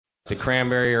The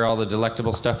cranberry or all the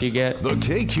delectable stuff you get. The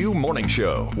KQ Morning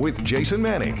Show with Jason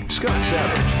Manning, Scott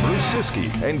Savage, Bruce Siskey,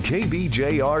 and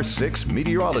KBJR6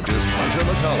 meteorologist Hunter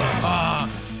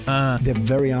McCullough. They're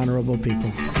very honorable people.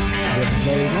 They're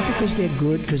very, not because they're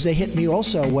good, because they hit me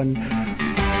also when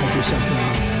I do something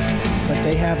wrong. But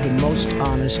they have the most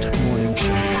honest morning show.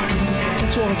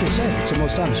 That's all I can say. It's the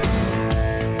most honest one.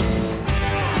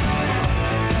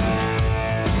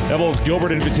 Devils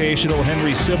Gilbert Invitational,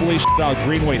 Henry Sibley out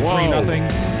Greenway 3-0.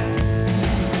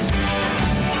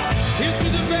 Here's to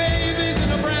the babies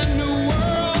in a brand new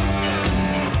world.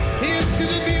 Here's to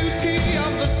the beauty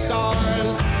of the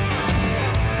stars.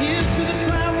 Here's to the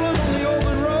travelers on the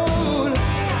open road.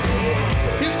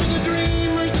 Here's to the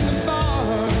dreamers in the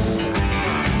bars.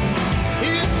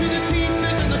 Here's to the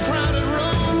teachers in the crowded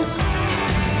rooms.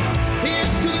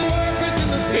 Here's to the workers in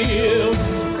the fields.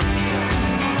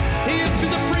 Here's to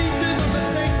the preachers of the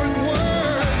sacred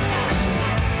words.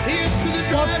 Here's to the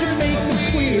drivers of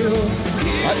the wheel.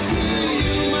 Here's to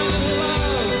you, my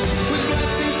loves, with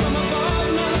blessings from above,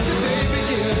 now let the day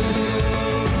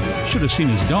begin. Should have seen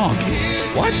his donkey.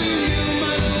 What? Here's to you,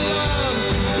 my loves,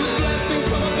 with blessings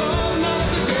from above, now let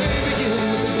the day begin,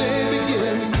 let the day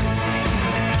begin.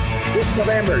 This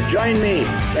November, join me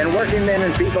and working men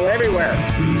and people everywhere.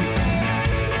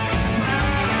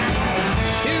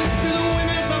 Here's to the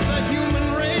winners of the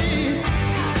human race.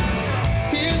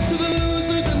 Here's to the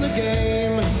losers in the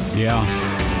game. Yeah.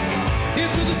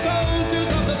 Here's to the soldiers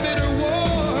of the bitter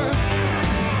war.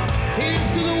 Here's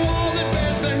to the wall that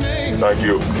bears their name. Thank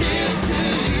you. Here's to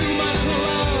you, my little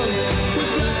loves, with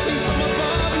blessings from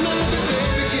above, and let the day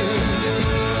begin.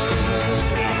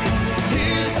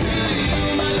 Here's to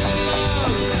you, my little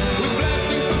loves, with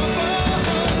blessings from above,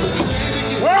 and let the day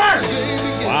begin. Work! The day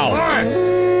begin. Wow.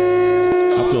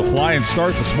 Off to a flying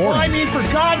start this morning. I mean, for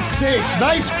God's sakes,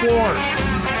 nice floors.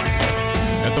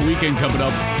 At the weekend coming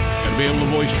up, gotta be able to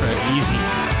voice track easy.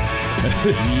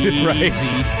 Right.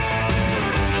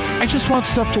 I just want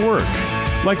stuff to work.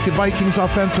 Like the Vikings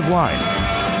offensive line.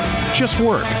 Just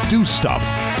work. Do stuff.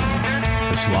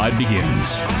 The slide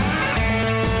begins.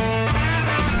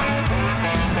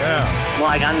 Yeah. Well,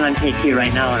 I got on KQ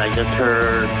right now, and I just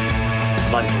heard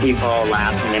a bunch of people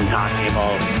laughing and talking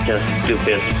about just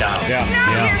stupid stuff. Yeah.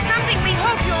 Now here's something we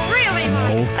hope you'll really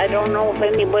like. I don't know if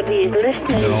anybody is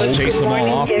listening. No, but chase good them all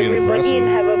morning off, to being everybody, aggressive. and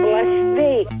have a blessed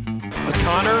day.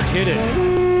 Connor hit it.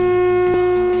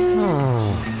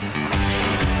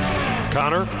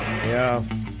 Connor? Yeah.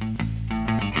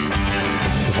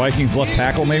 The Vikings left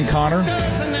tackle named Connor.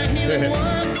 Get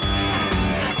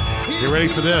ready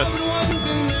for this.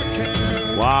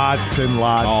 Lots and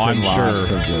lots Oh, I'm and lots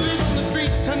sure. of this.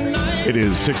 It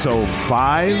is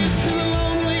 6:05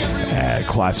 at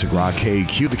Classic Rock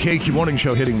KQ. The KQ Morning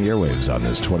Show hitting the airwaves on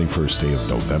this 21st day of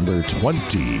November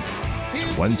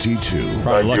 2022.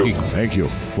 Probably lucky. Thank you.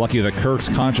 Lucky that Kirk's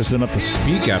conscious enough to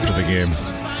speak after the game.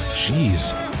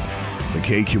 Jeez. The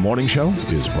KQ Morning Show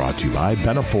is brought to you by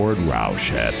Benaford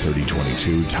Roush at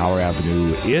 3022 Tower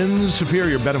Avenue in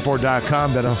Superior.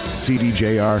 Benaford.com,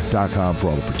 CDJR.com for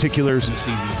all the particulars on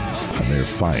their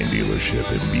fine dealership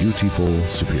in beautiful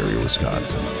Superior,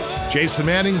 Wisconsin. Jason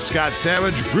Manning, Scott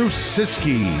Savage, Bruce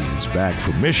Siskey is back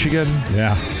from Michigan.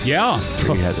 Yeah. Yeah.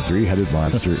 Three-headed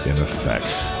monster in effect.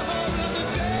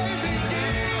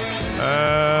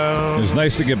 It was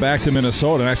nice to get back to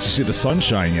Minnesota and actually see the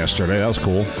sunshine yesterday. That was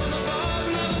cool.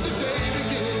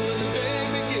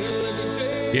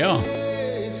 Yeah.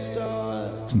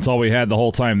 Since all we had the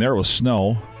whole time there was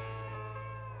snow.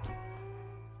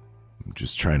 I'm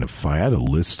just trying to find. I had a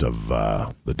list of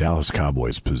the Dallas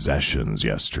Cowboys' possessions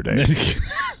yesterday.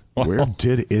 Where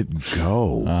did it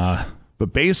go?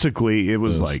 But basically, it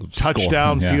was like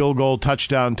touchdown, field goal,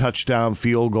 touchdown, touchdown,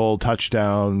 field goal,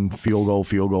 touchdown, field goal,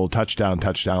 field goal, touchdown,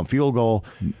 touchdown, field goal,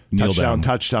 touchdown,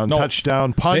 touchdown,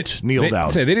 touchdown, punt, kneel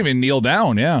down. They didn't even kneel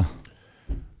down, yeah.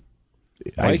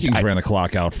 Vikings ran the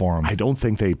clock out for them. I don't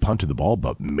think they punted the ball,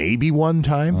 but maybe one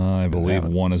time. I believe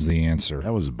one is the answer.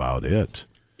 That was about it.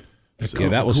 Yeah,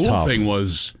 that was tough. The cool tough. thing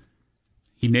was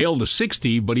he nailed a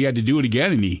 60, but he had to do it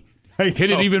again, and he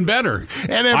hit it even better.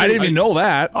 And I didn't even know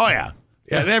that. Oh, yeah.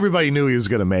 Yeah, and everybody knew he was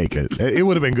going to make it. It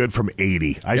would have been good from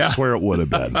 80. I swear it would have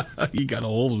been. He got a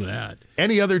hold of that.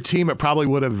 Any other team, it probably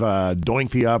would have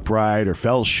doinked the upright or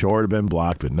fell short, have been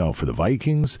blocked. But no, for the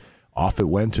Vikings, off it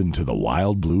went into the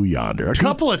wild blue yonder. A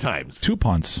couple of times. 2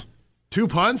 punts. 2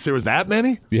 punts? There was that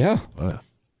many? Yeah.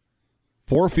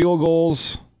 4 field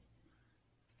goals,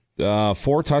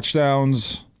 4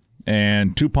 touchdowns,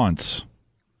 and 2 punts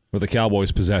for the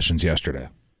Cowboys' possessions yesterday.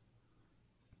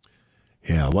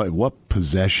 Yeah, what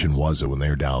possession was it when they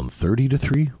were down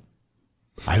 30-3?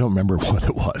 I don't remember what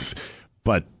it was,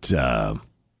 but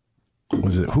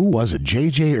who was it?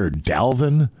 JJ or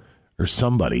Dalvin or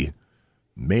somebody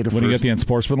made a when first. he got the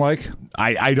unsportsmanlike?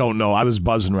 I don't know. I was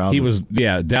buzzing around.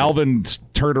 Dalvin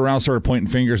turned around, started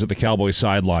pointing fingers at the Cowboys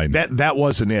sideline. That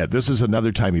wasn't it. This is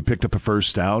another time he picked up a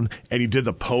first down and he did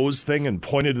the pose thing and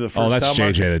pointed to the first down. Oh, that's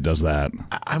mark. JJ that does that.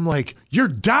 I'm like, you're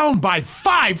down by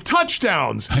 5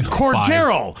 touchdowns.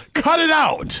 Cordero, cut it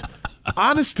out.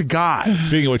 Honest to God.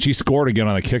 Speaking of which, he scored again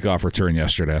on a kickoff return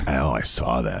yesterday. Oh, I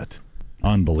saw that.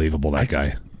 Unbelievable, that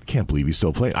guy. Can't believe he's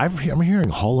still playing. I'm hearing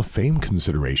Hall of Fame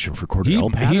consideration for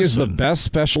Cordell Patterson. He is the best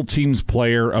special teams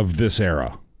player of this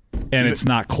era, and it's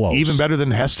not close. Even better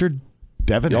than Hester?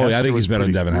 Devin Hester? Yeah, I think he's better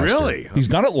than Devin Hester. Really? He's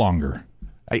done it longer.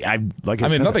 I mean,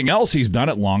 said, nothing else, he's done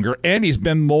it longer, and he's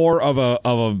been more of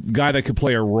a guy that could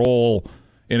play a role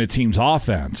in a team's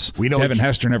offense. We know Devin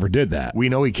Hester never did that. We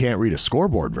know he can't read a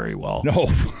scoreboard very well. No.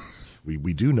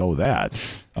 we do know that.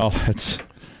 Oh,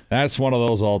 that's one of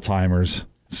those all-timers.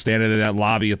 Standing in that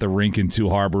lobby at the rink in Two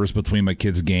Harbors between my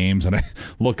kids' games, and I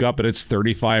look up and it's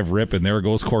 35 rip, and there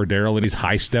goes Cordero, and he's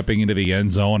high-stepping into the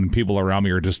end zone, and people around me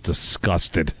are just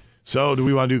disgusted. So do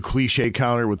we want to do cliche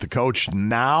counter with the coach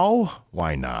now?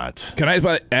 Why not? Can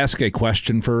I ask a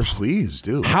question first? Please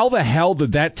do. How the hell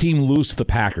did that team lose to the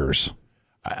Packers?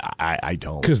 I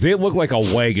don't. Because they looked like a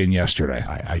wagon yesterday.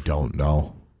 I don't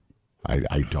know.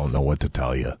 I don't know what to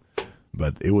tell you.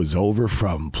 But it was over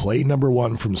from play number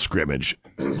 1 from scrimmage.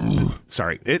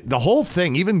 Sorry. The whole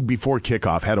thing, even before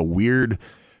kickoff, had a weird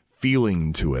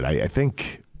feeling to it. I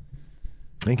think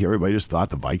everybody just thought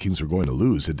the Vikings were going to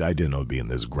lose. I didn't know it'd be in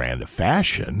this grand a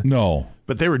fashion. No.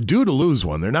 But they were due to lose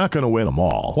one. They're not going to win them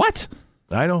all. What?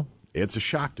 I know. It's a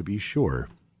shock to be sure.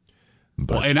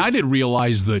 But, well, and I didn't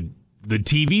realize the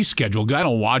TV schedule. I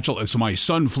don't watch it. So my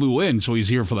son flew in, so he's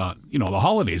here for the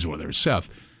holidays over there, Seth.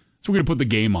 So we're going to put the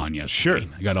game on yesterday.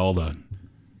 Sure. I got all the,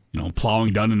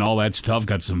 plowing done and all that stuff.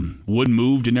 Got some wood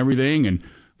moved and everything. And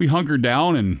we hunkered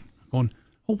down and going,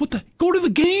 go to the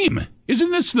game. Isn't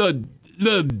this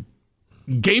the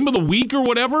game of the week or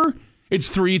whatever? It's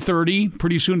 3:30.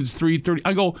 Pretty soon it's 3:30.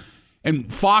 I go,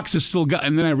 and Fox has still got,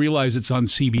 and then I realize it's on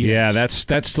CBS. Yeah, that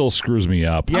still screws me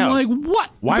up. Yeah. I'm like, what?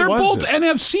 Why They're was both it?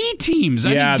 NFC teams.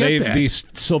 I didn't get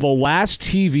that. So the last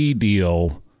TV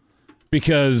deal,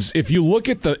 because if you look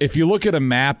at a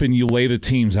map and you lay the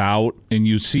teams out and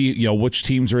you see which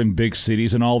teams are in big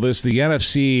cities and all this, the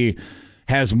NFC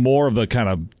has more of the kind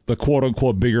of the quote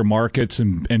unquote bigger markets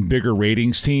and bigger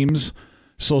ratings teams.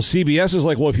 So CBS is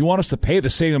like, well, if you want us to pay the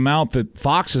same amount that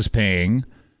Fox is paying,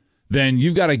 then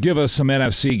you've got to give us some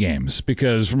NFC games,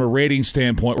 because from a rating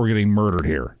standpoint, we're getting murdered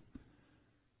here.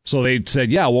 So they said,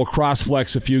 yeah, we'll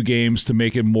cross-flex a few games to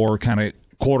make it more kind of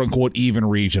quote-unquote even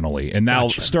regionally. And now,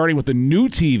 starting with the new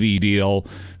TV deal,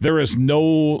 there is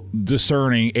no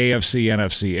discerning AFC,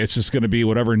 NFC. It's just going to be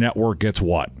whatever network gets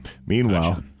what.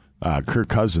 Meanwhile, Kirk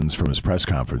Cousins from his press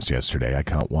conference yesterday, I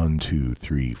count 1, 2,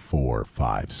 3, 4,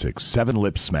 5, 6, 7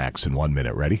 lip smacks in 1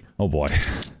 minute. Ready? Oh, boy.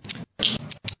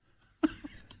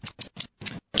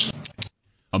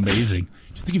 Amazing.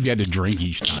 I think if you had to drink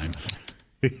each time.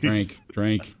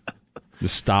 Drink.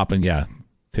 Just stop and,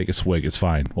 take a swig. It's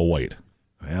fine. We'll wait.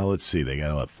 Well, let's see. They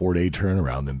got a 4-day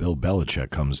turnaround. Then Bill Belichick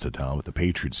comes to town with the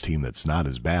Patriots team that's not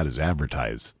as bad as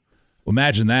advertised. Well,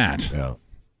 imagine that. Yeah.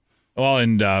 Well,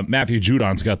 and Matthew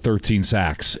Judon's got 13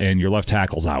 sacks, and your left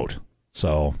tackle's out.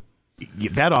 So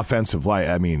that offensive line,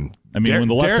 I mean, when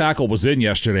the left tackle was in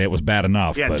yesterday, it was bad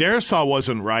enough. Yeah, Darisaw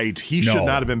wasn't right. He should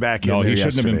not have been back in there yesterday. No, he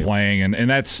shouldn't have been playing. And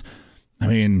that's,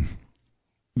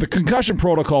 the concussion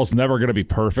protocol is never going to be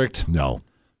perfect. No.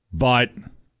 But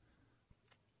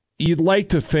you'd like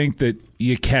to think that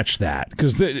you catch that,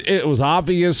 because it was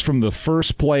obvious from the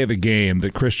first play of the game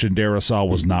that Christian Darisaw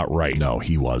was not right. No,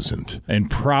 he wasn't. And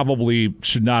probably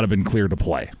should not have been cleared to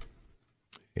play.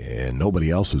 And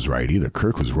nobody else was right either.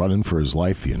 Kirk was running for his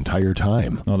life the entire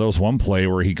time. No, there was one play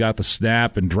where he got the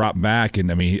snap and dropped back,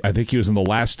 and I think he was in the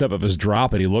last step of his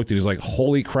drop, and he looked and he was like,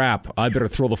 holy crap, I better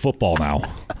throw the football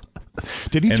now.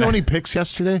 Did he throw any picks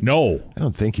yesterday? No. I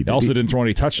don't think he did. He also didn't throw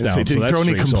any touchdowns. Did he throw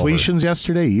any completions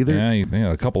yesterday either?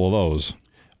 Yeah, a couple of those.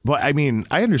 But, I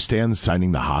understand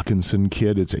signing the Hawkinson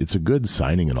kid. It's a good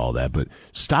signing and all that, but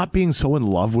stop being so in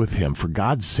love with him. For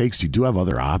God's sakes, you do have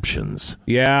other options.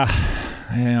 Yeah.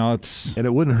 It's... And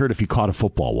it wouldn't hurt if he caught a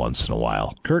football once in a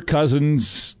while. Kirk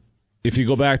Cousins, if you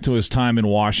go back to his time in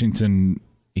Washington,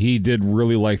 he did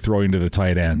really like throwing to the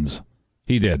tight ends.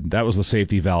 He did. That was the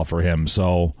safety valve for him.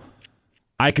 So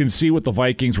I can see what the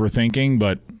Vikings were thinking,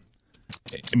 but,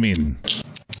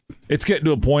 it's getting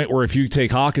to a point where if you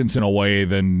take Hawkinson away,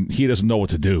 then he doesn't know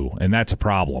what to do, and that's a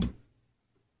problem.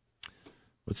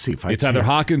 Let's see if it's either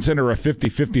Hawkinson or a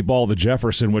 50-50 ball to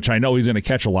Jefferson, which I know he's going to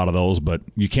catch a lot of those, but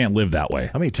you can't live that way.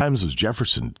 How many times was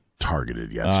Jefferson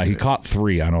targeted yesterday? He caught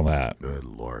 3. I know that. Good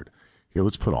Lord. Here,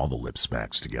 let's put all the lip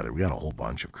smacks together. We got a whole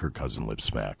bunch of Kirk Cousins lip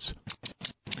smacks.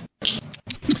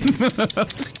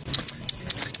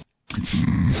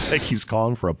 Like he's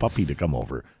calling for a puppy to come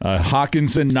over.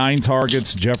 Hawkinson 9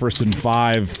 targets, Jefferson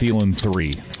 5, Thielen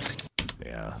 3.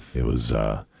 Yeah, it was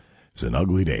an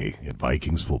ugly day in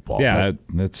Vikings football. Yeah,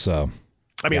 that's.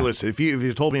 Listen, if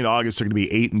you told me in August they're going to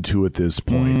be 8-2 at this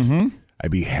point, I'd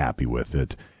be happy with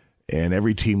it. And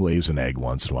every team lays an egg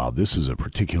once in a while. This is a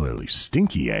particularly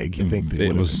stinky egg. You think they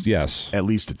would have at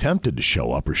least attempted to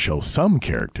show up or show some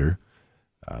character.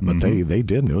 But they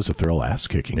didn't. It was a thorough ass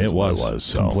kicking. It was.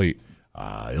 So, complete.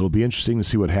 It'll be interesting to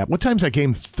see what happens. What time's that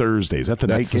game Thursday? Is that the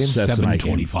night game?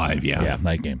 7:25, Yeah,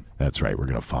 night game. That's right. We're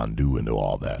going to fondue into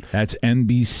all that. That's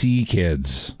NBC,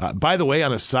 kids. By the way,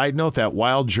 on a side note, that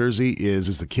wild jersey is,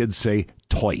 as the kids say,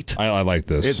 toit. I like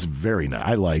this. It's very nice.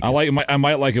 I like it. I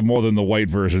might like it more than the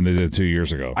white version they did 2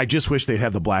 years ago. I just wish they'd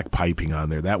have the black piping on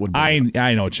there. That would. I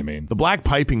know what you mean. The black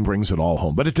piping brings it all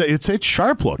home, but it's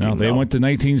sharp looking. No, they went to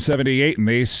 1978 and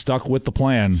they stuck with the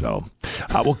plan. So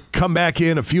we'll come back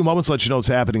in a few moments, let you know what's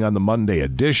happening on the Monday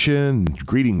edition.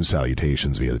 Greetings,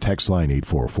 salutations via the text line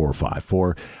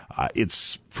 84454.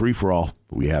 It's free for all.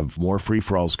 We have more free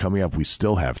for alls coming up. We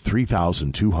still have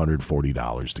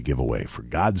 $3,240 to give away. For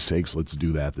God's sakes, let's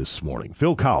do that this morning.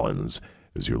 Phil Collins,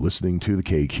 as you're listening to the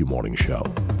KQ Morning Show.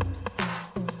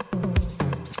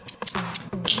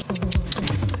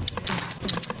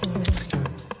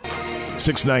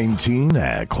 $6:19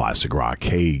 at Classic Rock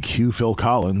KQ. Phil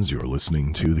Collins, you're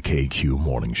listening to the KQ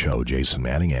Morning Show. Jason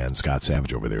Manning and Scott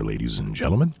Savage over there, ladies and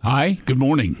gentlemen. Hi, good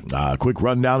morning. Quick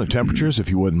rundown of temperatures,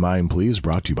 if you wouldn't mind, please.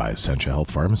 Brought to you by Essentia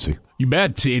Health Pharmacy. You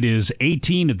bet. It is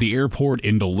 18 at the airport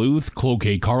in Duluth,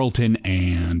 Cloquet, Carlton,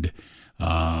 and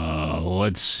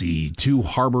let's see, Two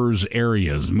Harbors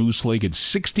areas. Moose Lake at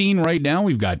 16 right now.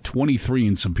 We've got 23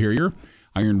 in Superior.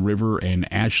 Iron River and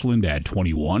Ashland at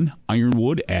 21.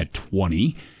 Ironwood at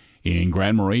 20. In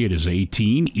Grand Marais, it is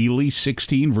 18. Ely,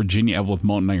 16. Virginia, Evelyn,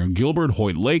 Mountain Iron, Gilbert,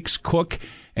 Hoyt Lakes, Cook,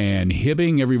 and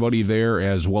Hibbing. Everybody there,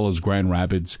 as well as Grand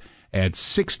Rapids at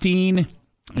 16.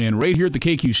 And right here at the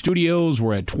KQ Studios,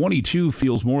 we're at 22.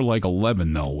 Feels more like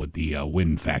 11, though, with the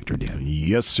wind factored in.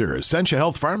 Yes, sir. Essentia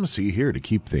Health Pharmacy here to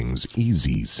keep things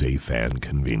easy, safe, and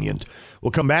convenient.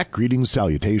 We'll come back. Greetings,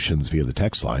 salutations via the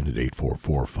text line at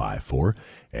 84454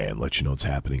 and let you know what's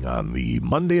happening on the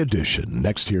Monday edition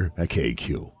next here at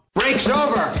KQ. Break's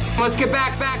over. Let's get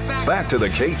back. Back to the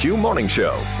KQ Morning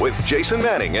Show with Jason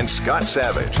Manning and Scott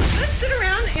Savage. Let's sit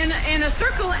around in a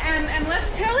circle and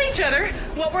let's tell each other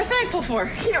what we're thankful for.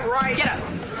 Yeah, right. Get up.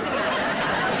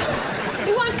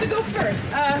 Who wants to go first?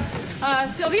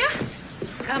 Sylvia?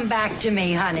 Come back to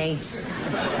me, honey.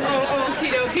 Oh,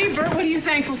 okie dokie. Bert, what are you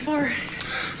thankful for?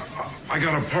 I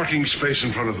got a parking space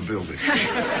in front of the building.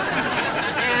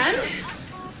 And?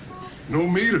 No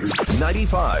meter.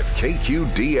 95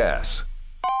 KQDS.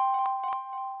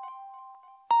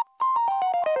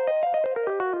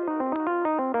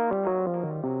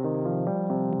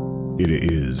 It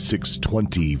is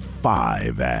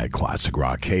 6:25 at Classic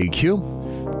Rock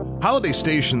KQ. Holiday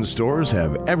Station stores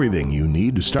have everything you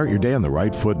need to start your day on the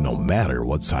right foot, no matter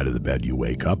what side of the bed you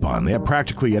wake up on. They have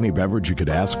practically any beverage you could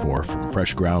ask for, from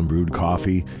fresh ground brewed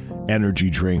coffee, energy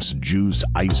drinks, juice,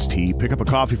 iced tea. Pick up a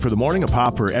coffee for the morning, a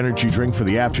pop or energy drink for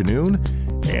the afternoon,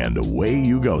 and away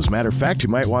you go. As a matter of fact, you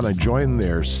might want to join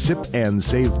their Sip and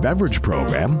Save beverage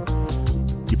program.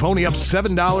 You pony up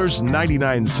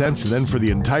 $7.99, and then for the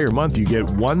entire month, you get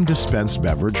one dispensed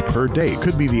beverage per day. It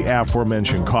could be the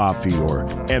aforementioned coffee or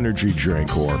energy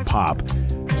drink or pop.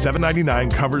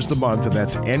 $7.99 covers the month, and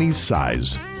that's any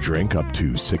size drink up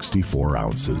to 64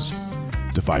 ounces.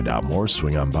 To find out more,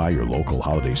 swing on by your local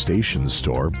Holiday Station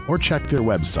store or check their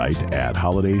website at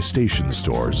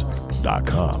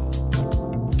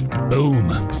holidaystationstores.com.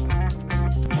 Boom.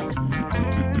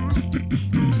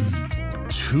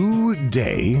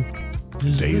 Today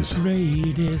is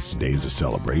a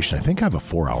celebration. I think I have a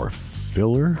 4-hour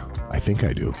filler. I think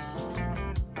I do.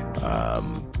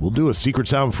 We'll do a Secret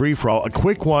Sound free for all. A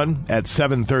quick one at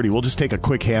 7:30. We'll just take a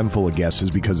quick handful of guesses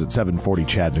because at 7:40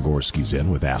 Chad Nagorski's in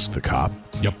with Ask the Cop.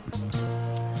 Yep.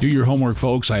 Do your homework,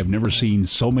 folks. I have never seen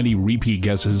so many repeat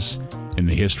guesses in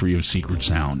the history of Secret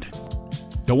Sound.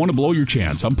 Don't want to blow your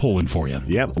chance. I'm pulling for you.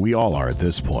 Yep, we all are at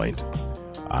this point.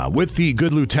 With the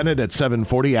Good Lieutenant at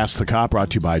 7:40, Ask the Cop, brought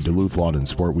to you by Duluth Lawn and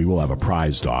Sport. We will have a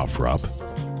prize to offer up.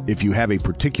 If you have a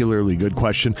particularly good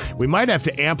question, we might have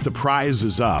to amp the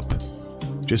prizes up,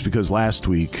 just because last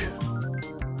week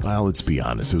Well, let's be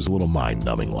honest. It was a little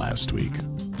mind-numbing last week.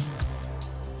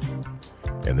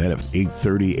 And then at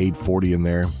 8:30, 8:40 in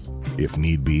there, if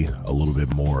need be, a little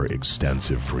bit more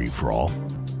extensive free-for-all.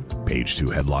 Page 2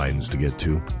 headlines to get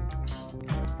to.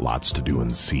 Lots to do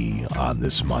and see on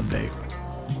this Monday.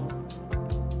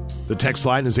 The text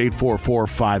line is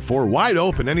 84454. Wide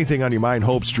open. Anything on your mind,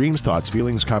 hopes, dreams, thoughts,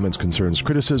 feelings, comments, concerns,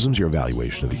 criticisms, your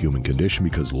evaluation of the human condition,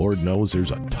 because Lord knows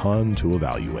there's a ton to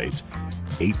evaluate.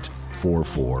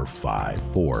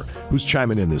 84454. Who's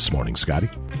chiming in this morning, Scotty?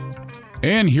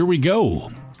 And here we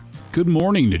go. Good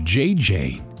morning to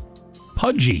JJ,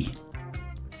 Pudgy,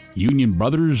 Union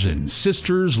Brothers and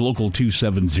Sisters, Local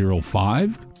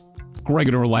 2705, Greg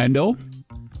in Orlando,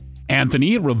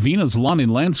 Anthony at Ravina's Lawn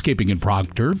and Landscaping in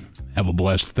Proctor. Have a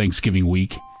blessed Thanksgiving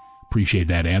week. Appreciate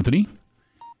that, Anthony.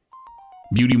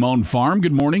 Beauty Mountain Farm,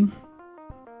 good morning.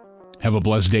 Have a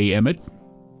blessed day, Emmett.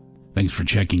 Thanks for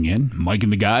checking in. Mike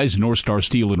and the guys, North Star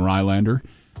Steel and Rylander.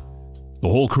 The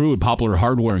whole crew at Poplar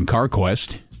Hardware and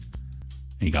CarQuest.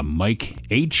 And you got Mike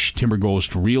H., Timber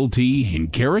Ghost Realty in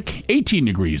Carrick. 18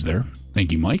 degrees there.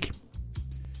 Thank you, Mike.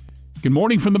 Good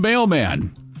morning from the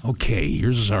mailman. Okay,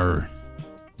 here's our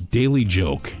daily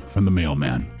joke from the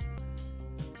mailman.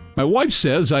 My wife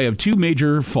says I have two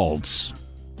major faults.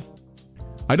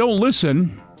 I don't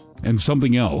listen, and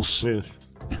something else.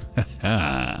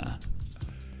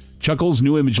 Chuckles,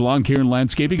 New Image Lawn Care and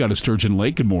Landscaping out of Sturgeon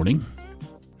Lake. Good morning.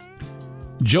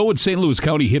 Joe at St. Louis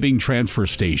County Hibbing Transfer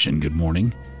Station. Good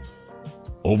morning.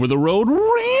 Over the road,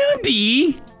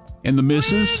 Randy and the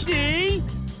missus. Randy.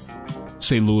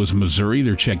 St. Louis, Missouri.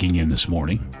 They're checking in this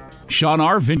morning. Sean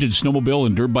R., Vintage Snowmobile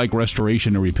and Dirt Bike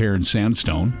Restoration and Repair in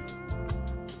Sandstone.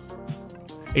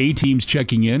 A-Team's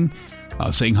checking in,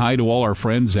 saying hi to all our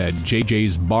friends at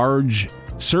JJ's Barge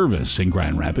Service in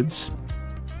Grand Rapids.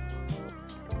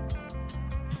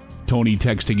 Tony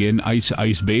texting in, ice,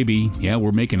 ice, baby. Yeah,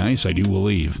 we're making ice, I do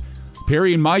believe.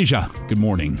 Perry and Maja, good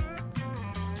morning.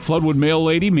 Floodwood Mail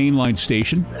Lady, Mainline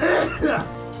Station.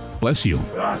 Bless you.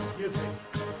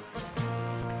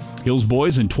 Hills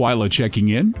Boys and Twyla checking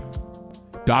in.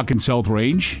 Dock and South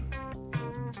Range.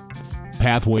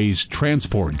 Pathways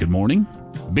Transport, good morning.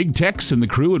 Big Tex and the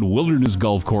crew at Wilderness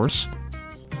Golf Course.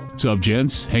 What's up,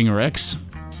 gents? Hanger X.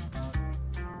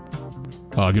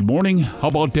 Good morning. How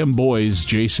about them boys,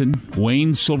 Jason?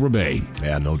 Wayne, Silver Bay.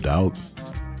 Yeah, no doubt.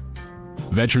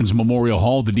 Veterans Memorial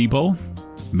Hall at the Depot.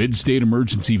 Mid-State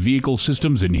Emergency Vehicle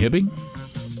Systems in Hibbing.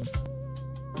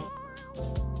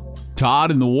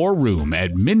 Todd in the War Room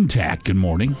at Mintac. Good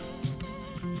morning.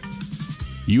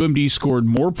 UMD scored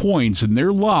more points in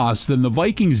their loss than the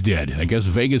Vikings did. I guess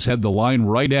Vegas had the line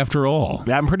right after all.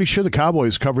 Yeah, I'm pretty sure the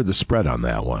Cowboys covered the spread on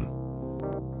that one.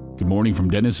 Good morning from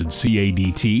Dennis at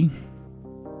CADT.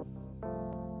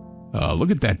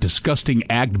 Look at that disgusting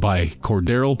act by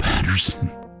Cordero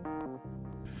Patterson.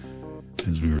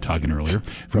 As we were talking earlier.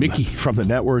 From the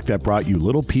network that brought you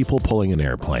little people pulling an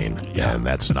airplane. Yeah. And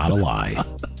that's not a lie.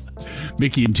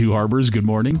 Mickey in Two Harbors, good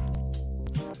morning.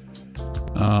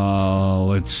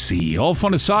 Let's see. All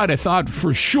fun aside, I thought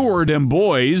for sure them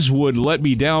boys would let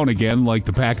me down again like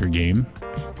the Packer game.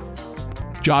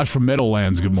 Josh from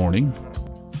Meadowlands, good morning.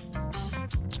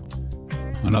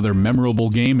 Another memorable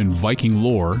game in Viking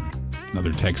lore.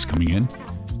 Another text coming in.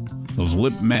 Those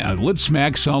lip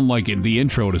smacks sound like in the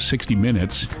intro to 60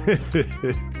 Minutes.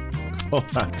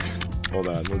 Hold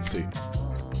on. Let's see.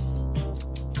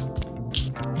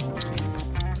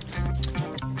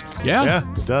 Yeah,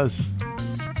 it does.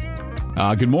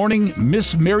 Good morning,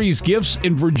 Miss Mary's Gifts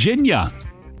in Virginia.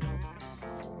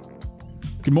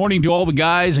 Good morning to all the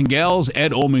guys and gals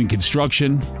at Omen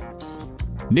Construction.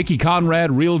 Nikki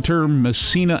Conrad, Realtor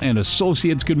Messina and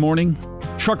Associates, good morning.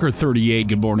 Trucker 38,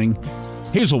 good morning.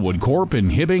 Hazelwood Corp in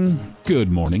Hibbing,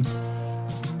 good morning.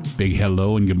 Big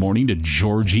hello and good morning to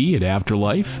Georgie at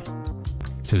Afterlife.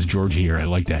 It says Georgie here, I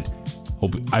like that.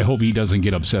 I hope he doesn't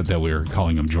get upset that we were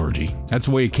calling him Georgie. That's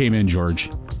the way it came in, George.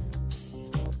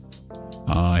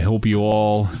 I hope you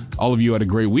all of you had a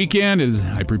great weekend as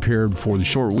I prepared for the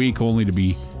short week only to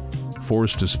be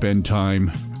forced to spend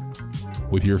time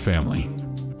with your family.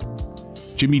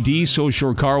 Jimmy D, South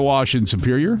Shore Car Wash in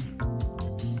Superior.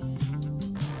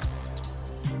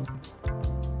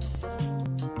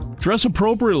 Dress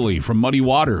appropriately from Muddy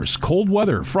Waters. Cold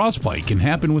weather, frostbite can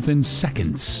happen within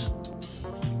seconds.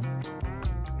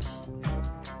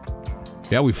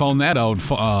 Yeah, we found that out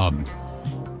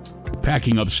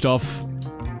packing up stuff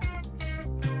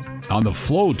on the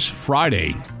float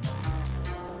Friday.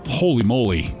 Holy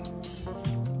moly.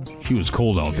 She was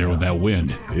cold out there with that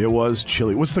wind. It was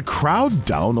chilly. Was the crowd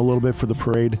down a little bit for the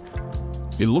parade?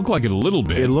 It looked like it a little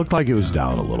bit. It looked like it was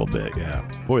down a little bit, yeah.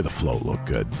 Boy, the float looked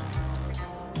good.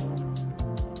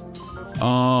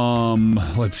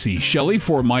 Let's see. Shelley,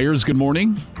 Fort Myers, good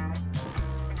morning.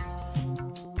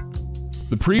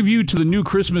 The preview to the new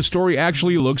Christmas Story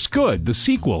actually looks good. The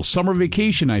sequel, Summer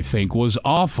Vacation, I think, was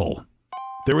awful.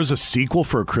 There was a sequel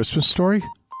for A Christmas Story?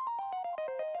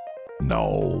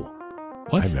 No.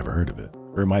 What? I've never heard of it.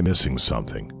 Or am I missing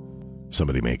something?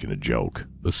 Somebody making a joke.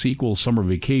 The sequel, Summer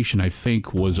Vacation, I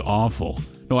think, was awful.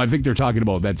 No, I think they're talking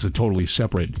about that's a totally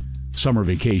separate Summer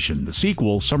Vacation. The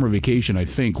sequel, Summer Vacation, I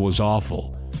think, was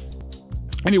awful.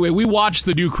 Anyway, we watched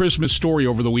the new Christmas Story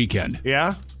over the weekend.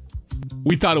 Yeah?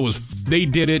 We thought they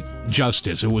did it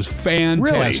justice. It was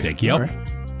fantastic. Really? Yep.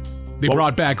 Right. They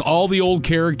brought back all the old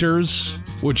characters,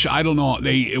 which I don't know.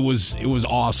 It was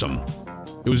awesome.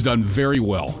 It was done very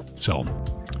well. So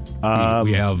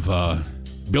we have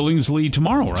Billingsley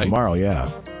tomorrow, right? Tomorrow, yeah.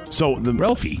 So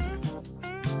Ralphie.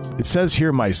 It says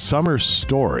here, My Summer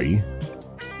Story,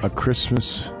 A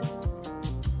Christmas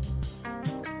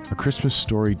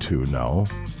Story 2. No.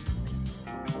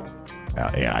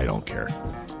 Yeah, I don't care.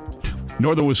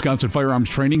 Northern Wisconsin Firearms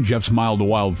Training, Jeff's Mild to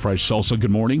Wild Fresh Salsa,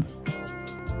 good morning.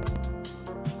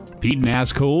 Pete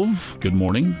Nass Cove, good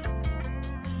morning.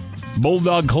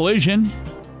 Bulldog Collision.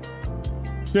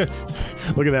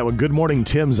 Look at that one. Good morning,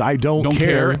 Tim's I Don't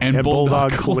Care. And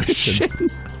Bulldog Collision.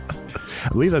 I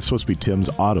believe that's supposed to be Tim's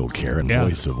Auto Care and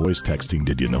voice texting.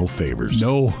 Did you know favors?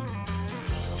 No.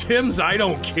 Tim's I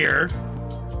Don't Care.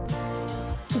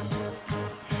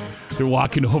 They're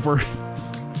walking over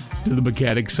to the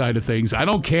mechanic side of things. I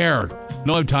don't care. I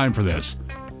don't have time for this.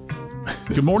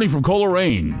 Good morning from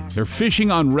Coleraine. They're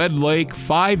fishing on Red Lake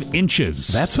 5 inches.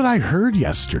 That's what I heard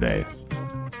yesterday.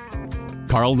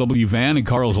 Carl W. Van and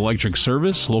Carl's Electric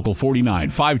Service, Local 49,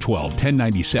 512,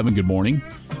 1097. Good morning.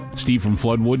 Steve from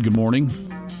Floodwood, good morning.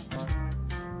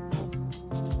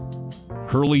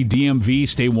 Hurley DMV,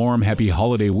 stay warm, happy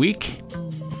holiday week.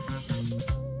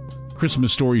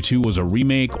 Christmas Story 2 was a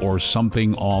remake or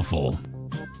something awful.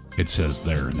 It says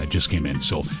there, and that just came in.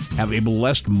 So have a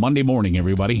blessed Monday morning,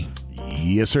 everybody.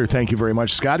 Yes, sir. Thank you very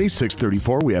much, Scotty.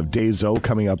 6:34. We have Dazo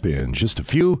coming up in just a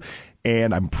few,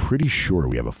 and I'm pretty sure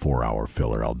we have a 4-hour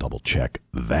filler. I'll double check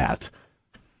that.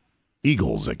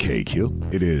 Eagles at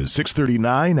KQ. It is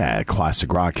 6:39 at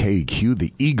Classic Rock KQ.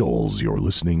 The Eagles. You're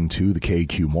listening to the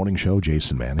KQ Morning Show.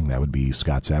 Jason Manning. That would be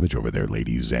Scott Savage over there,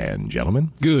 ladies and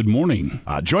gentlemen. Good morning.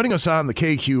 Joining us on the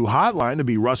KQ hotline to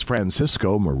be Russ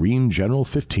Francisco, Marine General,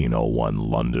 1501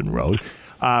 London Road.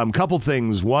 Couple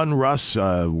things. One, Russ,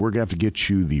 we're going to have to get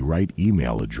you the right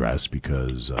email address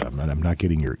because I'm not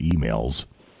getting your emails.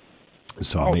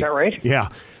 So is that right? Yeah.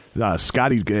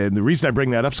 Scotty, and the reason I bring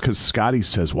that up is because Scotty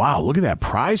says, wow, look at that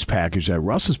prize package that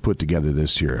Russ has put together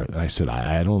this year. And I said,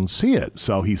 I don't see it.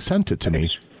 So he sent it to me.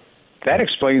 That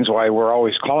explains why we're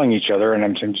always calling each other, and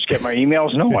I'm saying, just get my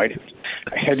emails? No, I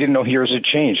didn't know yours had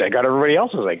changed. I got everybody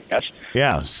else's, I guess.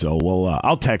 Yeah, so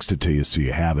I'll text it to you so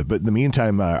you have it. But in the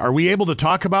meantime, are we able to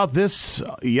talk about this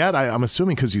yet? I'm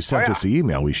assuming because you sent us the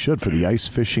email, we should, for the Ice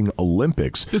Fishing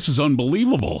Olympics. This is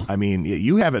unbelievable. I mean,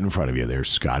 you have it in front of you there,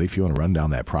 Scott, if you want to run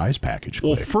down that prize package.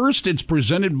 Well, quick. first, it's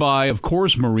presented by, of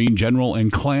course, Marine General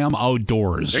and Clam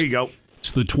Outdoors. There you go.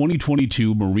 It's the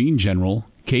 2022 Marine General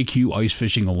KQ Ice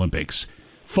Fishing Olympics.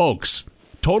 Folks,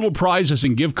 total prizes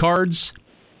and gift cards,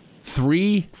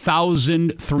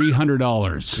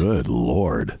 $3,300. Good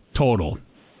Lord. Total.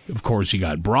 Of course, you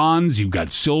got bronze, you've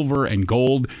got silver and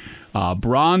gold.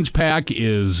 Bronze pack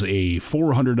is a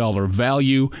 $400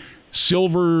 value.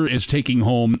 Silver is taking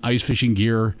home ice fishing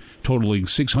gear totaling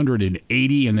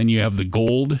 $680, and then you have the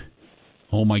gold.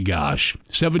 Oh my gosh,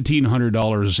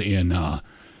 $1,700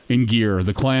 in gear.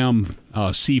 The Clam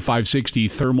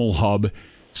C560 thermal hub,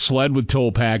 sled with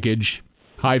tow package,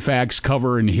 Hyfax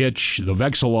cover and hitch, the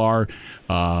Vexilar,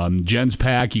 Jen's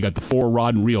pack. You got the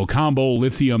 4-rod and reel combo,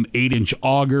 lithium 8-inch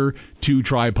auger, 2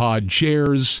 tripod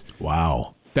chairs.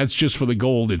 Wow. That's just for the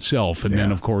gold itself. And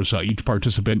then, of course, each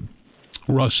participant,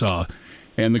 Russ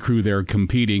and the crew there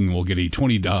competing, will get a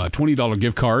 $20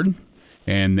 gift card.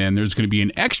 And then there's going to be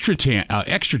an extra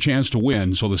chance to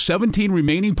win. So the 17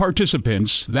 remaining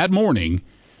participants that morning,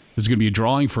 there's going to be a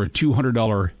drawing for a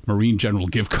 $200 Marine General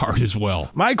gift card as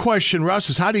well. My question, Russ,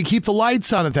 is how do you keep the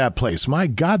lights on at that place? My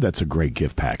God, that's a great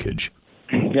gift package.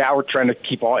 Yeah, we're trying to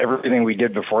keep everything we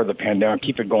did before the pandemic,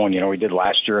 keep it going. We did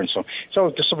last year, and so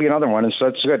this will be another one, and so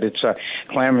it's good. It's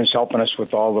Clam is helping us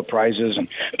with all the prizes, and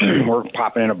we're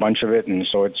popping in a bunch of it, and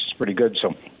so it's pretty good.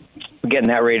 So getting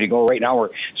that ready to go. Right now we're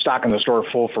stocking the store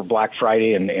full for Black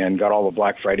Friday and got all the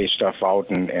Black Friday stuff out,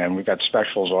 and we've got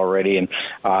specials already, and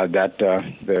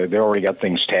they already got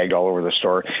things tagged all over the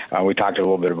store. We talked a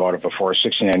little bit about it before.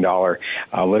 $69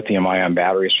 lithium-ion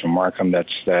batteries from Markham.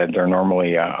 They're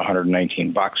normally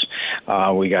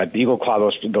 $119. We got Eagle Claw,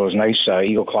 those nice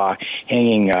Eagle Claw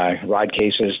hanging rod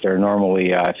cases. They're normally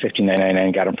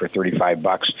 $59.99. Got them for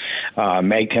 $35.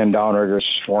 Mag 10 downriggers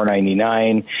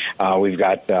 $4.99. We've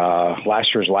got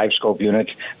last year's Live Scope unit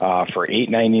for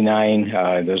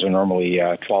 $8.99. Those are normally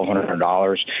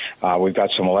 $1,200. We've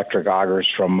got some electric augers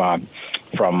from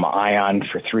Ion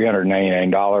for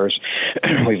 $399.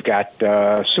 We've got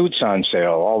suits on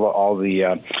sale. All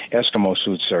the Eskimo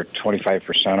suits are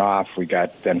 25% off. We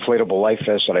got the inflatable life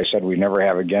vest that I said we'd never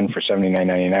have again for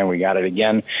 $79.99. We got it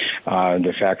again.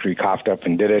 The factory coughed up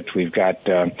and did it. We've got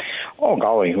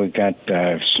we've got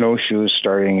snowshoes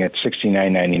starting at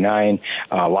 $69.99.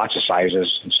 Lots of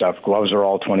sizes and stuff. Gloves are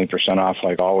all 20% off,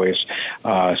 like always.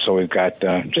 So we've got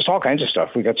just all kinds of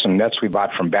stuff. We got some nets we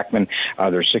bought from Beckman.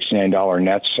 They're $69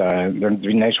 nets. They're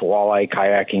nice walleye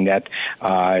kayaking net,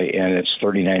 and it's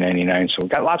 $39.99. So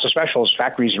we've got lots of specials.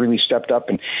 Factories really stepped up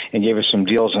and gave us some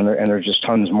deals, and there's just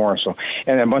tons more. So,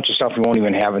 and a bunch of stuff we won't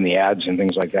even have in the ads and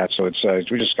things like that. So we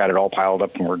just got it all piled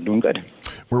up, and we're doing good.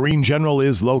 Marine General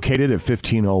is located at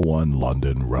 1501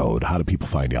 London Road. How do people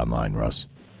find you online, Russ?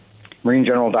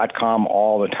 MarineGeneral.com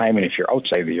all the time, and if you're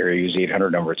outside the area, use the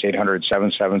 800 number. It's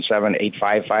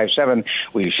 800-777-8557.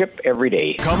 We ship every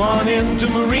day. Come on into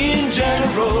Marine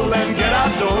General and get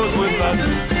outdoors with us.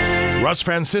 Russ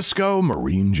Francisco,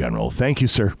 Marine General. Thank you,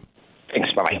 sir.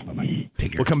 Thanks. Bye-bye.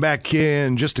 We'll come back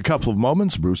in just a couple of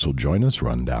moments. Bruce will join us.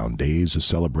 Rundown Days of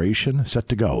Celebration set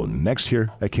to go next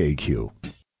here at KQ.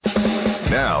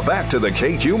 Now back to the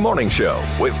KQ Morning Show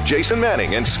with Jason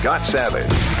Manning and Scott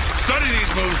Savage. Study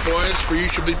these moves, boys, for you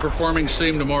should be performing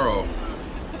same tomorrow.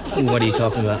 What are you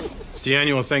talking about? It's the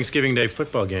annual Thanksgiving Day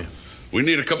football game. We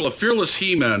need a couple of fearless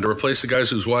He-Men to replace the guys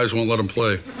whose wives won't let them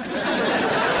play.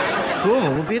 Cool,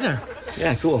 we'll be there.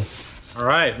 Yeah, cool. All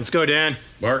right, let's go, Dan.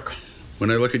 Mark, when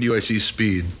I look at you, I see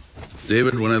speed.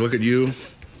 David, when I look at you,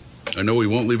 I know we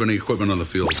won't leave any equipment on the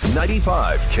field.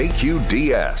 95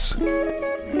 KQDS.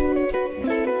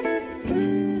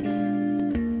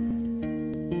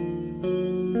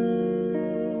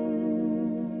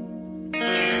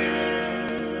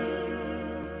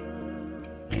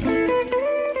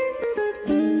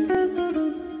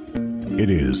 It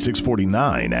is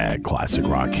 6:49 at Classic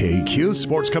Rock KQ.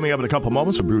 Sports coming up in a couple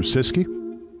moments with Bruce Siskey.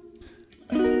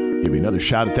 Give you another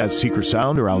shot at that secret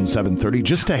sound around 7:30.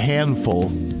 Just a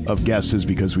handful of guesses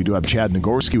because we do have Chad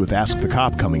Nagorski with Ask the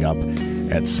Cop coming up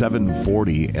at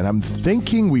 7:40. And I'm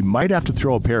thinking we might have to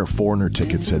throw a pair of Foreigner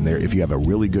tickets in there if you have a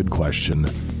really good question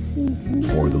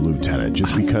for the lieutenant.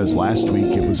 Just because last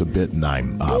week it was a bit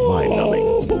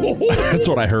mind-numbing. That's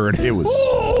what I heard. It was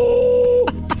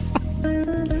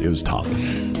tough.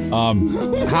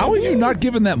 How have you not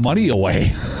given that money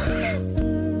away?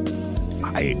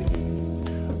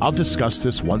 I'll discuss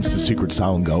this once the secret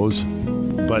sound goes,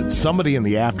 but somebody in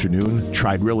the afternoon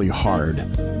tried really hard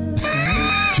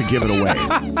to give it away.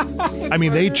 I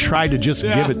mean, they tried to just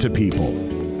give it to people.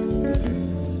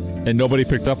 And nobody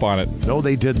picked up on it. No,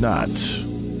 they did not.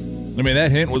 I mean,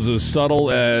 that hint was as subtle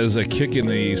as a kick in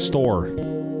the store.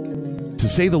 To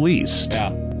say the least.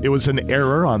 Yeah. It was an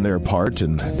error on their part,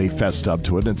 and they fessed up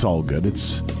to it, and it's all good.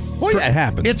 That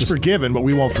happens. It's forgiven, but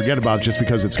we won't forget about it just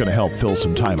because it's going to help fill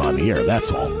some time on the air.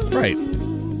 That's all. Right.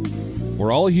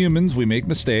 We're all humans. We make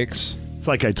mistakes. It's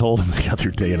like I told him the other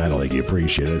day, and I don't think he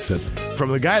appreciated it. I said, from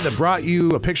the guy that brought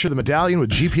you a picture of the medallion with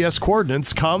GPS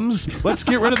coordinates comes, let's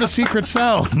get rid of the secret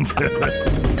sound.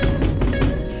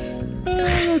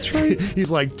 That's right.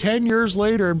 He's like, 10 years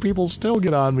later, and people still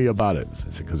get on me about it. I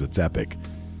said, because it's epic.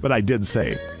 But I did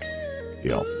say,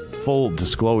 full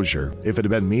disclosure, if it had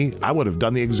been me, I would have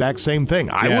done the exact same thing.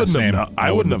 I wouldn't have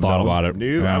thought known about it. No,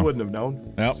 Yeah. I wouldn't have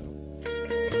known. Yep.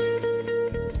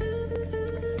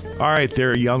 All right,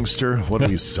 there, youngster. What are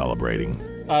we celebrating?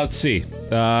 Let's see.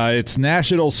 It's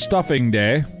National Stuffing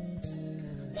Day.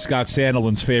 Scott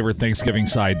Sandelin's favorite Thanksgiving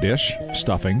side dish,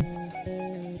 stuffing.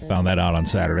 Found that out on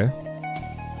Saturday.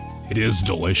 It is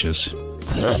delicious.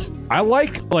 I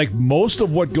like most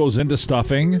of what goes into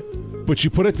stuffing, but you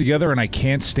put it together and I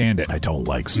can't stand it. I don't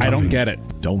like stuffing. I don't get it.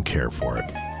 Don't care for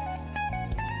it.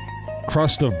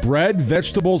 Crust of bread,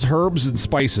 vegetables, herbs, and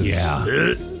spices. Yeah.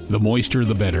 The moister,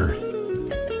 the better.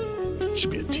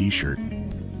 Should be a t-shirt.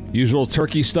 Usual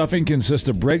turkey stuffing consists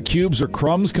of bread cubes or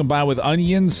crumbs combined with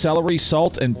onions, celery,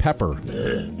 salt, and pepper.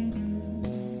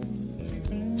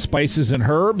 Spices and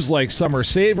herbs like summer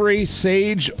savory,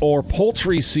 sage, or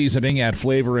poultry seasoning add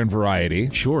flavor and variety.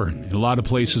 Sure. In a lot of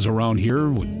places around here,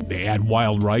 they add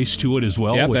wild rice to it as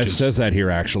well. Yep, which that is says that here,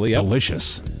 actually. Yep.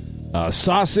 Delicious.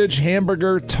 Sausage,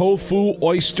 hamburger, tofu,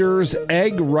 oysters,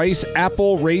 egg, rice,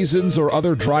 apple, raisins, or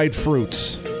other dried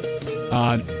fruits.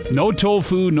 No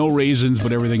tofu, no raisins,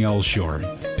 but everything else, sure.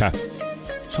 Okay.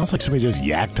 Sounds like somebody just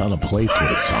yacked on a plate's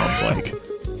what it sounds like.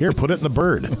 Here, put it in the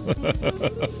bird.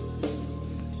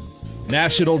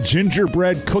 National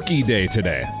Gingerbread Cookie Day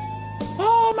today.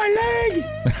 Oh, my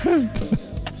leg!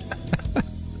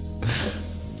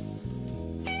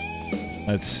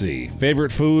 Let's see.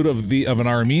 Favorite food of an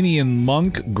Armenian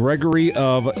monk, Gregory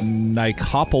of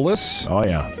Nicopolis. Oh,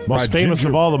 yeah. Most famous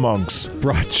of all the monks.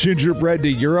 Brought gingerbread to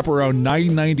Europe around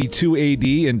 992 AD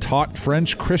and taught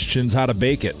French Christians how to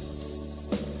bake it.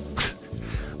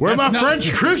 Where are my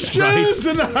French Christians Right.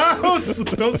 in the house?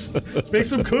 Let's make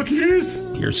some cookies.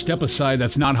 Here, step aside.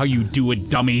 That's not how you do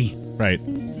it, dummy. Right.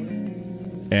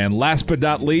 And last but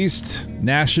not least,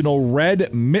 National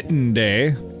Red Mitten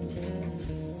Day.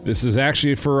 This is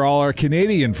actually for all our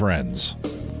Canadian friends.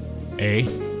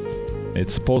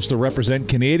 It's supposed to represent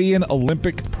Canadian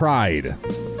Olympic pride.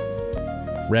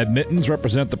 Red mittens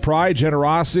represent the pride,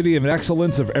 generosity, and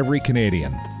excellence of every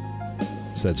Canadian.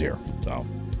 It says here. So,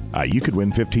 you could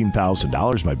win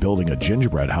 $15,000 by building a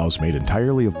gingerbread house made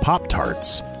entirely of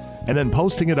Pop-Tarts and then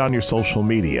posting it on your social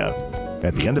media.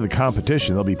 At the end of the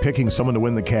competition, they'll be picking someone to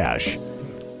win the cash.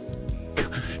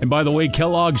 And by the way,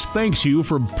 Kellogg's thanks you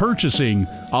for purchasing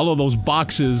all of those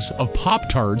boxes of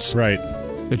Pop-Tarts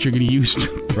that you're going to use.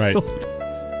 Right.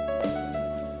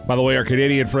 By the way, our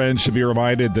Canadian friends should be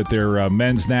reminded that their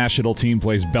men's national team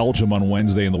plays Belgium on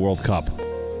Wednesday in the World Cup.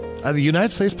 The United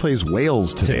States plays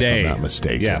Wales today, if I'm not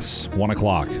mistaken. Yes, 1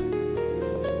 o'clock.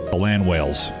 The land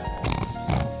Wales.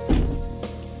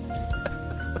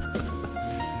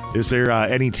 Is there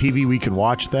any TV we can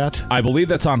watch that? I believe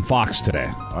that's on Fox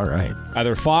today. All right.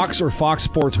 Either Fox or Fox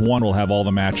Sports 1 will have all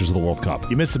the matches of the World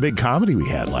Cup. You missed the big comedy we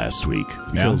had last week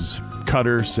because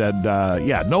Cutter said,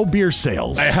 no beer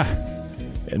sales.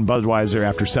 And Budweiser,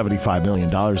 after $75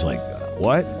 million, like,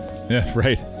 what? Yeah,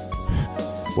 right.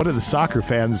 What did the soccer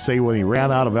fans say when he ran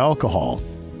out of alcohol?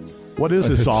 What is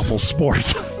this awful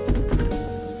sport?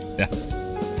 Yeah.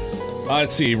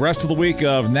 Let's see. Rest of the week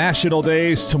of national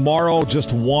days. Tomorrow,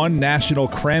 just one, National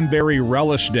Cranberry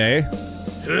Relish Day.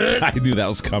 I knew that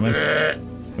was coming.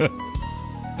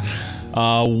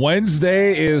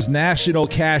 Wednesday is National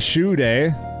Cashew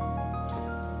Day.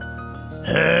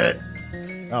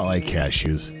 I like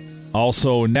cashews.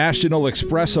 Also, National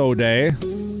Espresso Day.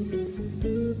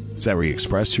 Is that where you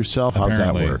express yourself? How's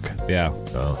Apparently. that work? Yeah.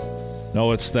 Oh.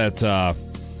 No, it's that, the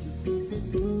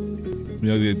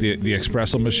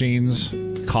espresso machines,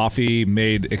 coffee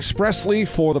made expressly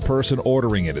for the person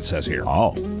ordering it, it says here.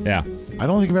 Oh. Yeah. I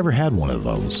don't think I've ever had one of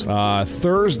those.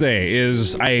 Thursday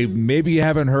is, maybe you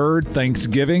haven't heard,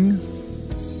 Thanksgiving.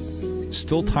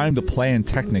 Still time to plan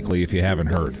technically if you haven't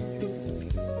heard.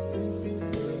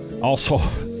 Also,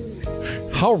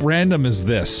 how random is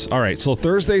this? All right, so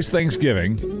Thursday's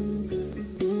Thanksgiving.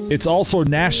 It's also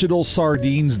National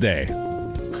Sardines Day.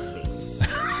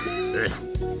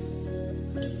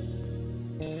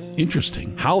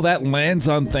 Interesting. How that lands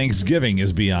on Thanksgiving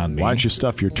is beyond me. Why don't you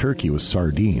stuff your turkey with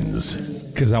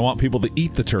sardines? Because I want people to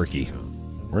eat the turkey.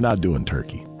 We're not doing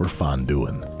turkey. We're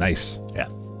fondueing. Nice. Yeah.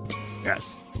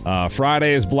 Yes.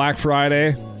 Friday is Black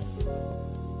Friday.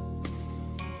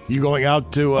 You going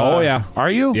out to? Oh yeah.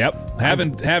 Are you? Yep.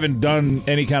 Haven't done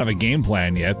any kind of a game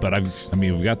plan yet, but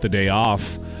we've got the day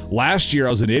off. Last year I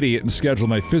was an idiot and scheduled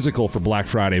my physical for Black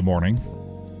Friday morning.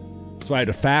 So I had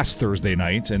to fast Thursday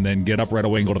night and then get up right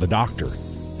away and go to the doctor.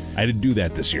 I didn't do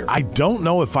that this year. I don't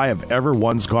know if I have ever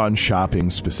once gone shopping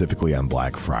specifically on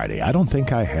Black Friday. I don't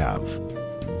think I have.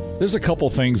 There's a couple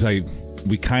things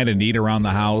we kind of need around the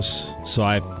house, so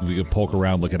we could poke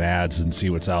around, look at ads, and see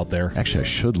what's out there. Actually, I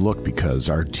should look because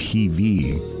our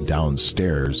TV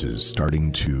downstairs is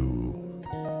starting to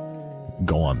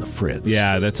go on the fritz.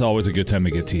 Yeah, that's always a good time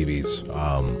to get TVs.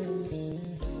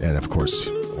 And of course,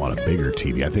 I want a bigger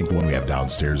TV. I think the one we have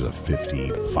downstairs is a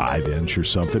 55-inch or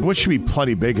something, which should be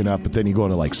plenty big enough, but then you go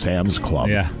into like Sam's Club.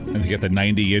 Yeah, and you get the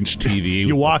 90-inch TV.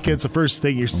 You walk in, it's the first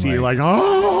thing you see, you're like,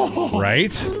 oh!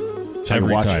 Right? So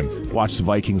Every time. Watch the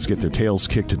Vikings get their tails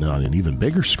kicked on an even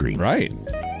bigger screen. Right.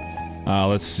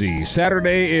 Let's see.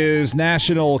 Saturday is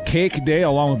National Cake Day,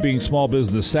 along with being Small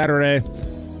Business Saturday.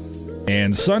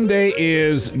 And Sunday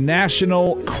is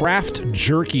National Kraft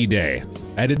Jerky Day.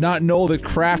 I did not know that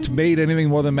Kraft made anything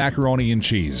more than macaroni and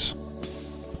cheese.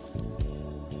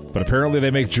 But apparently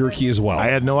they make jerky as well. I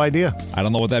had no idea. I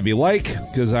don't know what that'd be like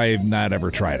because I've not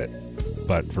ever tried it.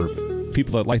 But for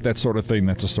people that like that sort of thing,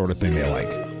 that's the sort of thing they like.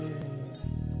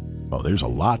 Oh, there's a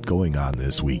lot going on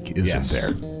this week, isn't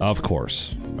there? Of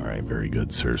course. All right, very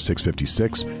good, sir.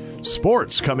 6:56.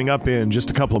 Sports coming up in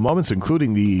just a couple of moments,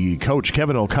 including the Coach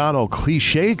Kevin O'Connell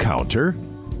cliche counter.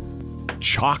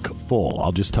 Chock full.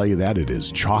 I'll just tell you that it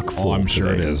is chock full. Oh, I'm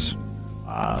sure it today. is.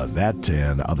 That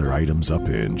and other items up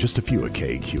in just a few at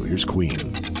KQ. Here's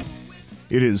Queen.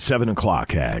 It is 7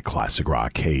 o'clock at Classic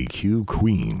Rock KQ.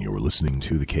 Queen, you were listening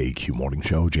to the KQ Morning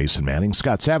Show. Jason Manning,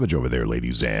 Scott Savage over there,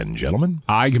 ladies and gentlemen.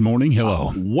 Hi, good morning.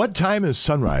 Hello. What time is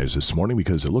sunrise this morning?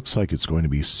 Because it looks like it's going to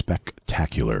be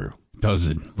spectacular. Does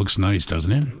it? Looks nice,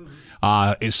 doesn't it?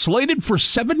 It's slated for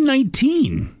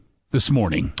 7:19 this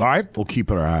morning. All right, we'll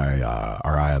keep our eye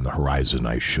on the horizon,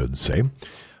 I should say.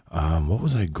 What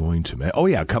was I going to mention? Oh,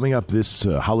 yeah, coming up this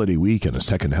holiday weekend, a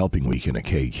second helping weekend at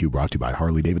KQ, brought to you by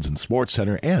Harley-Davidson Sports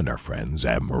Center and our friends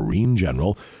at Marine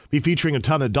General. Be featuring a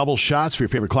ton of double shots for your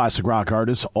favorite classic rock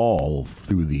artists all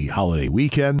through the holiday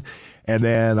weekend. And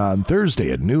then on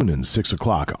Thursday at noon and 6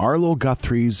 o'clock, Arlo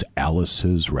Guthrie's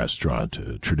Alice's Restaurant.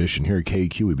 A tradition here at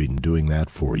KQ. We've been doing that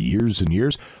for years and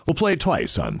years. We'll play it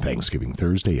twice on Thanksgiving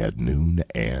Thursday at noon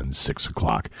and 6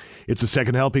 o'clock. It's a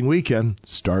second helping weekend.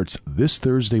 Starts this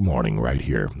Thursday morning right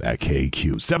here at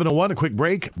KQ. 7:01, a quick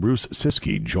break. Bruce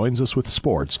Siskey joins us with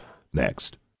sports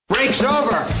next. Break's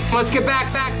over. Let's get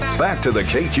back. Back to the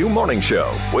KQ Morning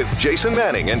Show with Jason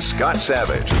Manning and Scott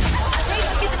Savage. Hey,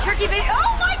 did you get the turkey bacon?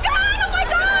 Oh, my God!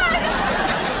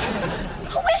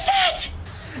 Who is that?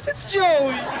 It's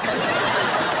Joey.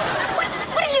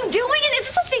 What are you doing? And is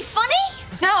this supposed to be funny?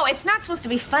 No, it's not supposed to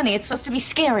be funny. It's supposed to be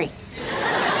scary. Get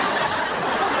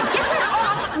that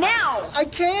off now. I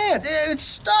can't. It's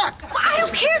stuck. Well, I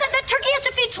don't care that turkey has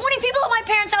to feed 20 people at my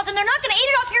parents' house, and they're not going to eat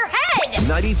it off your head.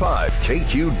 95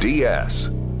 KQDS.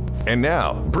 And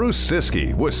now, Bruce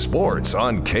Siskey with sports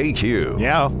on KQ.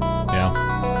 Yeah.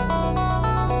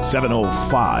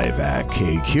 7:05 at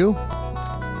KQ.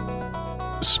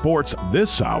 Sports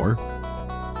this hour.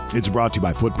 It's brought to you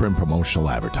by Footprint Promotional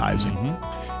Advertising.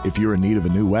 If you're in need of a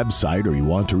new website or you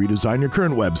want to redesign your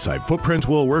current website, Footprint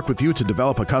will work with you to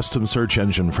develop a custom search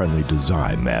engine-friendly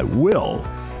design that will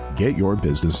get your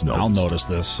business noticed. I'll notice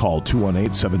this. Call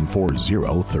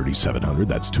 218-740-3700.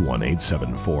 That's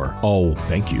 218-74. Oh.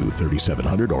 Thank you,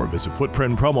 3700. Or visit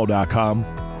footprintpromo.com.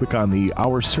 Click on the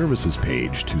Our Services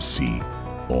page to see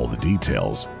all the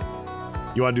details.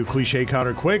 You want to do cliche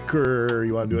counter quick, or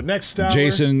you want to do it next hour?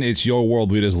 Jason, it's your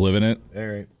world. We just live in it. All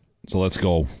right. So let's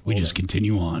go. We just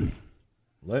continue on.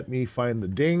 Let me find the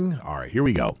ding. All right, here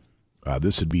we go.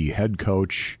 This would be head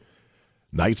coach,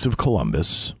 Knights of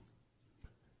Columbus.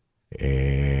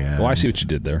 And I see what you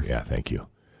did there. Yeah, thank you.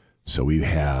 So we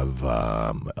have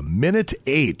a minute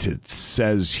 8. It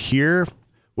says here,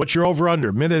 what's your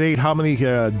over-under? Minute 8, how many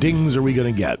dings are we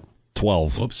going to get?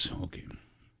 12. Whoops. Okay.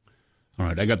 All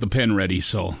right, I got the pen ready,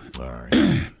 so all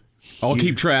right. I'll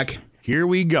keep track. Here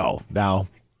we go. Now,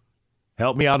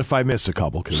 help me out if I miss a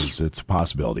couple, because it's a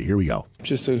possibility. Here we go.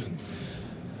 Just a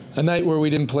night where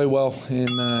we didn't play well in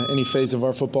any phase of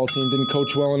our football team. Didn't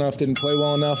coach well enough, didn't play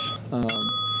well enough.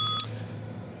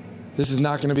 This is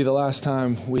not going to be the last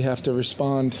time we have to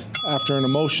respond after an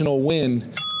emotional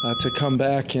win to come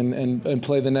back and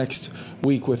play the next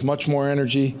week with much more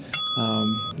energy.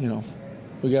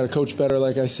 We got to coach better,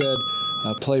 like I said,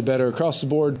 play better across the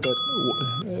board, but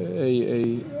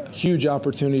a huge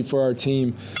opportunity for our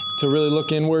team to really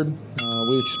look inward.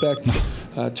 We expect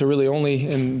to really only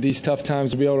in these tough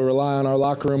times to be able to rely on our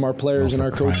locker room, our players, and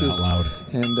our coaches.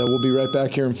 And we'll be right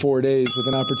back here in 4 days with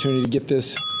an opportunity to get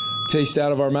this taste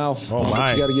out of our mouth. Oh, my.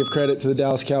 But you got to give credit to the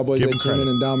Dallas Cowboys. They came in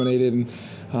and dominated in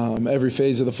every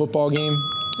phase of the football game,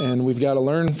 and we've got to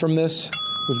learn from this.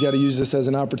 We've got to use this as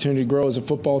an opportunity to grow as a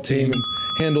football team and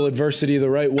handle adversity the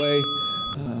right way.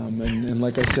 And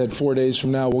like I said, 4 days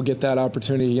from now, we'll get that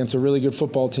opportunity against a really good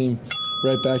football team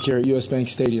right back here at US Bank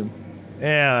Stadium.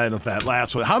 Yeah, I know that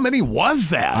last one. How many was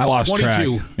that? I lost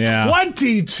 22. track. Yeah.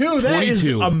 22. That is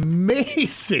 22.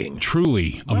 Amazing.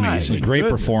 Truly amazing. Great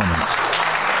performance.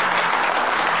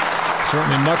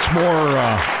 Certainly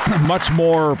much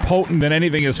more potent than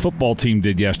anything his football team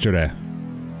did yesterday.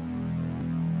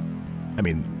 I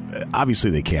mean,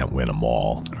 obviously they can't win them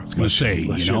all. I was going to say,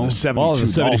 The you know. 72 the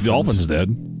 70 Dolphins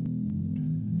did.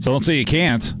 So don't say you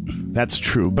can't. That's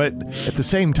true. But at the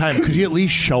same time, could you at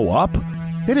least show up?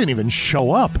 They didn't even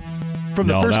show up from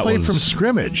the first play from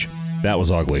scrimmage. That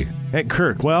was ugly. Hey,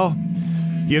 Kirk, well,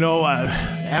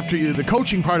 after the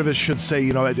coaching part of it should say,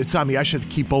 it's on me. I should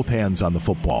keep both hands on the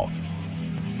football.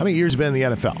 How many years have you been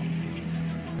in the NFL?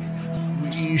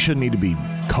 you shouldn't need to be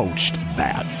coached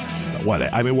that.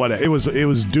 It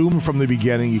was doomed from the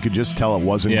beginning. You could just tell it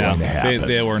wasn't going to happen.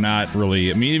 They were not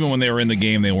really. I mean, even when they were in the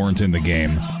game, they weren't in the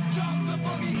game.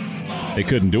 They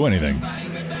couldn't do anything.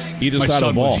 Either side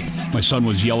of the ball. My son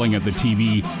was yelling at the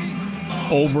TV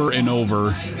over and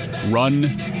over, "Run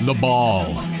the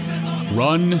ball.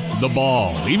 Run the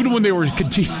ball." Even when they were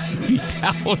continuing to be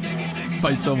down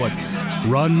by so much.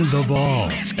 Run the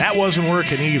ball. That wasn't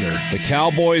working either. The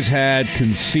Cowboys had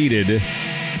conceded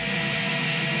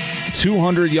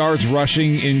 200 yards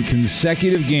rushing in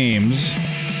consecutive games.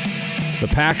 The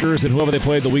Packers and whoever they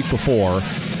played the week before,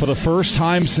 for the first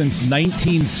time since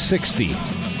 1960.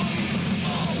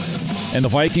 And the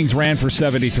Vikings ran for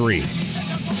 73.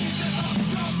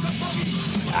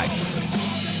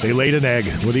 They laid an egg.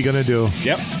 What are you going to do?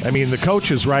 Yep. I mean, the coach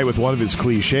is right with one of his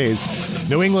cliches.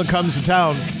 New England comes to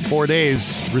town, 4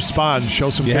 days, respond, show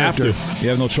some character. You have to. You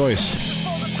have no choice.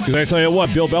 Because I tell you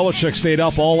what, Bill Belichick stayed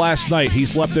up all last night. He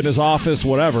slept in his office,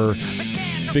 whatever,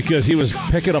 because he was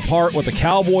picking apart what the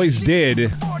Cowboys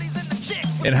did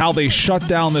and how they shut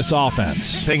down this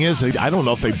offense. Thing is, I don't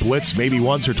know if they blitzed maybe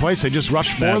once or twice. They just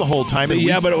rushed 4 the whole time. But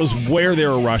it was where they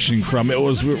were rushing from. It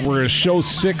was, we're going to show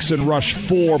 6 and rush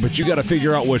 4, but you got to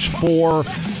figure out which 4.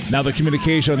 Now the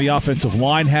communication on the offensive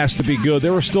line has to be good.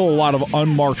 There were still a lot of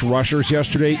unmarked rushers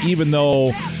yesterday, even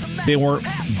though they weren't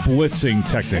blitzing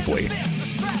technically.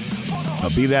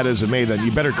 Be that as it may, then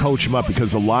you better coach him up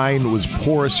because the line was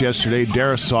porous yesterday.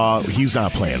 Darisaw, he's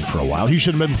not playing for a while. He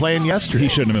shouldn't have been playing yesterday. He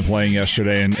shouldn't have been playing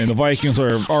yesterday. And the Vikings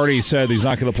have already said he's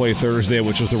not going to play Thursday,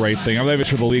 which is the right thing. I'm not even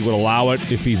sure the league would allow it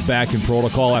if he's back in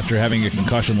protocol after having a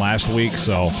concussion last week.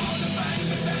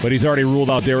 But he's already ruled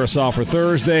out Darisaw for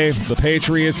Thursday. The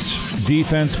Patriots'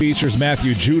 defense features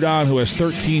Matthew Judon, who has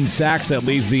 13 sacks. That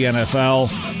leads the NFL.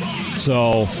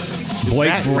 So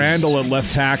Blake Randall at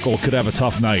left tackle could have a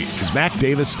tough night. Is Mac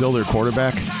Davis still their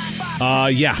quarterback?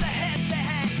 Yeah.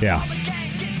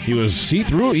 He was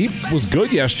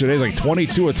good yesterday, like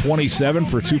 22 of 27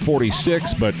 for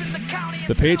 246, but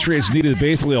the Patriots needed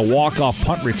basically a walk-off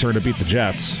punt return to beat the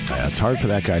Jets. Yeah, it's hard for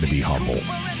that guy to be humble.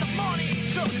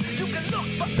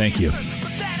 Thank you.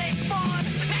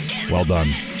 Well done.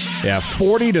 Yeah,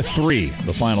 40-3,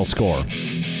 the final score.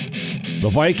 The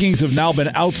Vikings have now been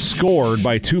outscored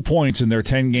by 2 points in their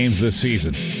 10 games this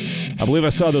season. I believe I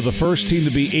saw they're the first team to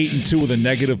be 8-2 with a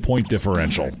negative point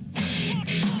differential.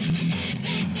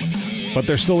 But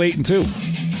they're still 8-2.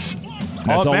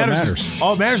 That's all that matters.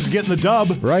 All that matters is getting the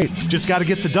dub. Right. Just got to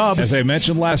get the dub. As I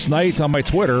mentioned last night on my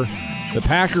Twitter, the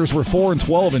Packers were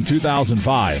 4-12 in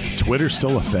 2005. Twitter's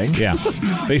still a thing? Yeah.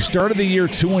 They started the year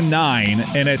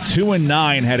 2-9, and at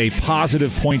 2-9 had a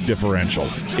positive point differential.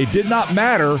 It did not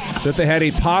matter that they had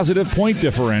a positive point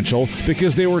differential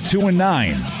because they were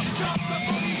 2-9.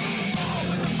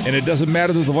 And it doesn't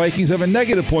matter that the Vikings have a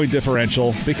negative point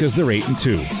differential because they're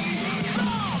 8-2.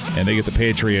 And they get the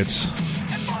Patriots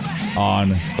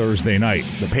on Thursday night.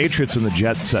 The Patriots and the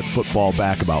Jets set football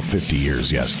back about 50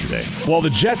 years yesterday. Well, the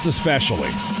Jets especially.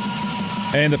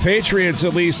 And the Patriots,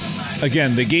 at least,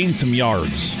 again, they gained some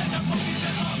yards.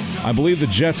 I believe the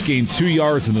Jets gained 2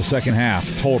 yards in the second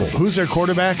half total. Who's their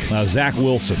quarterback? Zach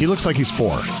Wilson. He looks like he's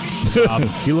 4.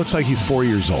 He looks like he's 4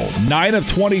 years old. 9 of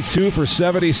 22 for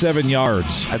 77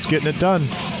 yards. That's getting it done.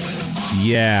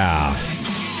 Yeah.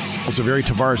 Those are very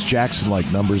Tavares Jackson-like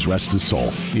numbers, rest his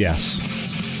soul. Yes.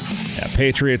 Yeah,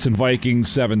 Patriots and Vikings,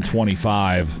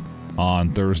 7:25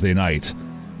 on Thursday night.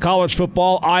 College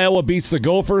football, Iowa beats the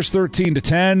Gophers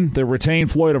 13-10. They retain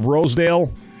Floyd of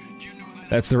Rosedale.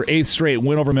 That's their 8th straight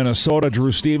win over Minnesota.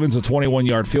 Drew Stevens, a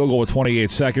 21-yard field goal with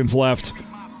 28 seconds left.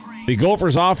 The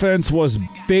Gophers' offense was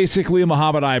basically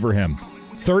Muhammad Ibrahim.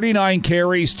 39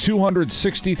 carries,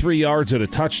 263 yards at a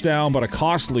touchdown, but a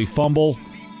costly fumble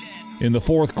in the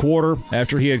fourth quarter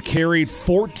after he had carried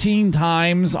 14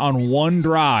 times on one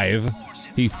drive.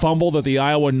 He fumbled at the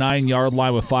Iowa 9-yard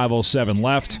line with 5:07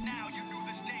 left,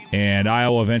 and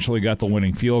Iowa eventually got the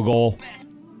winning field goal.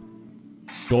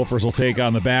 Gophers will take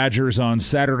on the Badgers on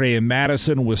Saturday in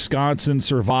Madison. Wisconsin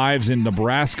survives in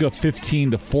Nebraska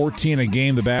 15-14, a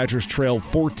game the Badgers trailed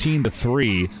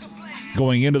 14-3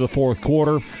 going into the fourth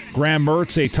quarter. Graham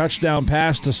Mertz, a touchdown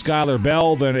pass to Skylar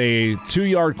Bell, then a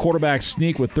 2-yard quarterback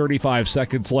sneak with 35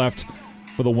 seconds left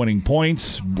for the winning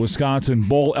points. Wisconsin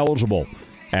bowl eligible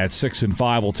at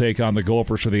 6-5 will take on the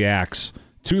Gophers for the Axe.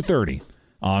 2:30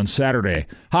 on Saturday.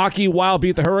 Hockey, Wild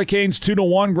beat the Hurricanes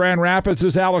 2-1. Grand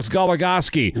Rapids' Alex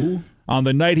Goligoski. On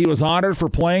the night he was honored for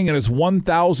playing in his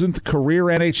 1,000th career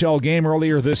NHL game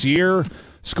earlier this year,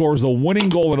 scores the winning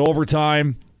goal in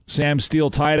overtime. Sam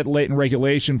Steele tied it late in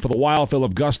regulation for the Wild.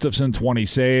 Philip Gustafson, 20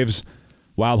 saves.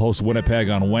 Wild hosts Winnipeg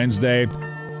on Wednesday.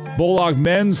 Bulldog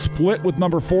men split with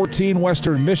number 14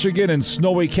 Western Michigan and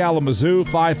snowy Kalamazoo.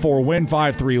 5-4 win,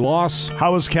 5-3 loss.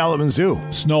 How was Kalamazoo?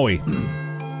 Snowy.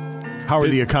 How are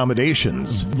the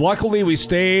accommodations? Luckily, we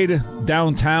stayed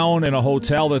downtown in a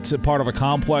hotel that's a part of a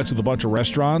complex with a bunch of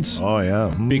restaurants. Oh,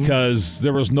 yeah. Because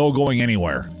there was no going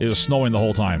anywhere. It was snowing the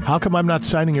whole time. How come I'm not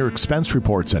signing your expense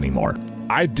reports anymore?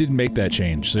 I didn't make that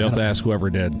change, so you'll have to ask whoever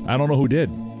did. I don't know who did.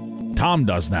 Tom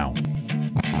does now.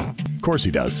 Of course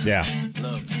he does. Yeah.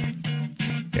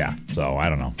 Yeah, so I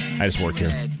don't know. I just work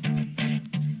here.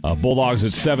 Bulldogs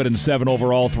at 7-7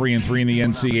 overall, 3-3 in the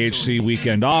NCHC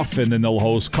weekend off, and then they'll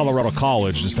host Colorado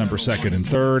College December 2nd and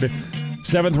 3rd.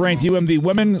 7th-ranked UMD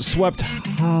women swept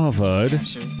Harvard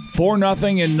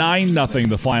 4-0 and 9-0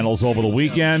 the finals over the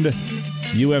weekend.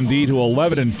 UMD to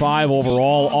 11-5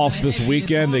 overall off this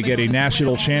weekend. They get a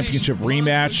national championship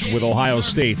rematch with Ohio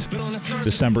State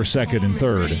December 2nd and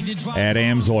 3rd at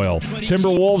Amsoil.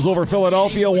 Timberwolves over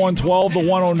Philadelphia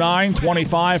 112-109,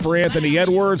 25 for Anthony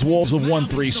Edwards. Wolves have won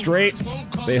 3 straight.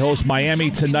 They host Miami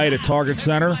tonight at Target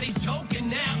Center.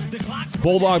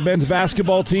 Bulldog men's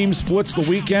basketball team splits the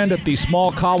weekend at the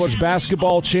Small College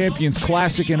Basketball Champions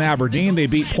Classic in Aberdeen. They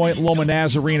beat Point Loma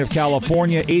Nazarene of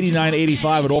California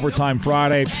 89-85 at overtime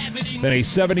Friday. Then a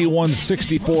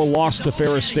 71-64 loss to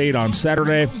Ferris State on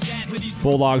Saturday.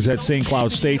 Bulldogs at St.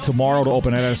 Cloud State tomorrow to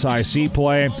open NSIC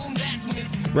play.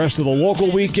 Rest of the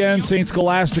local weekend, St.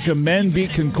 Scholastica men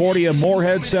beat Concordia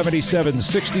Moorhead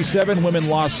 77-67. Women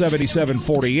lost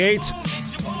 77-48.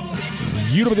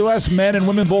 UWS men and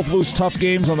women both lose tough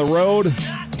games on the road.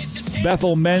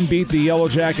 Bethel men beat the Yellow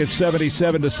Jackets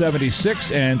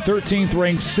 77-76, and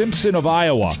 13th-ranked Simpson of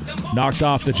Iowa knocked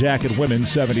off the Jacket women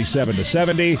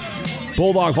 77-70.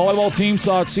 Bulldog volleyball team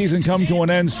saw its season come to an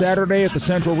end Saturday at the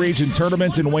Central Region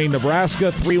Tournament in Wayne,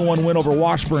 Nebraska. 3-1 win over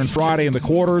Washburn Friday in the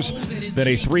quarters, then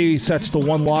a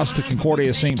 3-1 loss to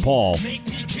Concordia St. Paul.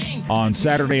 On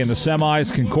Saturday in the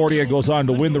semis, Concordia goes on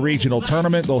to win the regional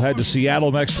tournament. They'll head to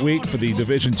Seattle next week for the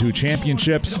Division II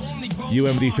championships.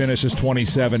 UMD finishes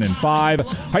 27-5.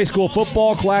 High school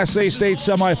football, Class A state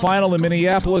semifinal in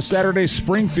Minneapolis. Saturday,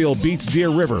 Springfield beats Deer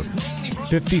River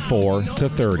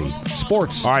 54-30.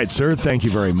 Sports. All right, sir. Thank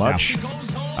you very much. Yeah.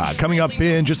 Coming up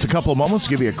in just a couple of moments,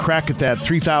 give you a crack at that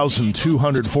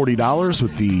 $3,240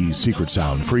 with the Secret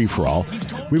Sound free-for-all.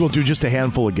 We will do just a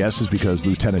handful of guesses because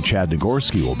Lieutenant Chad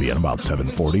Nagorski will be in about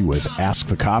 7:40 with Ask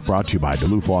the Cop, brought to you by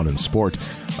Duluth Lawn and Sport.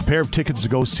 A pair of tickets to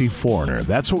go see Foreigner.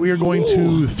 That's what we are going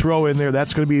to throw in there.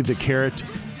 That's going to be the carrot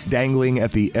dangling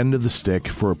at the end of the stick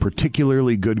for a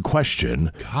particularly good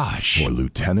question. Gosh. For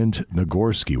Lieutenant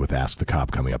Nagorski with Ask the Cop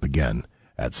coming up again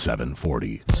at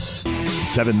 7:40.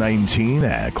 7:19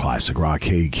 at Classic Rock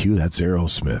KQ. That's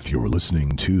Aerosmith. You were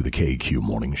listening to the KQ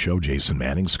Morning Show. Jason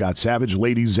Manning, Scott Savage,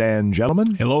 ladies and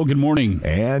gentlemen. Hello, good morning.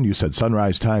 And you said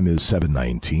sunrise time is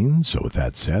 7:19. So with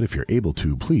that said, if you're able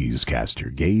to, please cast your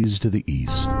gaze to the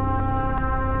east.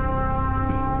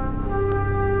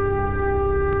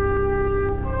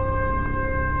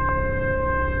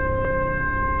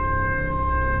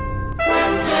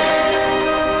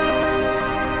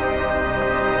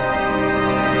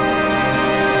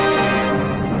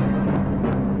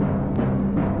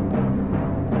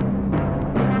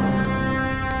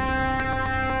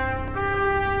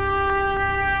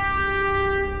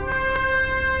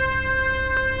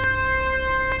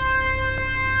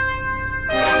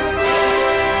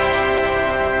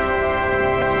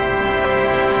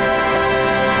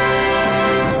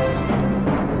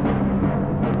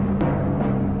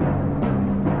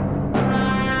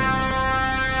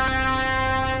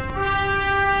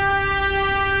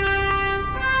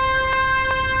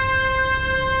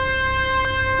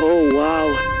 Oh, wow.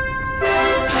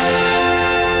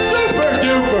 Super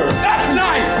duper! That's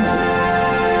nice!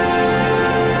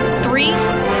 3, 2,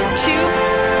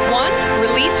 1.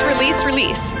 Release, release,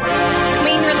 release.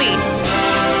 Clean release.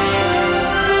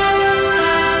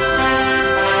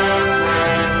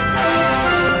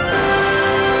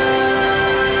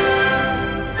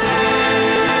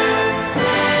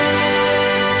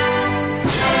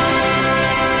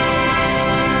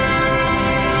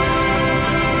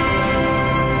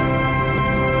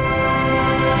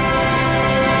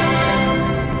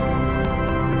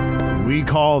 We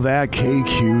call that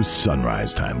KQ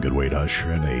sunrise time. Good way to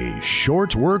usher in a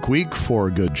short work week for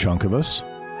a good chunk of us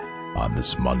on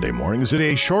this Monday morning. Is it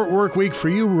a short work week for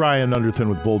you, Ryan Underthin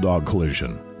with Bulldog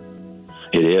Collision?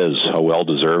 It is a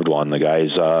well-deserved one. The guys,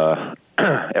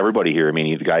 everybody here, I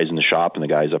mean, the guys in the shop and the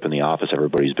guys up in the office,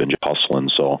 everybody's been just hustling.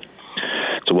 So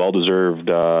it's a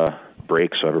well-deserved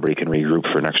break so everybody can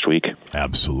regroup for next week.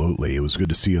 Absolutely. It was good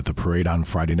to see you at the parade on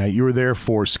Friday night. You were there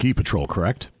for Ski Patrol,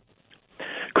 correct?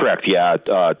 Correct, yeah.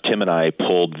 Tim and I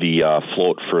pulled the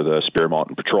float for the Spear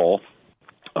Mountain Patrol.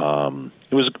 We had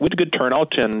a good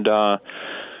turnout, and it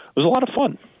was a lot of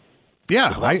fun.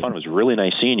 Yeah, it was really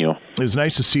nice seeing you. It was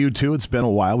nice to see you too. It's been a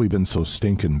while. We've been so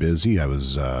stinking busy. It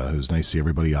was nice to see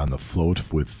everybody on the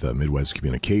float with Midwest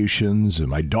Communications, and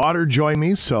my daughter joined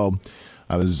me, so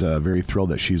I was very thrilled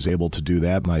that she's able to do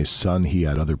that. My son, he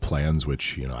had other plans,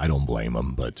 which I don't blame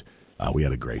him, but we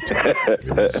had a great time.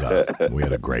 We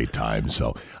had a great time.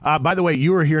 So, by the way,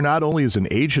 you are here not only as an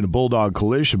agent of Bulldog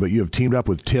Collision, but you have teamed up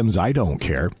with Tim's I Don't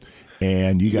Care.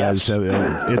 And you guys have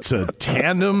it's a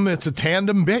tandem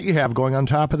bit you have going on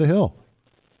top of the hill.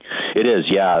 It is,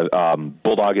 yeah.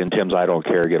 Bulldog and Tim's I Don't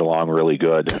Care get along really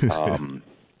good. Gosh,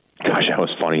 that was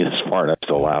funny this morning. I'm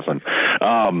still laughing.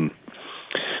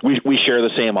 We share the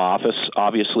same office,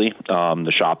 obviously.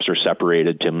 The shops are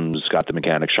separated. Tim's got the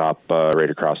mechanic shop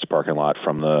right across the parking lot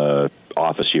from the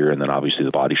office here, and then obviously the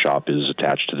body shop is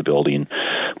attached to the building.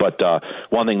 But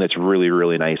one thing that's really,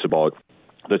 really nice about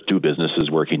the two businesses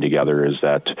working together is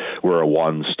that we're a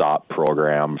one-stop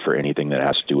program for anything that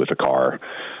has to do with a car.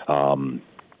 I've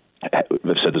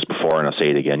said this before, and I'll say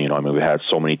it again. We've had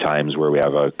so many times where we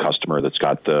have a customer that's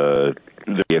got the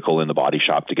vehicle in the body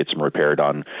shop to get some repair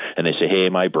done, and they say, "Hey,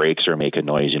 my brakes are making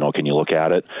noise. Can you look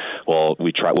at it?" Well,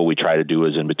 what we try to do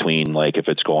is in between, like if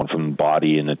it's going from the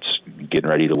body and it's getting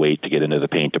ready to wait to get into the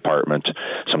paint department,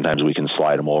 sometimes we can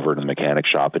slide them over to the mechanic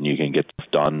shop, and you can get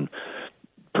done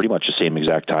pretty much the same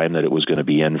exact time that it was going to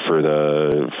be in for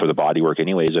the body work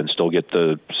anyways, and still get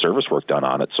the service work done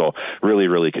on it. So really,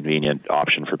 really convenient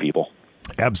option for people.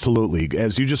 Absolutely.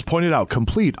 As you just pointed out,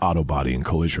 complete auto body and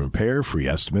collision repair, free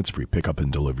estimates, free pickup and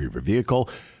delivery of your vehicle.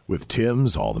 With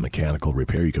Tim's, all the mechanical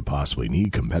repair you could possibly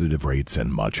need, competitive rates,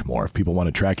 and much more. If people want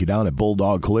to track you down at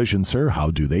Bulldog Collision, sir, how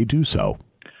do they do so?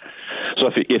 So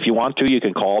if you want to, you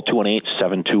can call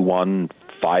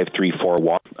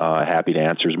 218-721-5341. Happy to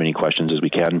answer as many questions as we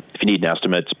can. If you need an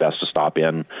estimate, it's best to stop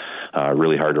in.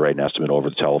 Really hard to write an estimate over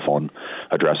the telephone.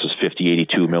 Address is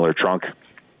 5082 Miller Trunk,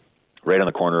 right on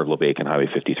the corner of LeBake and Highway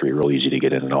 53. Real easy to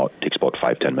get in and out. Takes about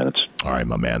 5-10 minutes. All right,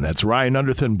 my man. That's Ryan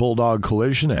Underthan, Bulldog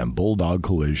Collision, and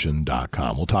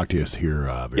BulldogCollision.com. We'll talk to you here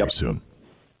very soon.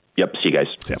 Yep. See you guys.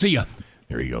 See ya.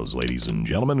 There he goes, ladies and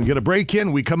gentlemen. We get a break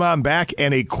in. We come on back,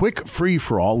 and a quick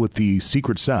free-for-all with the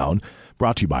Secret Sound.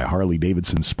 Brought to you by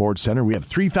Harley-Davidson Sports Center. We have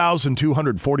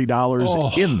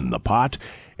 $3,240 in the pot,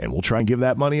 and we'll try and give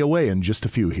that money away in just a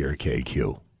few here at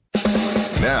KQ.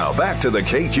 Now, back to the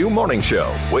KQ Morning Show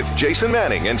with Jason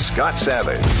Manning and Scott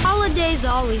Savage. Holidays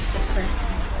always depress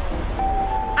me.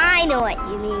 I know what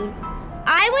you mean.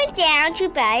 I went down to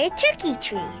buy a turkey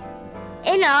tree,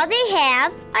 and all they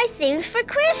have are things for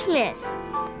Christmas.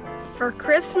 For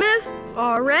Christmas?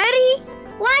 Already?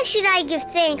 Why should I give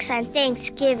thanks on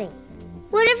Thanksgiving?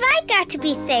 What have I got to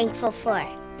be thankful for?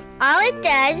 All it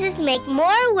does is make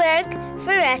more work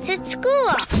for us at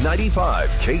school. 95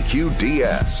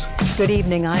 KQDS. Good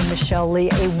evening, I'm Michelle Lee.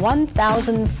 A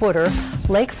 1,000-footer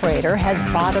lake freighter has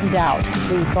bottomed out.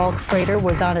 The bulk freighter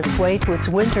was on its way to its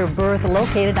winter berth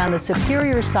located on the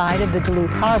Superior side of the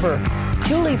Duluth Harbor.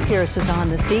 Julie Pierce is on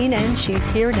the scene, and she's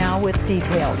here now with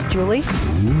details. Julie?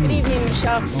 Good evening,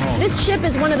 Michelle. This ship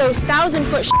is one of those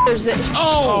 1,000-foot ships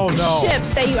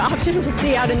that you often will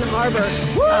see out in the harbor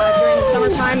during the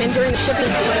summertime and during the shipping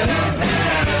season.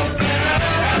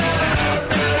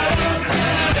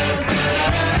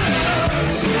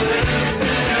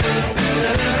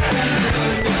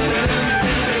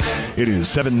 It is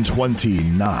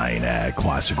 7:29 at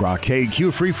Classic Rock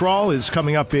KQ. Free for All is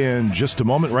coming up in just a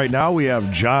moment. Right now, we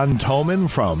have John Toman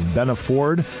from Benna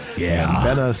Ford and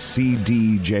Benna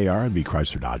CDJR. It'd be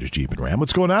Chrysler, Dodge, Jeep, and Ram.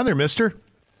 What's going on there, mister?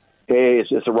 Hey, it's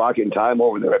just a rocking time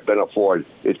over there at Benna Ford.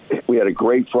 We had a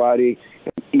great Friday,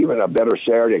 even a better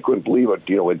Saturday. I couldn't believe it.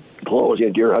 With closing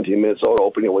in Deer Hunting, Minnesota,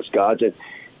 opening in Wisconsin,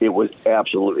 it was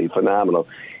absolutely phenomenal.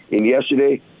 And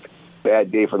yesterday,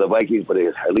 bad day for the Vikings, but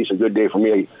at least a good day for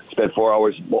me. I spent 4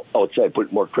 hours outside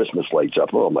putting more Christmas lights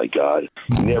up. Oh, my God.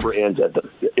 It never ends.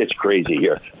 It's crazy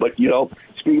here. But,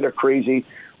 speaking of crazy,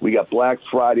 we got Black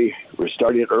Friday. We're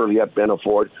starting early at Benna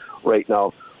Ford right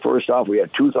now. First off, we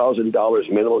had $2,000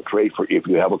 minimum trade for if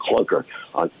you have a clunker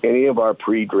on any of our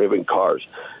pre-driven cars.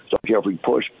 So if we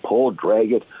push, pull,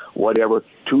 drag it, whatever,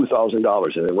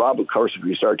 $2,000. And then Rob, of course, if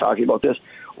we start talking about this,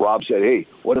 Rob said, hey,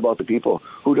 what about the people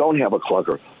who don't have a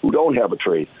clunker, who don't have a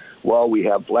trade? Well, we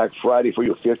have Black Friday for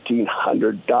you,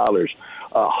 $1,500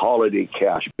 holiday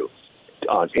cash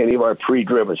on any of our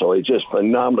pre-driven. So it's just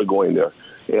phenomenal going there.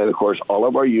 And, of course, all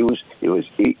of our used, it was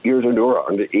 8 years or newer,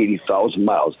 under 80,000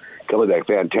 miles. come with that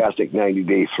fantastic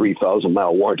 90-day,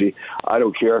 3,000-mile warranty. I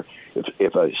don't care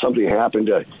if something happened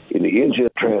in the engine,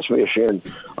 transmission,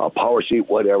 power seat,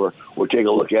 whatever. We'll take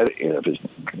a look at it, and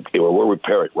we'll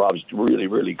repair it. Rob's really,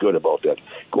 really good about that.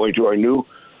 Going to our new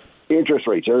interest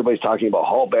rates. Everybody's talking about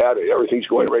how bad everything's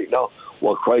going right now.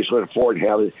 Well, Chrysler and Ford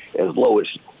have it as low as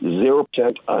 0%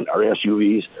 on our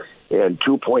SUVs and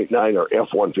 2.9 our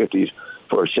F-150s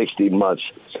for 16 months.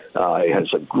 It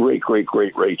has some great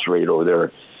rates right over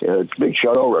there. And it's a big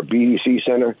shout out our BDC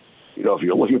center. You know, if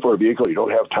you're looking for a vehicle, you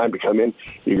don't have time to come in,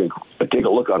 you can take a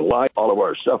look online, all of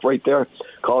our stuff right there.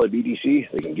 Call the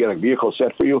BDC. They can get a vehicle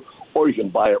set for you, or you can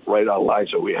buy it right online.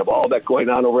 So we have all that going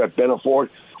on over at Benna Ford.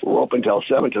 We're open till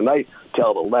 7 tonight,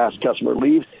 till the last customer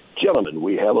leaves. Gentlemen,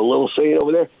 we have a little saying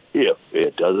over there. If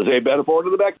it doesn't say Benna Ford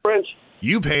in the back, friends.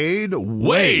 You paid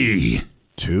way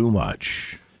too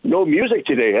much. No music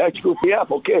today. That's goofy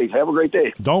up. Okay, have a great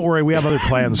day. Don't worry, we have other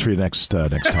plans for you next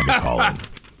time you call in.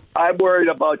 I'm worried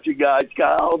about you guys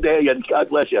all day, and God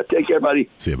bless you. Take care, buddy.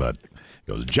 See you, bud.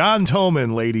 Goes John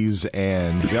Toman, ladies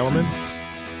and gentlemen.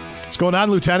 What's going on,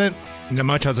 Lieutenant? Not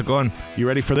much. How's it going? You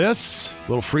ready for this? A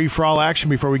little free-for-all action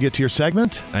before we get to your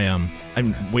segment? I am.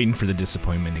 I'm waiting for the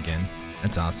disappointment again.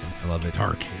 That's awesome. I love it.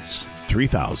 Tar case.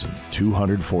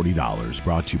 $3,240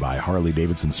 brought to you by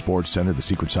Harley-Davidson Sports Center. The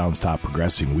Secret Sound stopped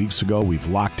progressing weeks ago. We've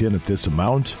locked in at this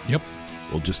amount. Yep.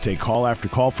 We'll just take call after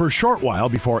call for a short while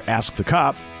before Ask the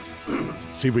Cop.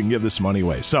 See if we can give this money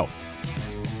away. So,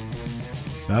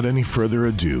 not any further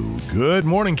ado. Good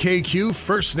morning, KQ.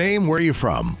 First name, where are you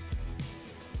from?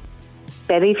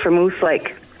 Betty from Moose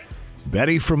Lake.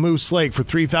 Betty from Moose Lake for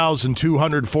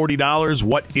 $3,240.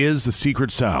 What is the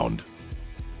secret sound?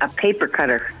 A paper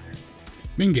cutter.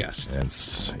 Been guessed.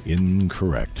 That's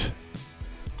incorrect.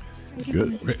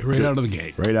 Good. Right out of the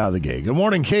gate. Right out of the gate. Good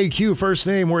morning, KQ. First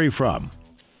name, where are you from?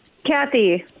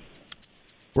 Kathy.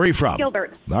 Where are you from?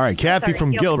 Gilbert. All right, Kathy Sorry,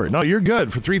 from Gilbert. Gilbert. No, you're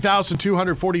good. For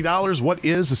 $3,240, what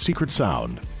is the secret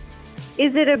sound?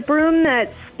 Is it a broom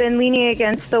that's been leaning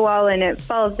against the wall and it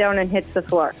falls down and hits the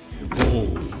floor? Oh.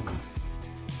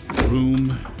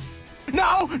 Broom.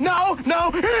 No!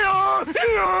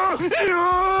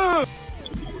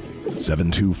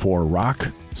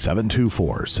 724-ROCK,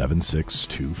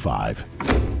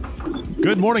 724-7625.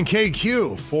 Good morning,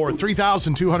 KQ. For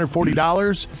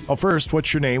 $3,240. Oh, first,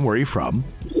 what's your name? Where are you from?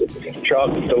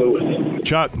 Chuck Duluth.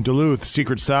 Chuck Duluth,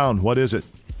 secret sound. What is it?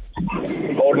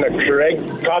 Holding a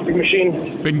Keurig coffee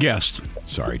machine. Been guessed.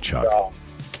 Sorry, Chuck.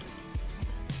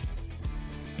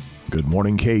 Good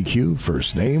morning, KQ.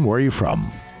 First name, where are you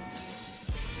from?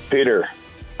 Peter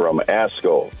from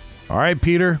Asco. All right,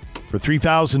 Peter. For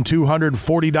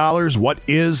 $3,240, what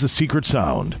is the secret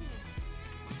sound?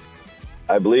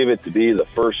 I believe it to be the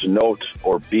first note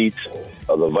or beat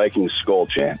of the Viking skull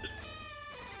chant.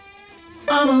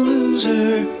 I'm a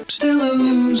loser, still a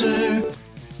loser.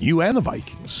 You and the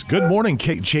Vikings. Good morning,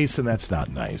 Jason. That's not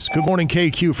nice. Good morning,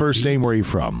 KQ. First name, where are you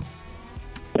from?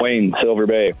 Wayne, Silver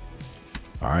Bay.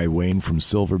 All right, Wayne from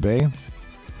Silver Bay.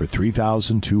 For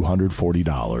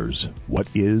 $3,240, what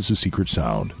is the secret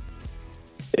sound?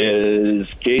 Is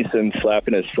Jason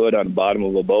slapping his foot on the bottom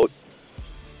of a boat?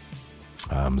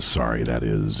 I'm sorry, that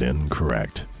is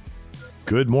incorrect.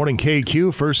 Good morning,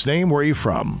 KQ. First name, where are you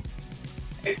from?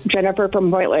 Jennifer from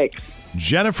Hoyt Lakes.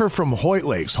 Jennifer from Hoyt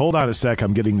Lakes. Hold on a sec.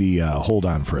 I'm getting the hold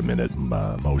on for a minute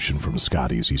motion from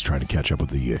Scotty as he's trying to catch up with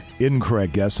the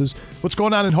incorrect guesses. What's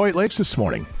going on in Hoyt Lakes this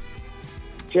morning?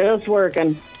 Just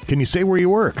working. Can you say where you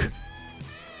work?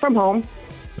 From home.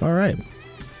 All right.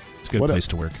 It's a good place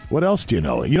to work. What else do you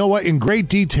know? You know what? In great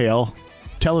detail,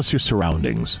 tell us your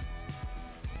surroundings.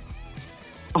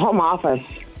 Home office.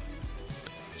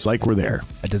 It's like we're there.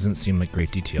 That doesn't seem like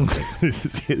great detail.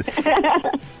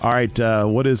 All right.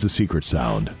 What is the secret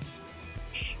sound?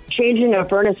 Changing a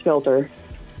furnace filter.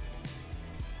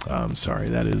 I'm sorry.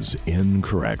 That is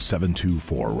incorrect.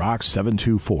 724-ROCK,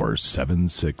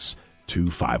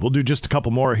 724-7625. We'll do just a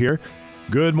couple more here.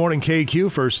 Good morning,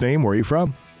 KQ. First name, where are you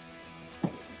from?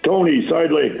 Tony,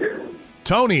 Side Lake.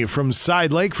 Tony from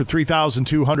Side Lake for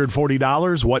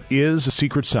 $3,240. What is the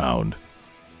secret sound?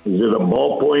 Is it a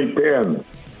ballpoint pen?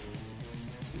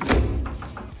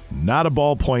 Not a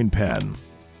ballpoint pen.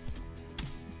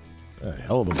 A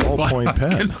hell of a ballpoint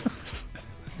pen.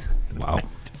 Wow.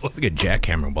 Looks like a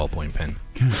jackhammer ballpoint pen.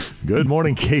 Good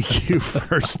morning, KQ.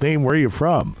 First name, where are you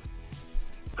from?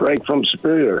 Frank from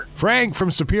Superior. Frank from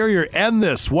Superior. End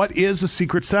this. What is the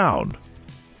secret sound?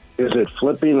 Is it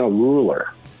flipping a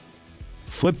ruler?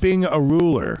 Flipping a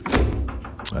ruler.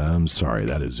 I'm sorry,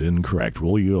 that is incorrect.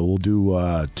 We'll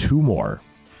do two more.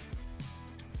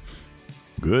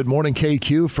 Good morning,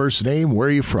 KQ. First name, where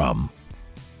are you from?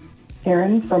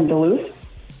 Aaron from Duluth.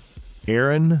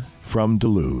 Aaron from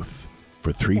Duluth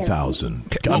for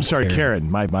 $3,000. I'm sorry,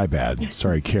 Karen. My bad.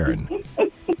 Sorry, Karen.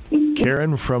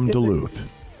 Karen from Duluth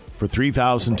for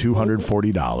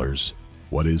 $3,240.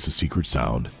 What is the secret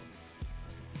sound?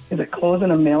 Is it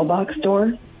closing a mailbox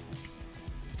door?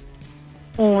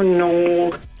 Oh,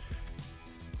 no.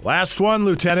 Last one,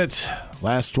 Lieutenant.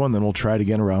 Last one, then we'll try it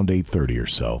again around 8:30 or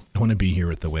so. I want to be here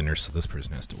with the winner, so this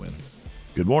person has to win.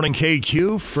 Good morning,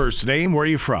 KQ. First name, where are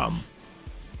you from?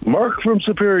 Mark from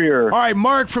Superior. All right,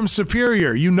 Mark from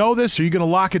Superior. You know this? Are you going to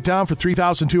lock it down for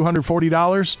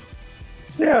 $3,240?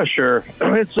 Yeah, sure.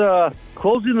 It's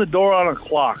closing the door on a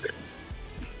clock.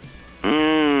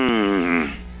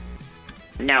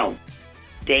 No.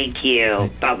 Thank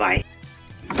you. Bye-bye.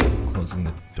 Closing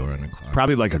the door on a clock.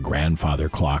 Probably like a grandfather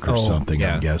clock or something,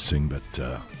 yeah. I'm guessing. But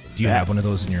do you have one of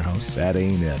those in your house? That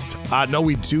ain't it. No,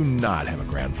 we do not have a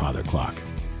grandfather clock.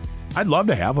 I'd love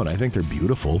to have one. I think they're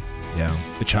beautiful. Yeah,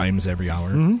 the chimes every hour.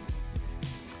 Mm-hmm.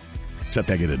 Except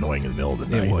I get annoying in the middle of the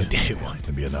night. It would.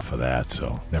 There'd be enough of that,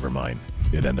 so never mind.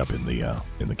 It'd end up in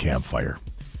the campfire.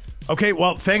 Okay,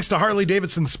 well, thanks to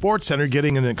Harley-Davidson Sports Center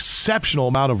getting an exceptional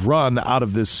amount of run out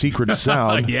of this secret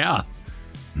sound. Yeah.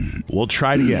 We'll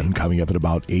try it again coming up at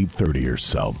about 8:30 or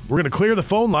so. We're going to clear the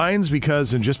phone lines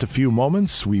because in just a few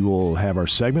moments we will have our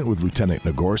segment with Lieutenant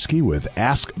Nagorski with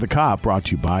Ask the Cop, brought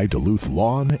to you by Duluth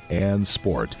Lawn and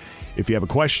Sport. If you have a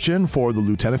question for the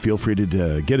lieutenant, feel free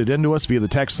to get it into us via the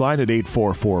text line at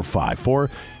 84454.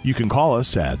 You can call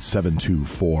us at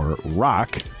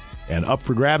 724-ROCK. And up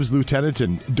for grabs, Lieutenant,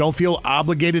 and don't feel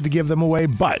obligated to give them away,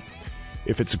 but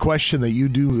if it's a question that you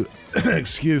do,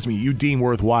 you deem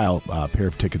worthwhile, a pair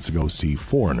of tickets to go see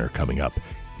Foreigner coming up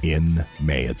in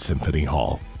May at Symphony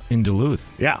Hall. In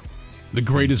Duluth. Yeah. The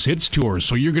Greatest Hits Tour.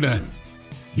 So you're going to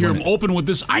hear him open with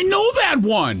this, I know that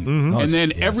one. Mm-hmm. And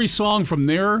then every song from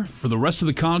there for the rest of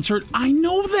the concert, I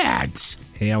know that.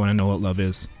 Hey, I want to know what love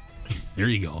is. There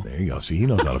you go. There you go. See, he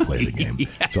knows how to play the game.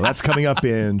 Yeah. So that's coming up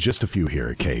in just a few here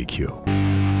at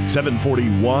KQ.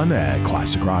 741 at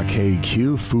Classic Rock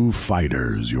KQ, Foo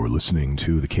Fighters. You're listening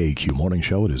to the KQ Morning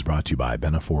Show. It is brought to you by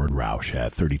Benaford Roush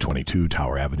at 3022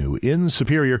 Tower Avenue in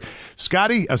Superior.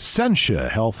 Scotty, Essentia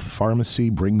Health Pharmacy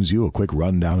brings you a quick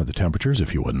rundown of the temperatures,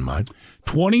 if you wouldn't mind.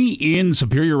 20 in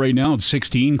Superior right now. It's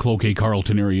 16. Cloquet,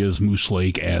 Carlton areas, Moose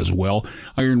Lake as well.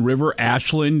 Iron River,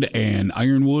 Ashland, and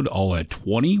Ironwood all at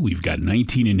 20. We've got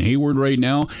 19 in Hayward right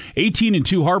now. 18 in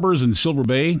Two Harbors and Silver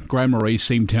Bay. Grand Marais,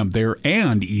 same temp there.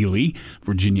 And Ely,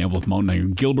 Virginia, Evelyn, Mountain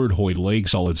Iron, Gilbert, Hoyt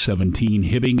Lakes all at 17.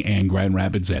 Hibbing and Grand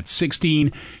Rapids at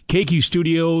 16. KQ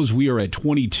Studios, we are at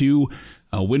 22.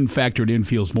 Wind factored in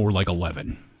feels more like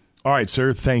 11. All right,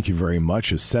 sir. Thank you very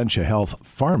much. Essentia Health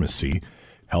Pharmacy,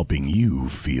 helping you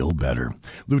feel better.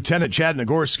 Lieutenant Chad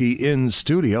Nagorski in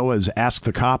studio as Ask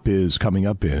the Cop is coming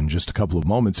up in just a couple of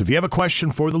moments. If you have a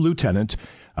question for the lieutenant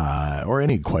or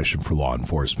any question for law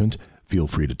enforcement, feel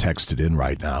free to text it in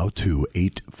right now to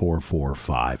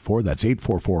 84454. That's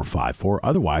 84454.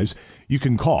 Otherwise, you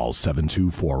can call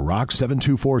 724-ROCK,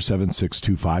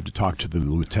 724-7625 to talk to the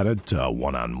lieutenant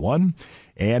one-on-one.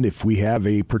 And if we have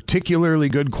a particularly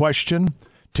good question,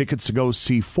 tickets to go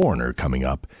see Foreigner coming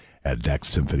up at Dex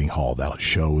Symphony Hall. That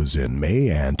show is in May,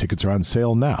 and tickets are on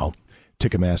sale now.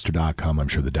 Ticketmaster.com. I'm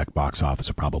sure the Deck box office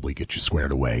will probably get you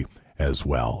squared away as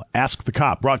well. Ask the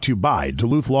Cop, brought to you by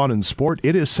Duluth Lawn and Sport.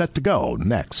 It is set to go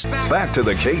next. Back to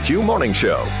the KQ Morning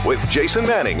Show with Jason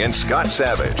Manning and Scott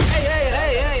Savage.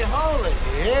 Hey, hold it.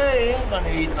 Yeah, you ain't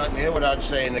gonna eat nothing here without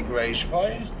saying the grace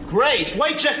first. Grace?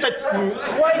 Wait just a...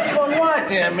 Wait for what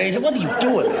there, Major? What are you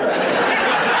doing?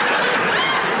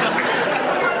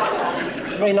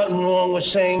 There ain't nothing wrong with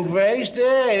saying grace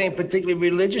there. It ain't particularly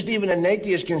religious. Even an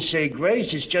atheist can say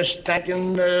grace. It's just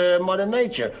thanking Mother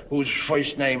Nature, whose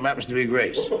first name happens to be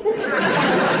Grace.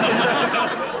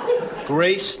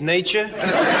 Grace, Nature? You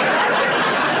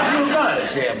got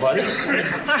it there, buddy.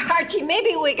 Archie,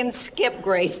 maybe we can skip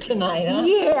Grace tonight, huh?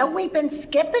 Yeah, we've been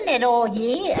skipping it all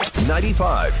year.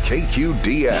 95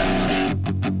 KQDS.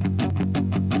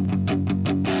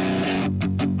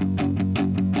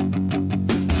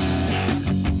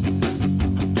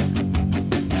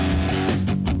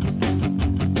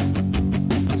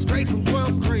 Straight from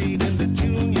 12th grade into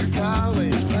junior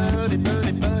college.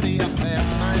 Buddy, I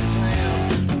passed my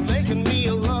exam. Making me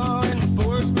a law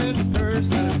enforcement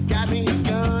person. Got me a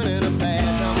gun and a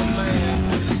badge, I'm a man.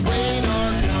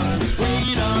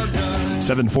 Radar gun.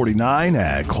 7:49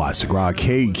 at Classic Rock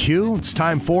KQ. It's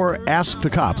time for Ask the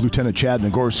Cop. Lieutenant Chad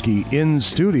Nagorski in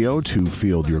studio to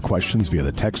field your questions via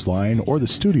the text line or the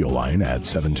studio line at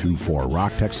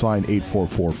 724-ROCK. Text line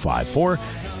 84454.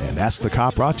 And Ask the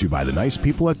Cop brought to you by the nice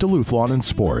people at Duluth Lawn and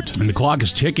Sport. And the clock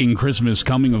is ticking. Christmas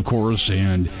coming, of course.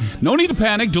 And no need to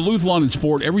panic. Duluth Lawn and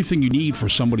Sport, everything you need for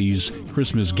somebody's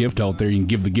Christmas gift out there. You can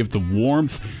give the gift of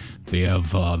warmth. They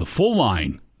have the full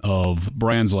line of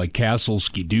brands like Castle,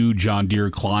 Ski-Doo, John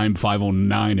Deere, Climb,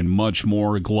 509, and much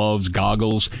more. Gloves,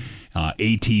 goggles,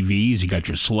 ATVs. You got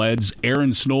your sleds,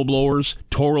 Aaron snowblowers,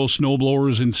 Toro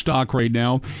snowblowers in stock right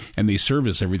now, and they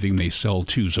service everything they sell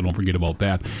too, so don't forget about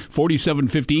that.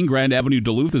 4715 Grand Avenue,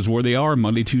 Duluth is where they are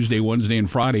Monday, Tuesday, Wednesday,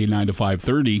 and Friday, 9 to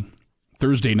 5:30.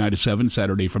 Thursday, 9 to 7,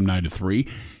 Saturday from 9 to 3.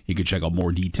 You can check out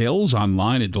more details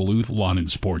online at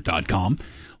DuluthLawnandSport.com.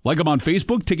 Like them on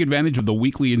Facebook. Take advantage of the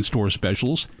weekly in-store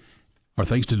specials. Our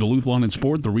thanks to Duluth Lawn and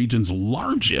Sport, the region's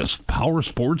largest power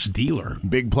sports dealer.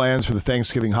 Big plans for the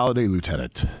Thanksgiving holiday,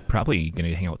 Lieutenant? Probably going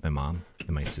to hang out with my mom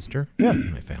and my sister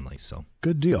and my family. So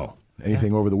good deal.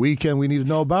 Anything over the weekend we need to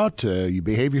know about? You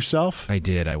behave yourself? I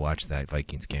did. I watched that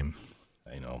Vikings game.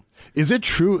 I know. Is it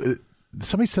true?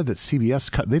 Somebody said that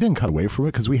CBS they didn't cut away from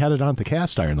it because we had it on the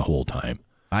cast iron the whole time.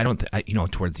 I don't.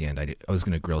 Towards the end, I was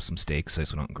going to grill some steaks. I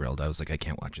just went out and grilled. I was like, I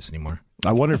can't watch this anymore.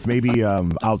 I wonder if maybe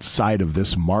outside of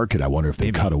this market, I wonder if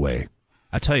they cut away.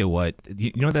 I tell you what,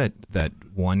 you know that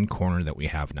one corner that we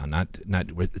have now,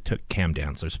 not where it took Cam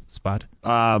Dantzler's spot.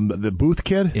 The booth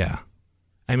kid. Yeah,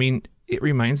 I mean, it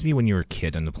reminds me when you were a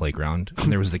kid on the playground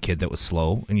and there was the kid that was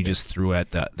slow and you just threw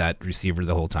at that receiver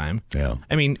the whole time. Yeah.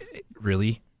 I mean,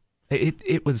 really,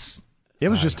 it was. It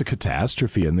was just a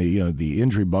catastrophe, and the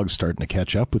injury bug's starting to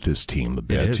catch up with this team a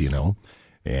bit,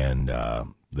 and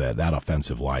that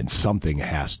offensive line, something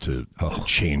has to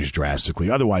change drastically.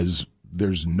 Otherwise,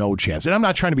 there's no chance. And I'm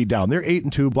not trying to be down. They're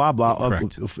 8-2, blah blah.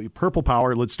 Purple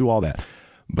power, let's do all that,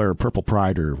 or purple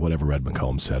pride, or whatever Ed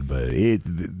McComb said. But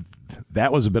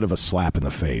that was a bit of a slap in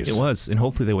the face. It was, and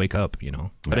hopefully they wake up.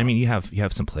 But I mean, you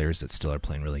have some players that still are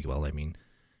playing really well. I mean,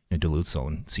 Duluth's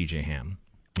own C.J. Ham.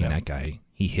 I mean, that guy,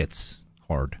 he hits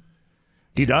hard.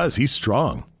 He does. He's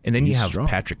strong. And then you have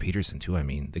Patrick Peterson, too. I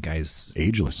mean, the guy's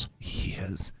ageless. He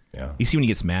is. Yeah. You see when he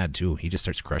gets mad, too. He just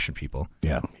starts crushing people.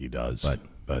 Yeah, he does.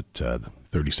 But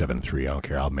 37-3, I don't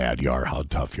care how mad you are, how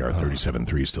tough you are.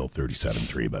 37-3, still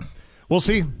 37-3. But we'll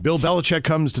see. Bill Belichick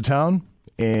comes to town,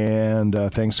 and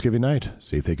Thanksgiving night.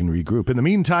 See if they can regroup. In the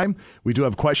meantime, we do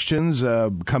have questions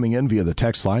coming in via the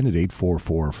text line at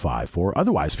 84454.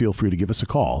 Otherwise, feel free to give us a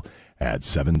call at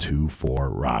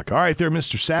 724-ROCK. All right there,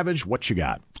 Mr. Savage, what you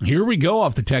got? Here we go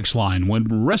off the text line.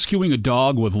 When rescuing a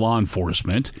dog with law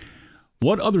enforcement,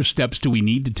 what other steps do we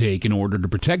need to take in order to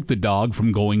protect the dog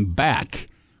from going back?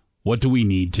 What do we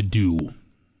need to do?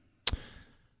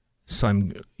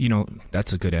 So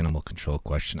that's a good animal control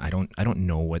question. I don't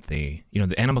know what the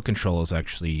animal control is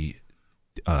actually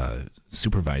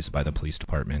supervised by the police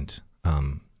department.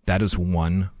 That is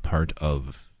one part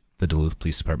of the Duluth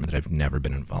Police Department that I've never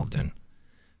been involved in.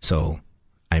 So,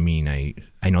 I mean, I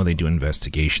know they do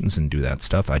investigations and do that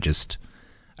stuff. I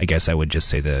guess I would just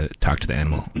say talk to the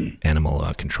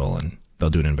animal control, and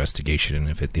they'll do an investigation. And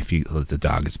if they feel that the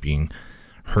dog is being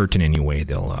hurt in any way,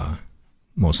 they'll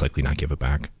most likely not give it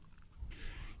back.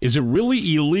 Is it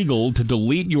really illegal to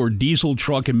delete your diesel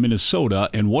truck in Minnesota,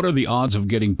 and what are the odds of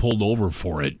getting pulled over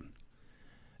for it?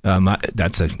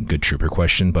 That's a good trooper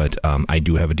question, but I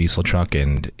do have a diesel truck,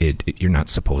 and you're not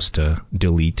supposed to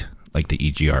delete like the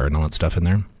EGR and all that stuff in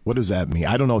there. What does that mean?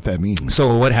 I don't know what that means.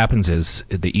 So what happens is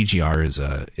the EGR is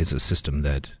a system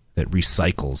that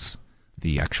recycles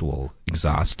the actual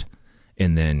exhaust,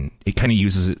 and then it kind of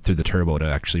uses it through the turbo to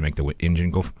actually make the engine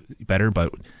go better.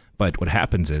 But what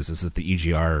happens is that the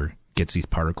EGR gets these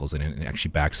particles in it and it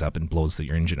actually backs up and blows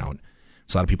your engine out.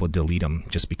 So a lot of people delete them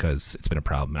just because it's been a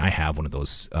problem. I have one of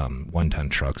those 1-ton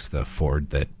trucks, the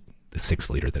Ford, the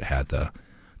 6-liter that had the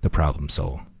problem.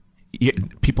 So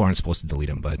people aren't supposed to delete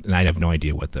them, and I have no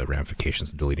idea what the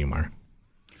ramifications of deleting them are.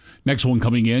 Next one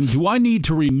coming in. Do I need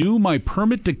to renew my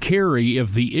permit to carry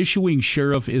if the issuing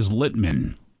sheriff is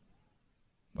Littman?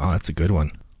 Oh, that's a good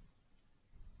one.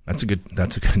 That's a good.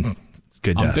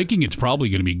 I'm thinking it's probably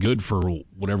going to be good for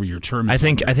whatever your term is. I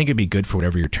think it'd be good for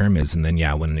whatever your term is, and then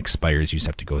when it expires, you just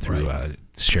have to go through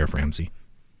Sheriff Ramsey.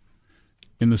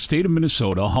 In the state of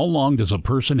Minnesota, how long does a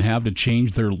person have to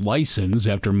change their license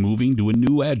after moving to a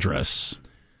new address?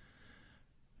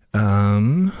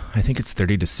 I think it's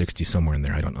 30 to 60, somewhere in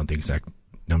there. I don't know the exact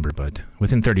number, but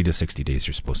within 30 to 60 days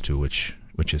you're supposed to, which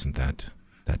isn't that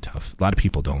tough. A lot of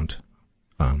people don't.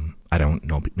 I don't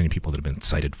know many people that have been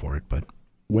cited for it, but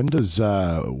When does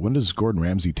Gordon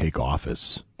Ramsay take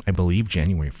office? I believe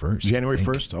January 1st. January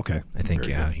 1st? Okay. I think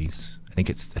Very yeah, good. I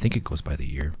think it goes by the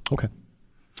year. Okay.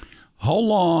 How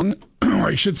long, or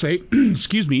I should say,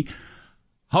 excuse me,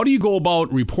 how do you go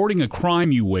about reporting a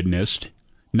crime you witnessed?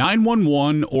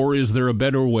 911, or is there a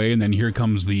better way? And then here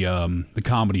comes the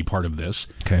comedy part of this.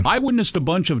 Okay. I witnessed a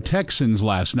bunch of Texans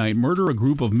last night murder a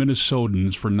group of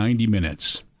Minnesotans for 90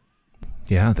 minutes.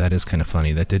 Yeah, that is kind of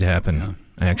funny. That did happen. Yeah.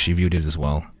 I actually viewed it as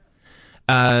well.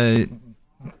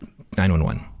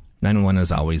 911. 911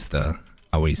 is always the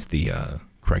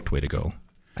correct way to go.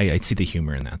 I see the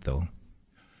humor in that, though.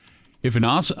 If an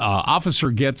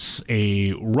officer gets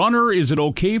a runner, is it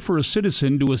okay for a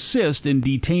citizen to assist in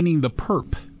detaining the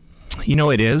perp? You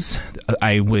know, it is.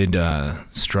 I would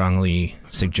strongly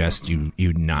suggest you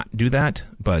not do that.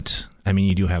 But I mean,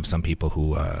 you do have some people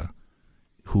who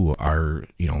are,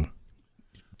 you know,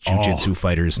 jiu-jitsu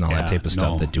fighters and all that type of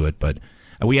stuff that do it. But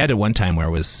we had it one time where it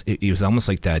was almost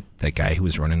like that guy who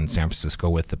was running in San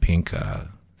Francisco with the pink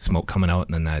smoke coming out,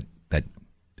 and then the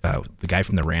guy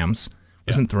from the Rams.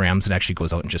 Isn't the Rams that actually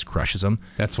goes out and just crushes them?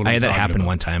 That's what I I'm had that talking happen about.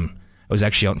 one time. I was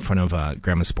actually out in front of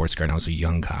Grandma's Sports Car, and I was a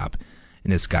young cop,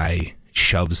 and this guy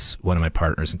shoves one of my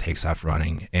partners and takes off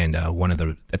running. And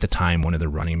at the time, one of the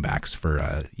running backs for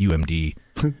UMD,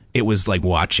 it was like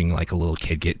watching like a little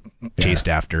kid get chased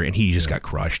after, and he just got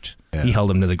crushed. Yeah. He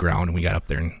held him to the ground, and we got up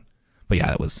there. But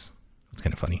yeah, it was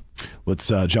kind of funny. Let's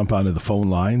jump onto the phone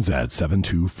lines at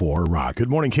 724-ROCK. Good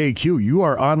morning, KQ. You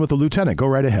are on with the lieutenant. Go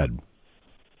right ahead.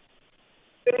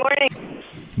 Good morning.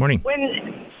 Morning.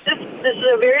 This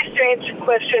is a very strange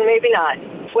question, maybe not.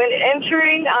 When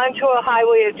entering onto a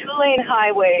highway, a 2-lane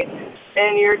highway,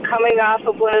 and you're coming off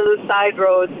of one of the side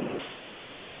roads,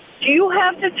 do you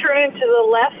have to turn into the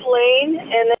left lane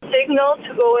and then signal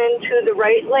to go into the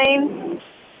right lane?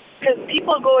 Because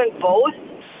people go in both,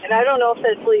 and I don't know if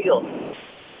that's legal.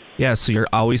 Yeah, so you're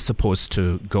always supposed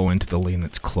to go into the lane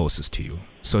that's closest to you.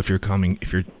 So if you're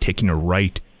taking a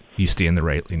right, you stay in the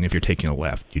right lane. If you're taking a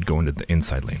left, you'd go into the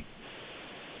inside lane.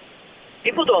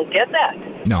 People don't get that.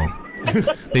 No,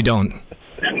 they don't.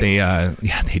 They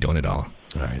don't at all.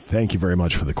 All right. Thank you very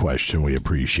much for the question. We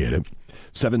appreciate it.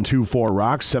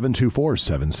 724-ROCK,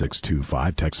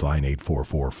 724-7625, text line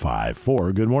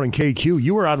 84454. Good morning, KQ.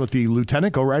 You were on with the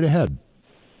lieutenant. Go right ahead.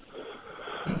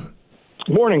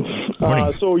 Morning.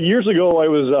 So years ago, I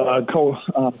was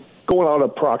going out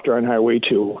of Proctor on Highway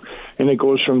 2, and it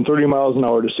goes from 30 miles an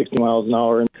hour to 60 miles an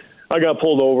hour. And I got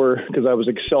pulled over because I was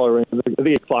accelerating. I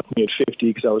think it clocked me at 50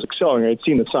 because I was accelerating. I'd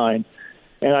seen the sign,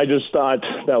 and I just thought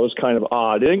that was kind of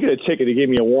odd. I didn't get a ticket. It gave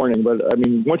me a warning. But, I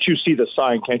mean, once you see the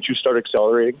sign, can't you start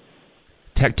accelerating?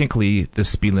 Technically, the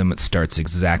speed limit starts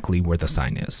exactly where the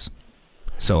sign is.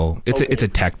 So it's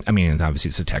obviously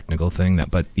it's a technical thing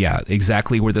but yeah,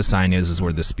 exactly where the sign is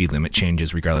where the speed limit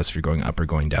changes, regardless if you're going up or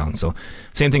going down. So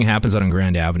same thing happens out on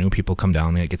Grand Avenue. People come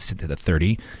down, it gets to the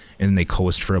 30, and then they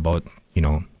coast for about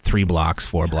 4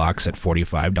 blocks at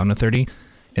 45 down to 30,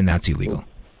 and that's illegal.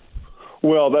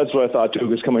 Well, that's what I thought, too,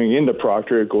 because coming into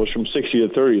Proctor, it goes from 60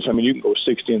 to 30. So, I mean, you can go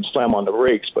 60 and slam on the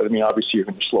brakes, but, I mean, obviously you're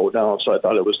going to slow down. So I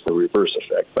thought it was the reverse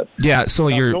effect. But yeah,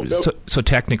 so so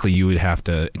technically you would have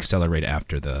to accelerate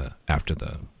after the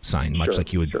sign, much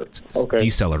like you would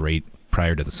decelerate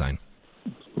prior to the sign.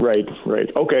 Right.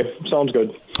 Okay, sounds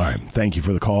good. All right, thank you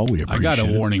for the call. We appreciate it. I got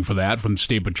a warning for that from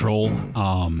State Patrol.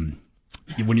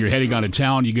 When you're heading out of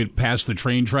town, you get past the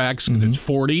train tracks. It's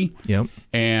 40. Yep.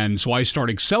 And so I start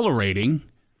accelerating,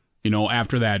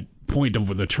 after that point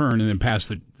of the turn and then past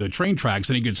the train tracks,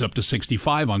 and it gets up to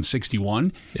 65 on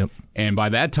 61. Yep. And by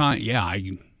that time,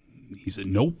 he said,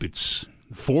 nope, it's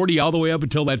 40 all the way up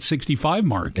until that 65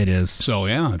 mark. It is. So,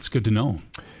 yeah, it's good to know.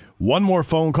 One more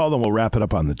phone call, then we'll wrap it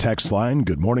up on the text line.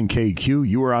 Good morning, KQ.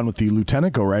 You were on with the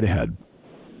lieutenant. Go right ahead.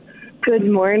 Good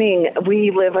morning. We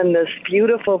live in this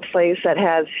beautiful place that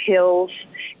has hills,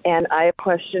 and I have a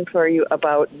question for you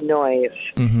about noise.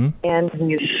 Mm-hmm. And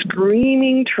these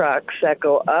screaming trucks that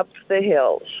go up the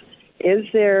hills, is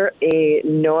there a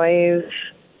noise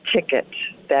ticket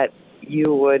that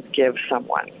you would give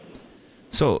someone?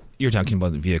 So you're talking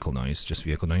about the vehicle noise, just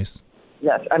vehicle noise?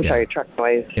 Yes, I'm sorry, truck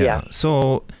noise. Yeah.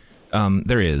 So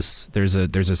there's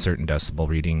a certain decibel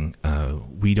reading.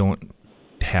 We don't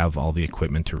have all the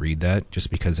equipment to read that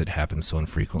just because it happens so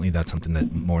infrequently. That's something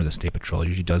that more of the State Patrol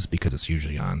usually does because it's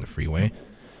usually on the freeway.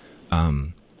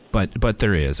 But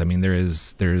there's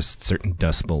certain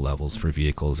decibel levels for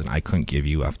vehicles, and I couldn't give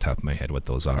you off the top of my head what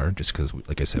those are just because,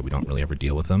 like I said, we don't really ever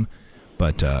deal with them.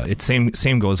 But it's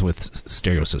same goes with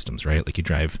stereo systems, right? Like you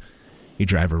drive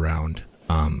around,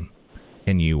 and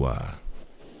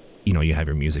you have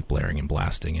your music blaring and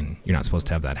blasting, and you're not supposed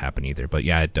to have that happen either. But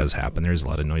yeah, it does happen. There's a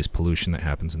lot of noise pollution that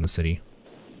happens in the city.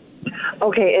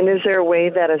 Okay, and is there a way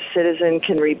that a citizen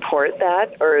can report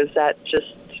that, or is that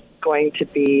just going to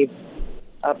be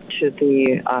up to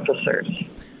the officers?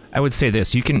 I would say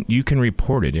this: you can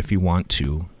report it if you want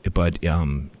to, but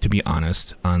to be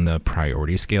honest, on the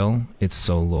priority scale, it's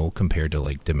so low compared to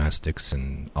like domestics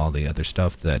and all the other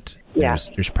stuff that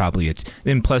there's probably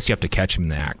and plus you have to catch them in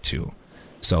the act too.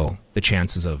 So the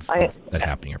chances of that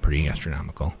happening are pretty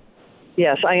astronomical.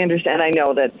 Yes, I understand. I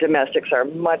know that domestics are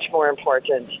much more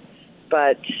important,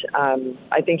 but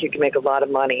I think you can make a lot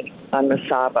of money on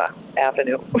Mesaba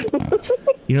Avenue.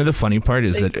 The funny part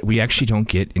is that we actually don't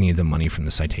get any of the money from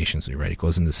the citations we write. It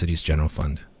goes in the city's general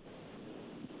fund.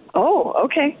 Oh,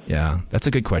 okay. Yeah, that's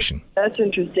a good question. That's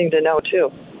interesting to know,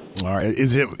 too. All right.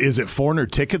 Is it Foreigner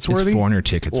tickets worthy? It's Foreigner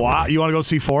tickets worthy. You want to go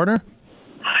see Foreigner?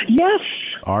 Yes.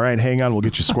 All right, hang on. We'll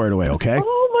get you squared away, okay?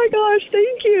 Oh, my gosh.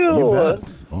 Thank you. You bet.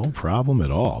 No problem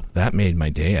at all. That made my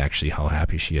day, actually, how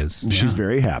happy she is. She's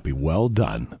very happy. Well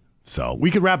done. So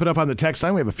we could wrap it up on the text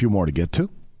line. We have a few more to get to.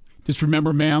 Just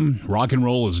remember, ma'am, rock and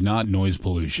roll is not noise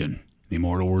pollution. The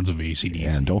immortal words of AC/DC.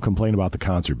 And don't complain about the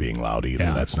concert being loud either.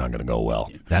 Yeah. That's not going to go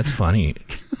well. That's funny.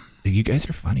 You guys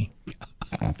are funny.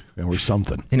 And we're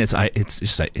something. And it's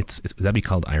that'd be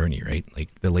called irony, right?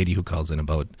 Like the lady who calls in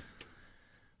about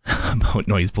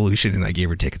noise pollution, and I gave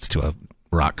her tickets to a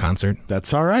rock concert.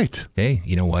 That's all right. Hey,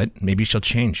 you know what? Maybe she'll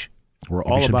change.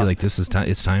 Maybe she'll be like, "This is time.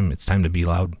 It's time to be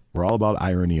loud." We're all about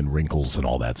irony and wrinkles and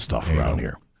all that stuff around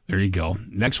here. There you go.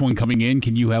 Next one coming in.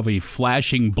 Can you have a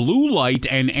flashing blue light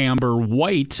and amber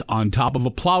white on top of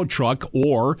a plow truck,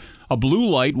 or a blue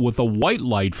light with a white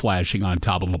light flashing on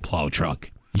top of a plow truck?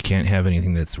 You can't have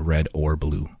anything that's red or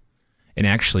blue. And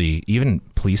actually, even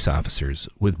police officers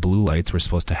with blue lights, we're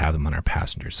supposed to have them on our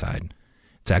passenger side.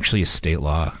 It's actually a state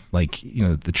law. Like,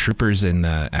 the troopers in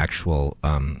the actual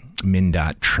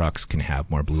MnDOT trucks can have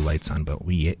more blue lights on, but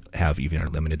we are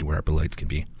limited to where our blue lights can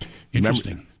be.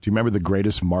 Interesting. Do you remember the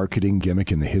greatest marketing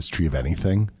gimmick in the history of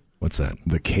anything? What's that?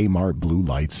 The Kmart blue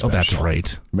light special. Oh, that's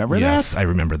right. Remember that? Yes, I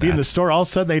remember that. Be in the store, all of a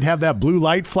sudden they'd have that blue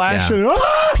light flashing. Yeah.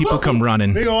 People come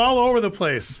running. They go all over the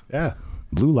place. Yeah.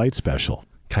 Blue light special.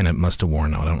 Kind of must have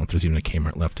worn out. I don't know if there's even a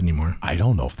Kmart left anymore. I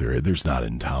don't know if there's not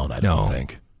in town, I don't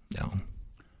think. No.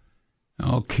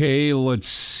 Okay, let's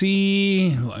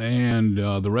see. And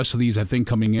the rest of these, I think,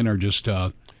 coming in are just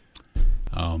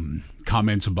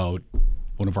comments about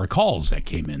one of our calls that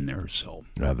came in there. So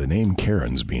the name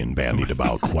Karen's being bandied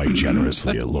about quite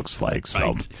generously, it looks like.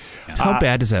 So, right. How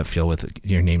bad does that feel with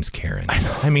your name's Karen?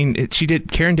 I mean,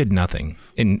 Karen did nothing,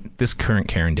 and this current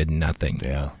Karen did nothing.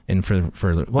 Yeah. And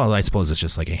well, I suppose it's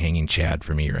just like a hanging Chad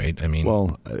for me, right? I mean,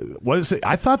 well, what is it?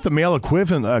 I thought the male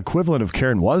equivalent of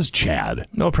Karen was Chad.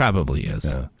 No, it probably is.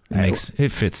 Yeah.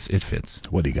 It fits.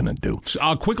 What are you going to do?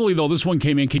 Quickly, though, this one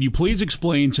came in. Can you please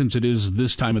explain, since it is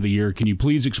this time of the year, can you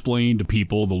please explain to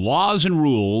people the laws and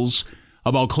rules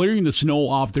about clearing the snow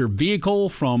off their vehicle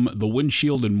from the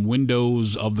windshield and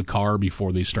windows of the car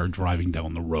before they start driving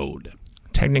down the road?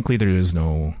 Technically, there is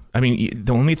no... I mean,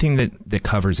 the only thing that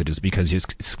covers it is because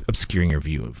it's obscuring your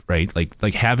view, right?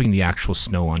 Like having the actual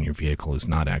snow on your vehicle is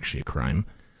not actually a crime,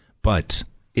 but...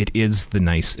 it is the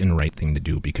nice and right thing to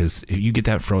do, because if you get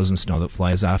that frozen snow that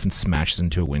flies off and smashes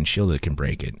into a windshield, it can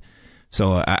break it.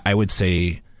 So I would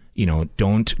say,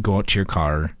 don't go out to your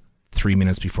car 3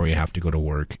 minutes before you have to go to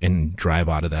work and drive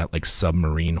out of that like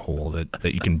submarine hole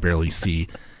that you can barely see,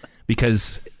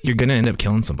 because you're going to end up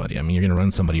killing somebody. I mean, you're going to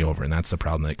run somebody over, and that's the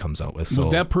problem that it comes out with. So,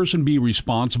 would that person be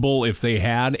responsible if they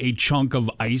had a chunk of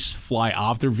ice fly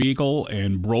off their vehicle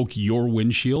and broke your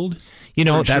windshield?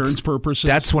 For insurance purposes?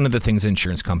 That's one of the things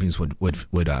insurance companies would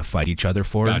fight each other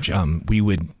for. Gotcha.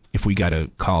 If we got a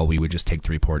call, we would just take the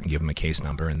report and give them a case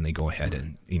number, and they go ahead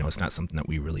and, it's not something that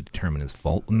we really determine as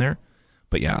fault in there.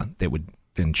 But yeah, the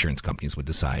insurance companies would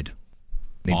decide.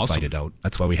 They'd fight it out.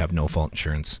 That's why we have no fault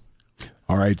insurance.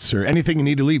 All right, sir. Anything you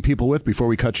need to leave people with before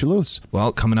we cut you loose?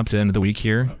 Well, coming up to the end of the week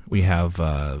here, we have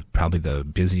probably the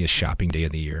busiest shopping day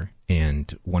of the year.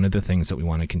 And one of the things that we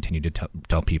want to continue to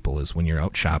tell people is when you're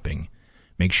out shopping,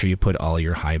 make sure you put all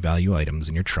your high-value items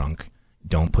in your trunk.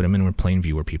 Don't put them in plain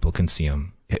view where people can see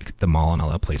them. Hit the mall and all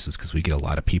that places, because we get a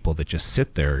lot of people that just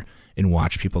sit there and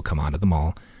watch people come out of the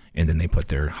mall, and then they put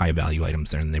their high-value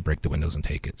items there, and they break the windows and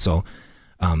take it. So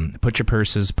put your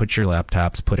purses, put your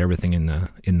laptops, put everything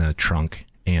in the trunk,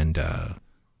 and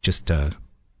just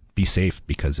be safe,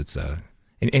 because it's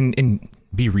and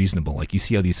be reasonable. Like you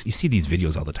see these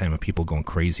videos all the time of people going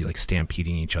crazy, like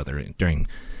stampeding each other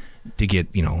to get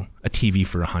a TV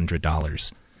for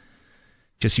 $100.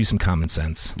 Just use some common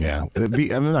sense. Yeah. I'm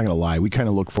not going to lie. We kind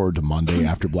of look forward to Monday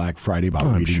after Black Friday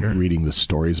about reading the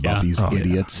stories about these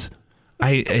idiots. Yeah.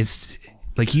 It's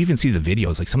like you even see the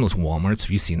videos, like some of those Walmarts.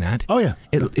 Have you seen that? Oh, yeah.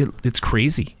 It's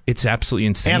crazy. It's absolutely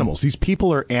insane. Animals. These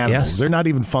people are animals. Yes. They're not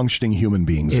even functioning human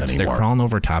beings anymore. They're crawling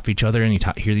over top of each other, and you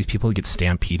hear these people get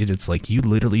stampeded. It's like you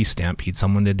literally stampede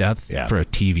someone to death for a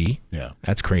TV. Yeah.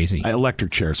 That's crazy.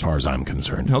 Electric chair as far as I'm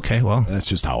concerned. Okay, well. That's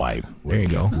just how I there you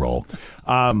go. roll.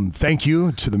 Thank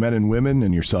you to the men and women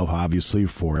and yourself, obviously,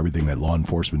 for everything that law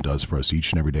enforcement does for us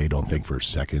each and every day. Don't think for a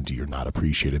second you're not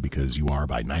appreciated, because you are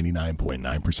by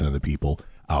 99.9% of the people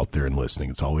out there and listening.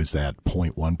 It's always that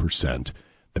 0.1%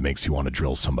 that makes you want to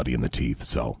drill somebody in the teeth.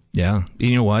 So yeah,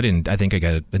 you know what? And I think I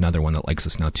got another one that likes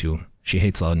us now too. She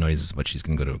hates loud noises, but she's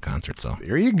going to go to a concert. So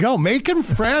there you go, making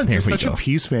friends. You're such a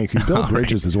peacemaker. Build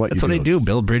bridges is what That's you do. That's what I do.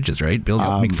 Build bridges, right?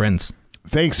 Make friends.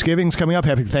 Thanksgiving's coming up.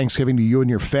 Happy Thanksgiving to you and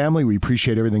your family. We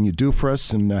appreciate everything you do for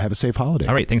us, and have a safe holiday.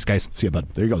 All right, thanks, guys. See you, bud.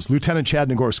 There he goes. Lieutenant Chad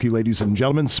Nagorski, ladies and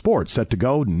gentlemen. Sports set to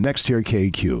go next here at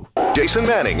KQ. Jason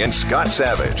Manning and Scott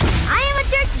Savage. I am a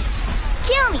turkey.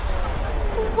 Kill me.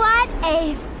 What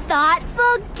a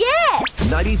thoughtful gift.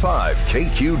 95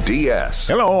 KQDS.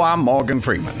 Hello, I'm Morgan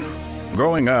Freeman.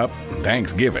 Growing up,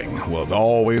 Thanksgiving was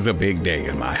always a big day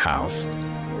in my house.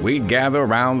 We'd gather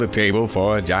around the table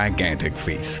for a gigantic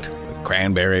feast with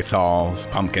cranberry sauce,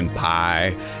 pumpkin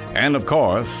pie, and of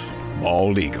course,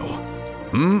 bald eagle.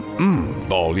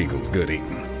 Bald eagle's good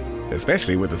eating,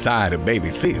 especially with a side of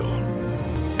baby seal.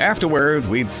 Afterwards,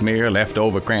 we'd smear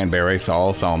leftover cranberry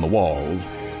sauce on the walls,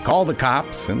 call the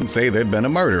cops, and say there'd been a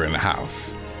murder in the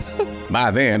house.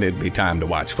 By then, it'd be time to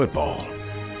watch football.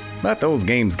 But those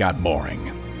games got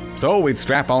boring. So we'd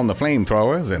strap on the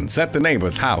flamethrowers and set the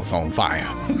neighbor's house on fire.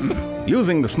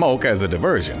 Using the smoke as a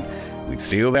diversion, we'd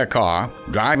steal their car,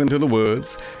 drive into the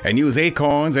woods, and use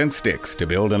acorns and sticks to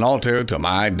build an altar to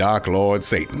my dark lord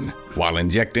Satan, while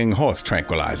injecting horse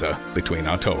tranquilizer between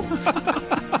our toes.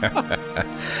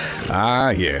 Ah,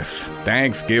 yes,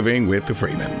 Thanksgiving with the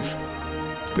Freemans.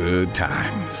 Good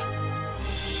times.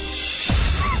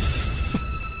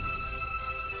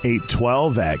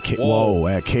 8:12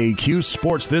 at KQ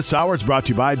Sports. This hour is brought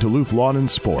to you by Duluth Lawn and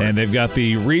Sport. And they've got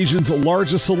the region's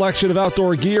largest selection of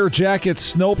outdoor gear, jackets,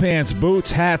 snow pants, boots,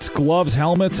 hats, gloves,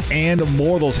 helmets, and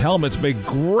more. Those helmets make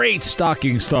great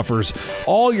stocking stuffers.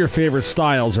 All your favorite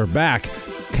styles are back.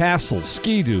 Castle,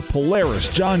 Ski-Doo,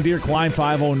 Polaris, John Deere, Klein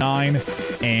 509,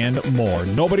 and more.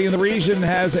 Nobody in the region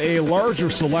has a larger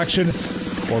selection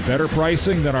or better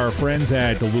pricing than our friends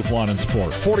at Duluth Lawn and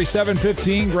Sport.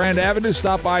 4715 Grand Avenue.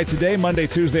 Stop by today, Monday,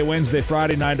 Tuesday, Wednesday,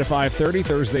 Friday, 9 to 5:30,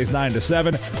 Thursdays, 9 to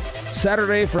 7,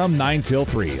 Saturday from 9 till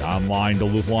 3. Online,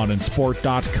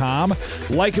 DuluthLawnandSport.com.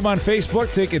 Like them on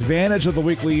Facebook. Take advantage of the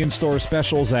weekly in-store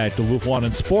specials at Duluth Lawn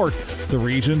and Sport, the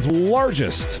region's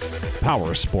largest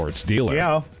power sports dealer.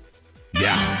 Yeah.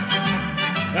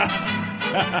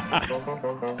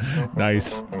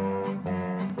 Nice.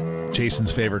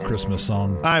 Jason's favorite Christmas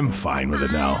song. I'm fine with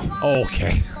it now.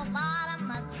 Okay.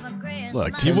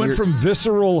 Look, you went from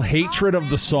visceral hatred of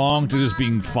the song to just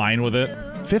being fine with it.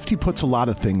 50 puts a lot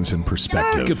of things in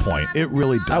perspective. Good point. It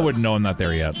really does. I wouldn't know I'm not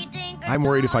there yet. I'm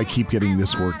worried if I keep getting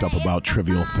this worked up about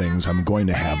trivial things, I'm going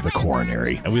to have the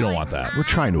coronary. And we don't want that. We're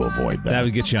trying to avoid that. That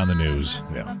would get you on the news.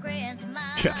 Yeah.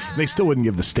 They still wouldn't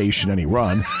give the station any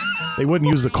run. They wouldn't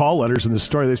use the call letters in the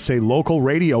story. They'd say, local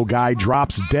radio guy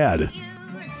drops dead.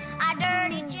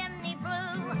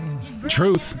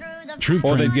 Truth.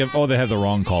 Or they have the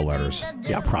wrong call letters.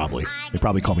 Yeah, probably. They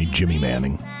probably call me Jimmy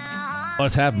Manning. Well,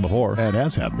 it's happened before. It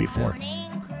has happened before.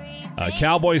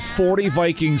 Cowboys 40,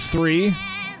 Vikings 3.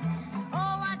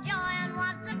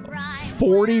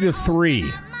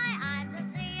 40-3.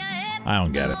 I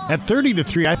don't get it. At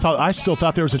 30-3, I still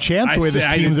thought there was a chance the way this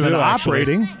team's been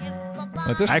operating.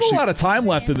 But there's still a lot of time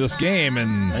left in this game,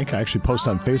 and I think I actually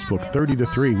posted on Facebook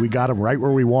 30-3. We got them right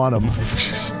where we want them.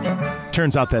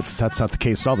 Turns out that's not the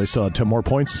case at all. They still had 10 more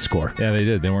points to score. Yeah, they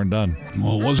did. They weren't done.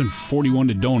 Well, it wasn't 41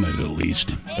 to donut at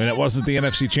least, and it wasn't the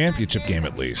NFC Championship game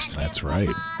at least. That's right.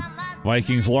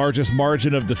 Vikings' largest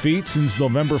margin of defeat since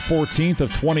November 14th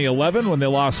of 2011 when they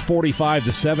lost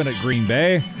 45-7 at Green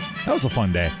Bay. That was a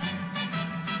fun day.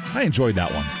 I enjoyed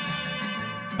that one.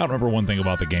 I don't remember one thing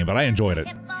about the game, but I enjoyed it.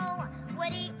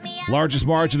 Largest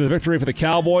margin of victory for the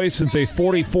Cowboys since a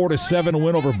 44-7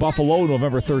 win over Buffalo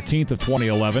November 13th of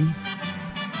 2011.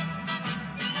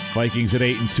 Vikings at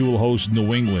 8-2 will host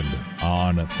New England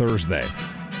on Thursday.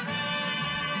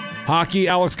 Hockey,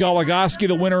 Alex Goligoski,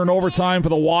 the winner in overtime for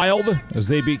the Wild as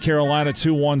they beat Carolina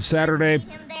 2-1 Saturday.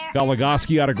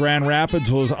 Goligoski out of Grand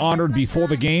Rapids was honored before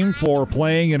the game for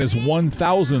playing in his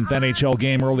 1,000th NHL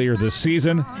game earlier this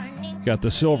season. Got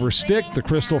the silver stick, the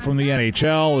crystal from the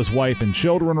NHL, his wife and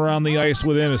children were on the ice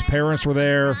with him, his parents were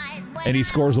there, and he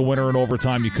scores the winner in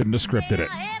overtime. You couldn't have scripted it.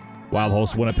 Wild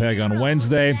hosts Winnipeg on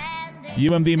Wednesday.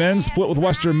 UMD men's split with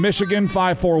Western Michigan,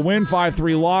 5-4 win,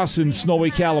 5-3 loss in snowy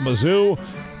Kalamazoo.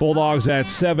 Bulldogs at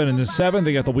 7-7.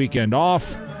 They got the weekend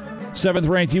off.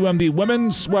 7th-ranked UMD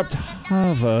women swept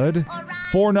Harvard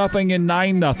 4-0 and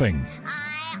 9-0.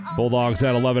 Bulldogs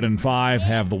at 11-5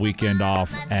 have the weekend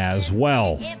off as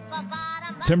well.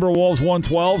 Timberwolves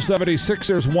 112,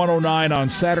 76ers 109 on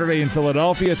Saturday in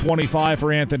Philadelphia, 25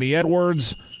 for Anthony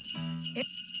Edwards.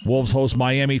 Wolves host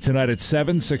Miami tonight at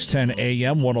 7, 6:10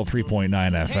 a.m., 103.9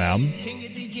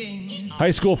 FM. High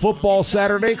school football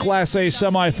Saturday, Class A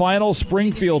semifinal.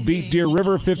 Springfield beat Deer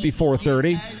River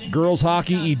 54-30. Girls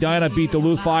hockey, Edina beat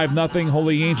Duluth 5-0.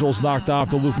 Holy Angels knocked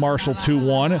off Duluth Marshall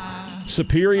 2-1.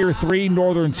 Superior 3,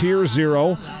 Northern Tier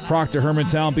 0. Proctor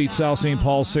Hermantown beat South St.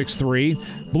 Paul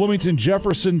 6-3. Bloomington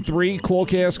Jefferson 3,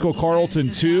 Cloquet-Esco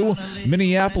Carleton 2.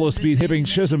 Minneapolis beat Hibbing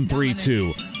Chisholm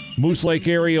 3-2. Moose Lake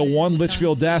Area 1,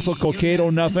 Litchfield Dassel Cokato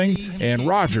 0, and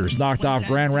Rogers knocked off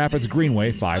Grand Rapids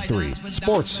Greenway 5-3.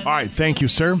 Sports. All right, thank you,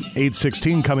 sir.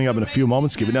 8:16 coming up in a few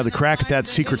moments. Give another crack at that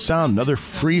secret sound. Another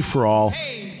free-for-all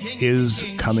is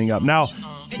coming up. Now,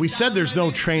 we said there's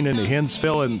no train into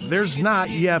Hinsville, and there's not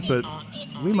yet, but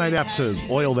we might have to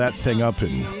oil that thing up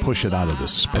and push it out of the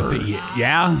spur.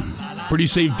 Yeah. Pretty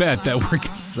safe bet that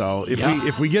works. So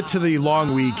if we get to the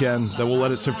long weekend, then we'll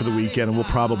let it sit for the weekend, and we'll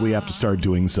probably have to start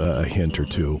doing a hint or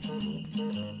two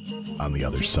on the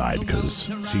other side, because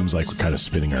it seems like we're kind of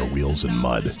spinning our wheels in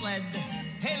mud.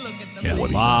 Yeah, a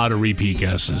lot of repeat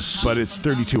guesses. But it's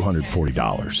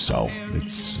 $3,240, so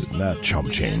it's not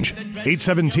chump change.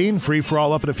 8:17, free for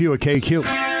all up in a few at KQ.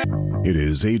 It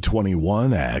is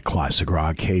 8:21 at Classic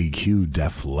Rock KQ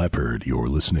Def Leppard. You're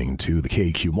listening to the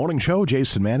KQ Morning Show.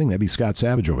 Jason Manning, that'd be Scott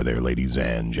Savage over there, ladies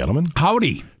and gentlemen.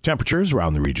 Howdy. Temperatures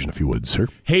around the region, if you would, sir.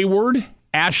 Hayward,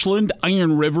 Ashland,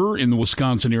 Iron River in the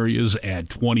Wisconsin areas at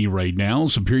 20 right now.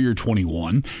 Superior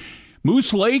 21.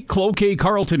 Moose Lake, Cloquet,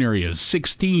 Carleton areas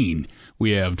 16.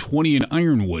 We have 20 in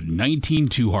Ironwood, 19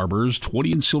 Two Harbors,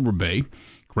 20 in Silver Bay.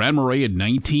 Grand Marais at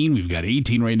 19. We've got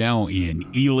 18 right now in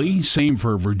Ely. Same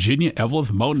for Virginia,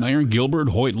 Evelyn, Mountain Iron, Gilbert,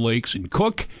 Hoyt Lakes, and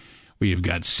Cook. We've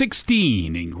got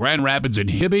 16 in Grand Rapids and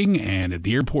Hibbing, and at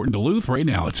the airport in Duluth right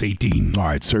now it's 18. All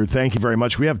right, sir. Thank you very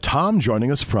much. We have Tom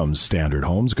joining us from Standard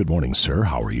Homes. Good morning, sir.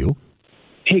 How are you?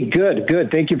 Hey, good.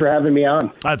 Thank you for having me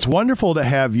on. It's wonderful to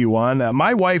have you on.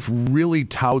 My wife really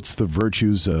touts the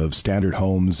virtues of Standard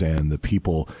Homes and the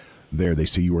people there. They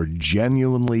say you are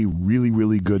genuinely really,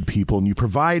 really good people, and you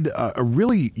provide a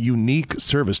really unique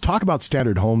service. Talk about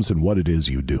Standard Homes and what it is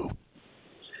you do.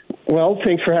 Well,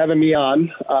 thanks for having me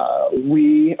on.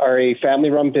 We are a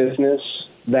family-run business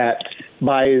that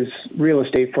buys real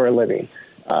estate for a living,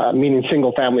 meaning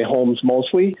single-family homes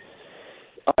mostly.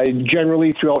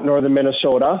 Generally throughout northern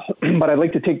Minnesota, but I'd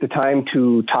like to take the time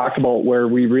to talk about where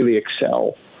we really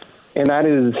excel, and that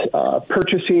is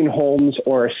purchasing homes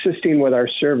or assisting with our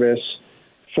service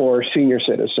for senior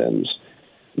citizens.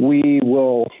 We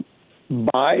will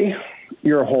buy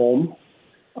your home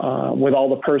with all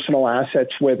the personal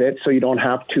assets with it, so you don't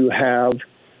have to have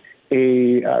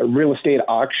a real estate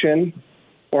auction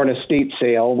or an estate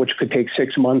sale, which could take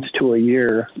 6 months to a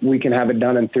year. We can have it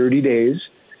done in 30 days.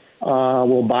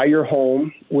 We'll buy your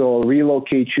home. We'll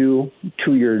relocate you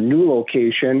to your new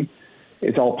location.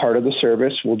 It's all part of the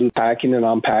service. We'll do packing and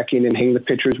unpacking and hang the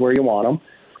pictures where you want them.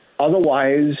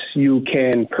 Otherwise, you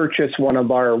can purchase one of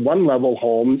our one-level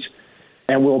homes,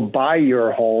 and we'll buy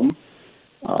your home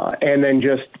and then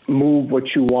just move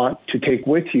what you want to take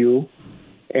with you,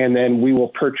 and then we will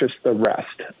purchase the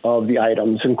rest of the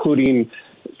items, including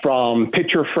from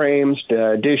picture frames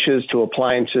to dishes to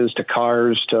appliances to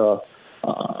cars to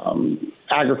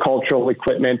agricultural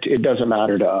equipment. It doesn't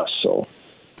matter to us. So,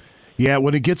 yeah,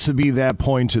 when it gets to be that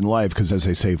point in life, because as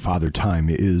they say, Father Time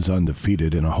is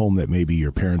undefeated in a home that maybe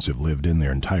your parents have lived in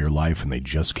their entire life and they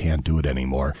just can't do it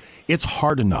anymore. It's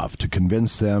hard enough to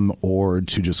convince them or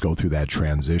to just go through that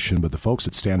transition. But the folks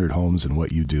at Standard Homes and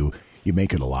what you do, you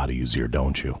make it a lot easier,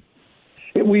 don't you?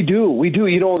 We do.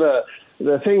 You know,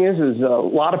 the thing is a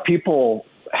lot of people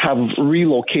have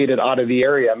relocated out of the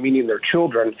area, meaning their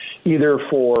children, either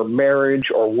for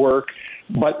marriage or work,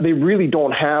 but they really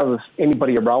don't have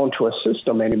anybody around to assist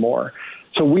them anymore.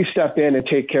 So we step in and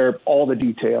take care of all the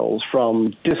details,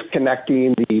 from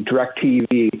disconnecting the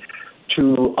DirecTV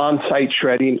to on-site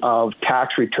shredding of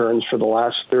tax returns for the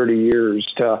last 30 years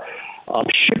to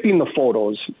shipping the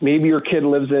photos. Maybe your kid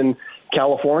lives in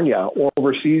California or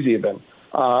overseas even.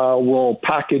 We'll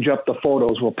package up the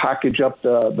photos. We'll package up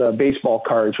the baseball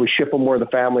cards. We ship them where the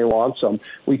family wants them.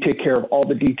 We take care of all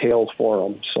the details for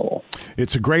them. So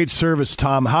it's a great service,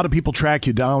 Tom. How do people track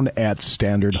you down at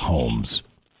Standard Homes?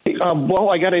 Well,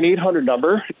 I got an 800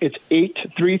 number. It's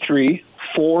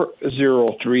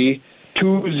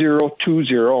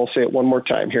 833-403-2020. I'll say it one more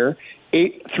time here.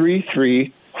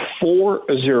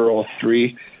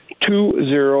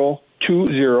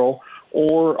 833-403-2020.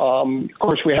 Or, of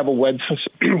course, we have a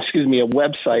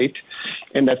website,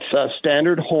 and that's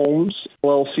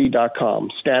standardhomesllc.com.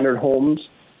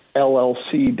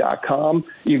 Standardhomesllc.com.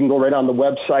 You can go right on the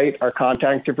website. Our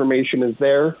contact information is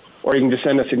there, or you can just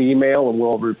send us an email, and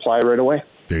we'll reply right away.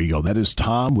 There you go. That is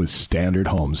Tom with Standard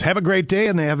Homes. Have a great day,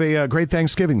 and have a great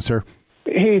Thanksgiving, sir.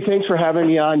 Hey, thanks for having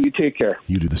me on. You take care.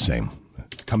 You do the same.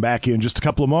 Come back in just a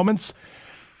couple of moments.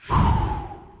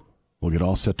 We'll get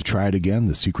all set to try it again.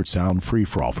 The Secret Sound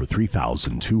free-for-all for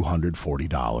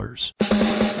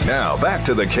 $3,240. Now, back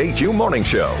to the KQ Morning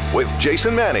Show with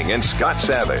Jason Manning and Scott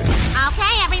Savage.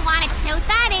 Okay, everyone, it's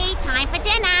 2:30. Time for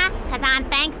dinner. Because on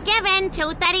Thanksgiving,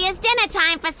 2:30 is dinner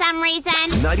time for some reason.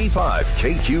 95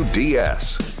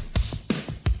 KQDS.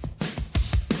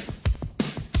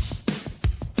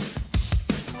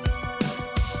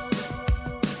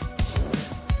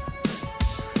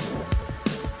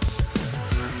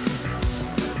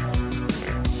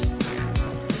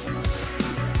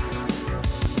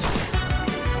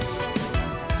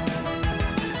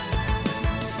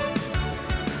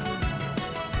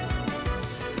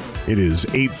 It is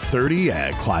 8:30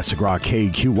 at Classic Rock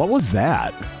KQ. What was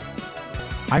that?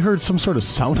 I heard some sort of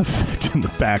sound effect in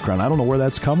the background. I don't know where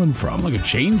that's coming from. Like a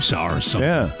chainsaw or something.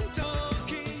 Yeah.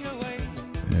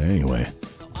 Anyway.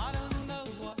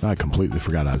 I completely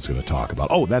forgot I was going to talk about.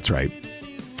 Oh, that's right.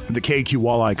 The KQ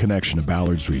Walleye Connection to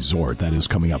Ballard's Resort. That is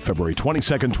coming up February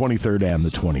 22nd, 23rd, and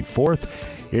the 24th.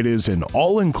 It is an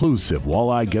all-inclusive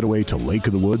walleye getaway to Lake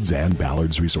of the Woods and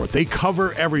Ballard's Resort. They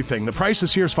cover everything. The price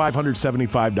this year is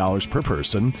 $575 per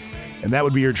person, and that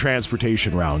would be your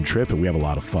transportation round trip, and we have a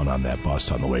lot of fun on that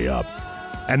bus on the way up.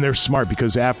 And they're smart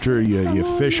because after you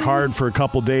fish hard for a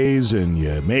couple days and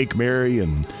you make merry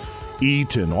and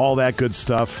eat and all that good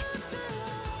stuff,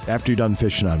 after you're done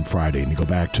fishing on Friday and you go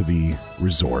back to the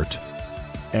resort,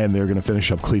 and they're going to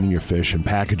finish up cleaning your fish and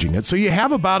packaging it. So you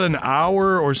have about an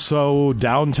hour or so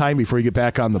downtime before you get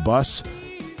back on the bus.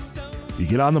 You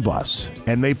get on the bus,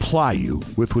 and they ply you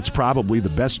with what's probably the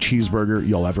best cheeseburger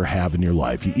you'll ever have in your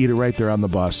life. You eat it right there on the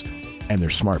bus, and they're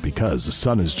smart because the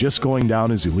sun is just going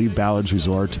down as you leave Ballard's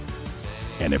Resort,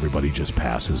 and everybody just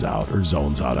passes out or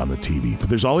zones out on the TV. But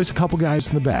there's always a couple guys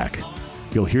in the back.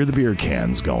 You'll hear the beer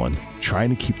cans going, trying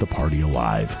to keep the party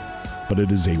alive. But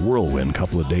it is a whirlwind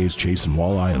couple of days chasing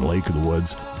walleye in Lake of the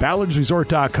Woods.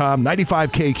 BallardsResort.com,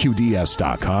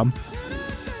 95KQDS.com,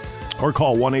 or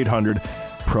call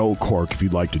 1-800-PRO-CORK if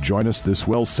you'd like to join us. This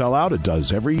will sell out. It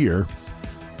does every year.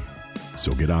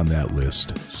 So get on that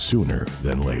list sooner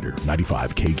than later.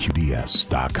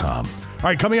 95KQDS.com. All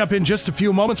right, coming up in just a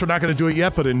few moments. We're not going to do it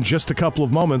yet, but in just a couple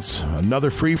of moments, another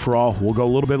free-for-all. We'll go a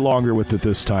little bit longer with it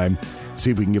this time. See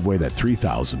if we can give away that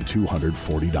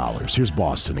 $3,240. Here's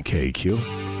Boston at KQ.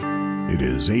 It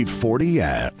is 8:40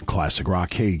 at Classic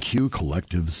Rock KQ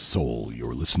Collective Soul.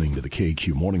 You're listening to the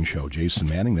KQ Morning Show. Jason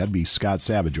Manning, that'd be Scott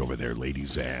Savage over there,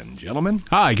 ladies and gentlemen.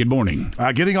 Hi, good morning.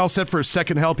 Getting all set for a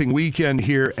second helping weekend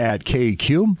here at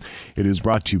KQ. It is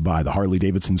brought to you by the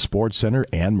Harley-Davidson Sports Center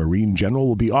and Marine General.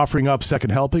 Will be offering up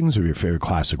second helpings of your favorite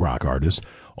classic rock artists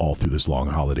all through this long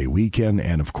holiday weekend.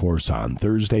 And, of course, on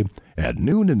Thursday at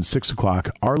noon and 6 o'clock,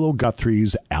 Arlo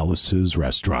Guthrie's Alice's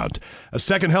Restaurant. A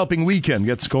second helping weekend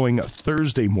gets going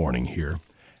Thursday morning here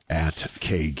at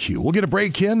KQ. We'll get a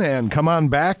break in and come on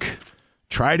back.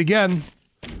 Try it again.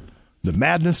 The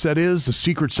madness that is the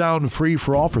Secret Sound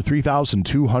free-for-all for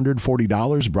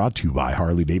 $3,240, brought to you by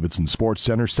Harley-Davidson Sports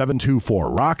Center,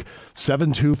 724-ROCK,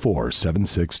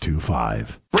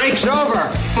 724-7625. Break's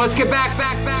over. Let's get back.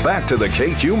 Back to the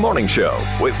KQ Morning Show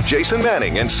with Jason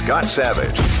Manning and Scott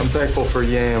Savage. I'm thankful for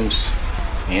yams.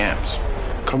 Yams.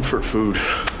 Comfort food.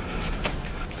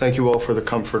 Thank you all for the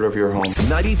comfort of your home.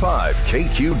 95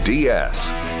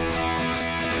 KQDS.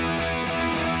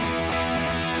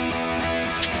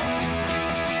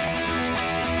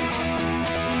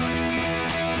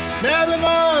 Every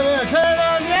morning, turn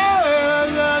on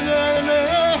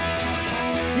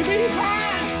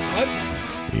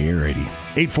You're ready.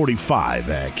 8:45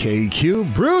 at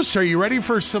KQ. Bruce, are you ready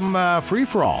for some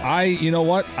free-for-all? You know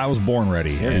what? I was born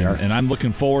ready. And I'm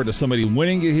looking forward to somebody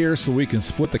winning it here so we can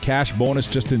split the cash bonus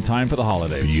just in time for the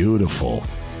holidays. Beautiful.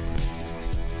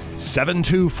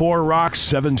 724-ROCK,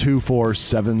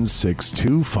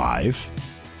 724-7625.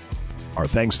 Our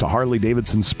thanks to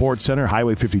Harley-Davidson Sports Center,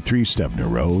 Highway 53,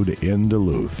 Stebner Road in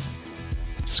Duluth.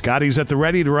 Scotty's at the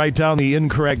ready to write down the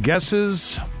incorrect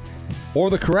guesses. Or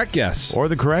the correct guess. Or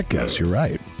the correct guess, you're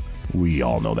right. We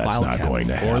all know that's not going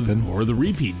to happen. Or the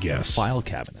repeat guess. File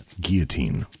cabinet.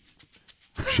 Guillotine.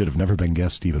 Should have never been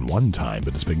guessed even one time,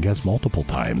 but it's been guessed multiple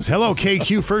times. Hello,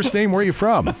 KQ. First name, where are you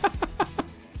from?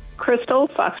 Crystal,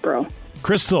 Foxborough.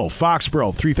 Crystal,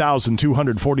 Foxborough,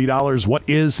 $3,240. What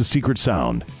is the secret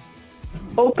sound?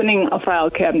 Opening a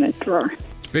file cabinet drawer.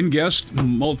 Been guessed.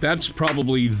 That's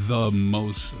probably the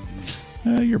most.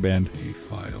 Your band. A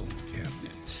file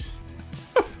cabinet.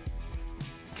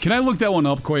 Can I look that one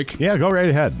up quick? Yeah, go right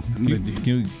ahead.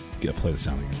 Can you play the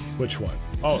sound again? Which one?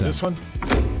 Oh, this one?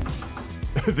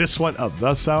 This one?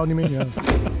 The sound, you mean? Yeah.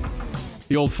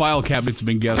 The old file cabinet's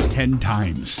been guessed 10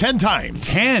 times. 10 times?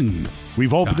 10!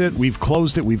 We've opened it, we've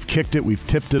closed it, we've kicked it, we've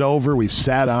tipped it over, we've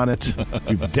sat on it,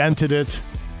 we've dented it.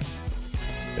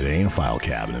 It ain't a file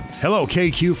cabinet. Hello,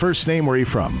 KQ. First name, where are you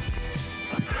from?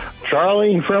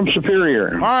 Charlie from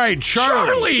Superior. All right,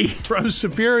 Charlie from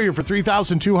Superior for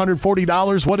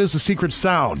 $3,240. What is the secret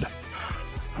sound?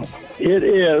 It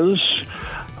is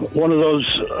one of those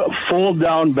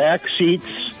fold-down back seats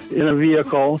in a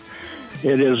vehicle.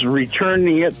 It is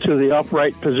returning it to the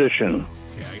upright position.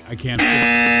 Okay, I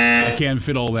can't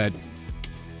fit all that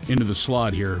into the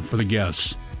slot here for the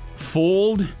guess.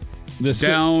 Fold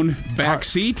down back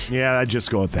seat. Yeah, I'd just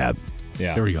go with that.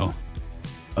 Yeah, there we go.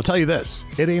 I'll tell you this: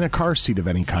 it ain't a car seat of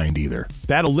any kind either.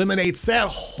 That eliminates that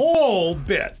whole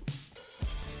bit.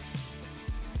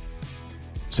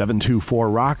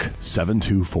 724-ROCK,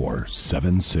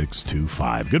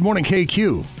 724-7625. Good morning,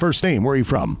 KQ. First name, where are you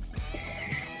from?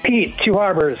 Pete, Two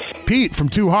Harbors. Pete from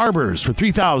Two Harbors for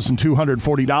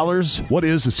 $3,240. What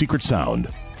is the secret sound?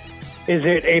 Is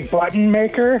it a button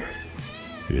maker?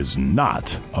 It is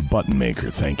not a button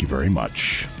maker. Thank you very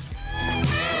much.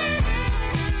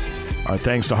 Our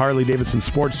thanks to Harley-Davidson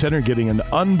Sports Center getting an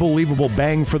unbelievable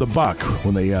bang for the buck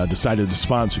when they decided to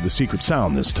sponsor the secret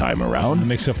sound this time around. It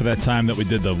makes up for that time that we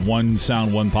did the one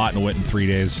sound, one pot, and it went in 3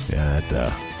 days. Yeah,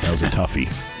 that was a toughie.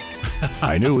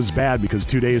 I knew it was bad because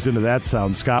 2 days into that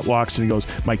sound, Scott walks in and goes,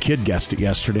 "My kid guessed it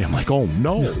yesterday." I'm like, oh,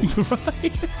 no.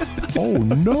 Right. Oh,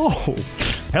 no.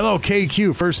 Hello,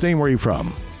 KQ. First name, where are you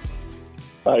from?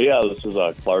 Yeah, this is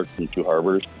Clark from Two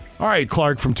Harbors. All right,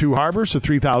 Clark from Two Harbors for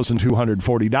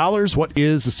 $3,240. What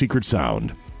is the secret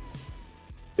sound?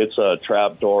 It's a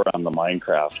trap door on the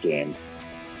Minecraft game.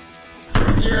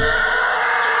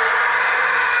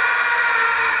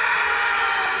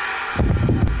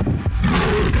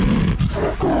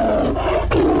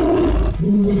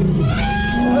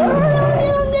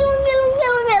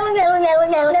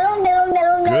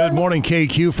 Good morning,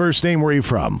 KQ. First name, where are you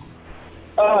from?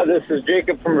 This is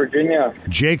Jacob from Virginia.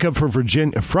 Jacob from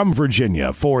Virginia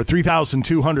for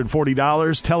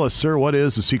 $3,240. Tell us, sir, what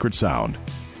is the secret sound?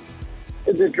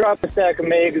 Is it drop a stack of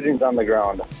magazines on the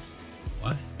ground?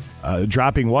 What?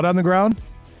 Dropping what on the ground?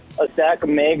 A stack of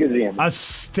magazines. A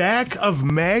stack of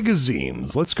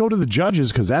magazines. Let's go to the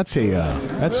judges because that's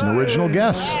an original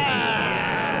guess.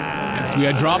 We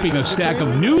had dropping a stack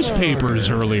of newspapers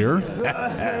earlier.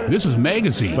 This is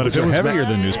magazine. But if it was heavier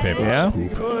than newspapers. Yeah. I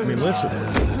mean, listen.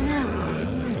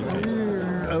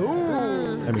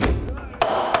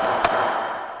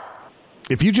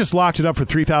 If you just locked it up for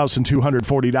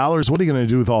 $3,240, what are you going to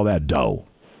do with all that dough?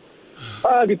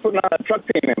 I'd be putting on a truck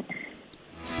payment.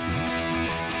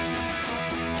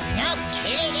 No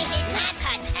kidding, this is my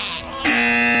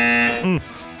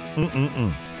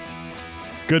podcast.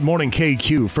 Good morning,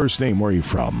 KQ. First name, where are you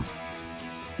from?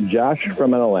 Josh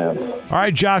from Meadowlands. All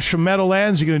right, Josh from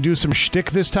Meadowlands. You going to do some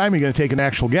shtick this time? Or are you going to take an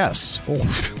actual guess? We're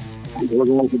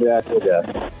going to do the actual guess.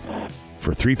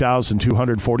 For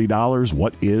 $3,240,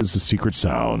 what is the secret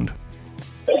sound?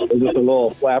 Is this a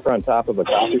little flapper on top of a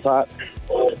coffee pot?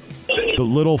 The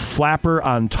little flapper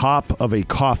on top of a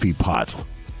coffee pot.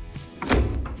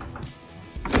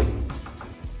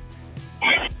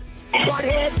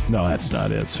 No, that's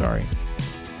not it. Sorry.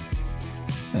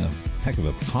 Heck of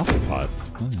a coffee pot.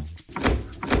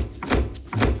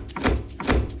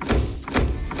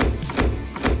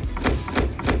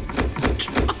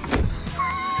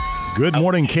 Good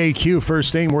morning, KQ.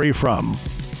 First name, where are you from?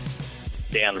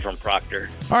 Dan from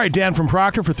Proctor. All right, Dan from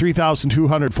Proctor for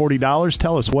 $3,240.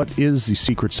 Tell us, what is the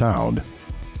secret sound?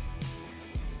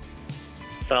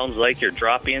 Sounds like you're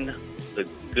dropping the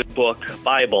good book,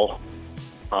 Bible,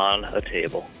 on a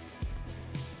table.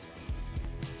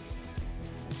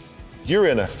 you're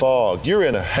in a fog, you're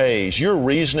in a haze, your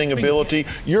reasoning ability,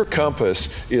 your compass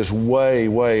is way,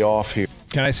 way off here.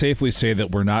 Can I safely say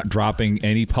that we're not dropping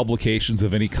any publications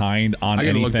of any kind on anything?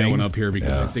 I gotta look that one up here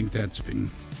because I think that's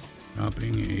been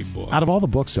dropping a book. Out of all the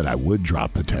books that I would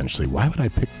drop potentially, why would I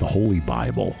pick the Holy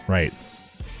Bible? Right.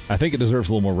 I think it deserves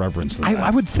a little more reverence than that.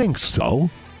 I would think so.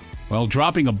 Well,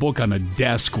 dropping a book on a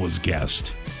desk was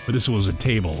guessed, but this was a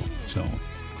table. So,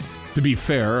 to be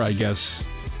fair, I guess.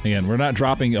 Again, we're not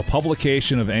dropping a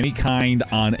publication of any kind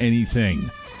on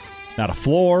anything. Not a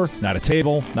floor, not a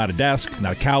table, not a desk,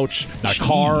 not a couch, not a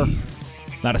car,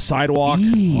 not a sidewalk.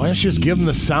 Well, let's just give them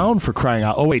the sound for crying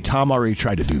out. Oh, wait, Tom already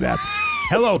tried to do that.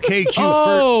 Hello,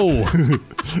 KQ.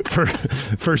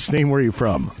 First name, where are you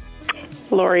from?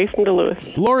 Lori from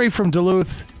Duluth. Lori from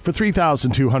Duluth. For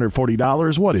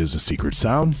 $3,240, what is the secret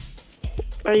sound?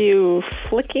 Are you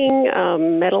flicking a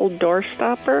metal door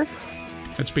stopper?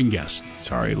 That's been guessed.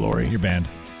 Sorry, Lori. You're banned.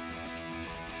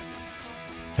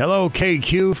 Hello,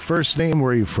 KQ. First name,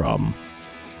 where are you from?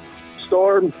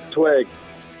 Storm, Twig.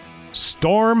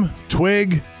 Storm,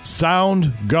 Twig,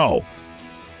 sound, go.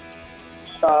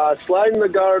 Sliding the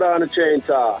guard on a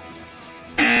chainsaw.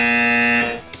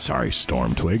 Sorry,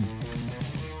 Storm, Twig.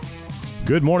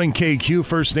 Good morning, KQ.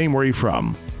 First name, where are you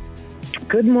from?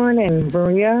 Good morning,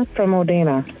 Maria from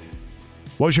Modena.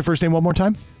 What was your first name one more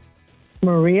time?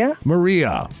 Maria.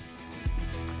 Maria.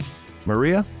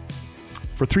 Maria,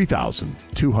 for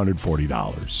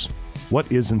 $3,240.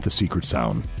 What isn't the secret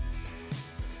sound?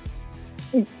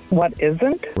 What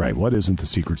isn't? Right, what isn't the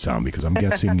secret sound? Because I'm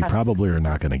guessing you probably are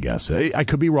not going to guess it. I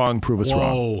could be wrong. Prove us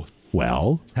wrong.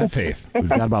 Well, have faith. We've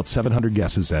got about 700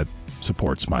 guesses that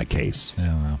supports my case.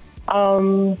 Yeah,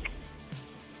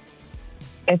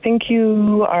 I think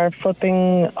you are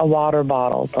flipping a water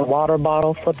bottle. The water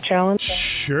bottle flip challenge?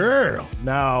 Sure.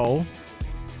 Now,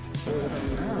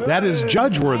 that is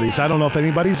judge-worthy, so I don't know if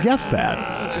anybody's guessed that.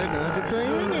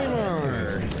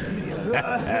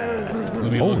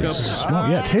 Let me look up.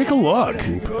 Yeah, take a look.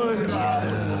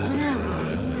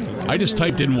 I just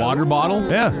typed in water bottle.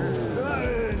 Yeah.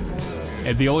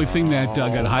 And the only thing that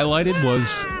got highlighted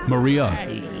was Maria.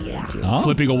 Oh,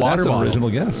 flipping a water bottle. That's an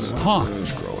original guess. Huh.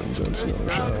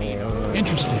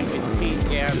 Interesting.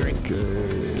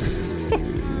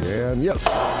 And yes.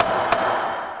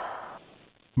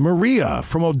 Maria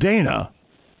from Modena.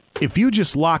 If you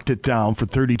just locked it down for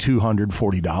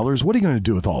 $3,240, what are you going to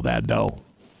do with all that dough?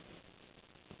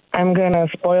 I'm going to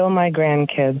spoil my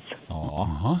grandkids.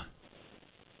 Uh-huh.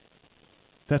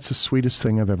 That's the sweetest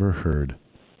thing I've ever heard.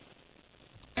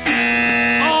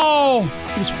 Oh!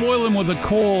 You spoil him with a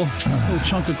little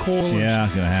chunk of coal. Yeah,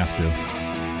 going to have to.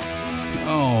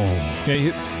 Oh. Okay,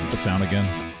 hit the sound again.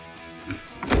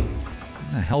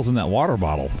 What the hell's in that water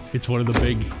bottle? It's one of the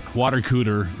big water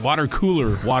cooler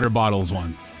water bottles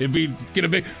ones. It'd be get a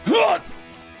big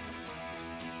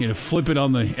flip it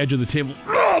on the edge of the table.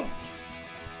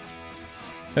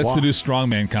 That's the new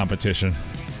strongman competition.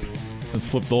 Let's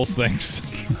flip those things.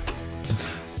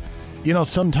 You know,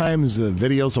 sometimes the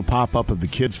videos will pop up of the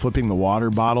kids flipping the water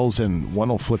bottles, and one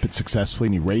will flip it successfully,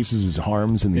 and he raises his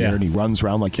arms in the air, and he runs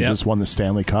around like he just won the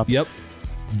Stanley Cup. Yep.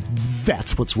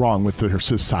 That's what's wrong with their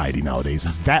society nowadays,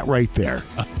 is that right there.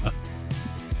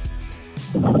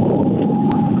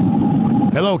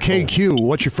 Hello, KQ.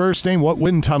 What's your first name? What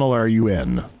wind tunnel are you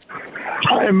in?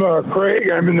 I'm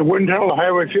Craig. I'm in the wind tunnel,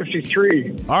 Highway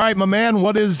 53. All right, my man.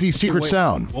 What is the secret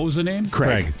sound? What was the name?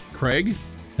 Craig. Craig?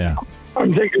 Yeah.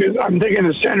 I'm thinking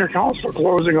the center console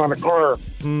closing on a car.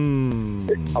 Son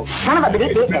of a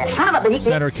bitch.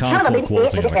 Center console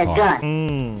closing on a car.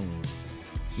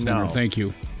 No. Thank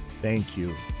you. Thank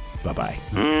you. Bye-bye.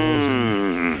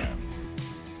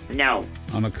 No.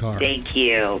 On a car. Thank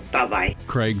you. Bye-bye.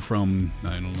 Craig from,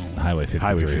 I don't know. Highway 53.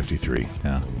 Highway 53.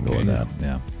 Yeah. Go with that.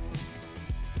 Yeah.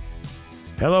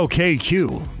 Hello,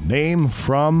 KQ. Name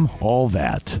from all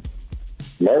that.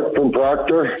 Mark from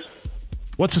Proctor.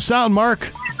 What's the sound, Mark?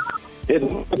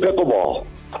 Hitting a pickleball.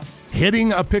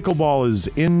 Hitting a pickleball is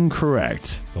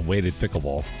incorrect. The weighted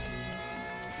pickleball.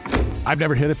 I've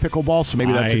never hit a pickleball, so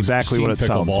maybe that's exactly what it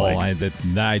sounds like. I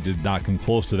did not come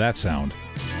close to that sound.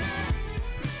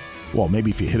 Well,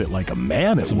 maybe if you hit it like a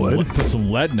man, it would. Put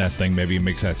some lead in that thing, maybe it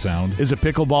makes that sound. Is a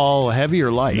pickleball heavy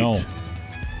or light? No,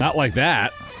 not like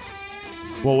that.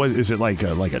 Well, what, is it like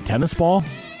a tennis ball?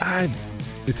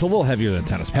 It's a little heavier than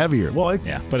tennis ball. Heavier. Well,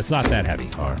 yeah, but it's not that heavy.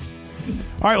 All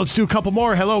right, let's do a couple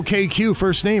more. Hello, KQ.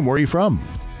 First name. Where are you from?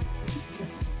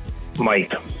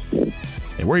 Mike.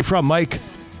 Hey, where are you from, Mike?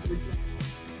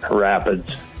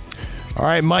 Rapids. All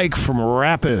right, Mike from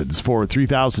Rapids for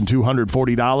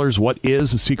 $3,240. What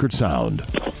is a secret sound?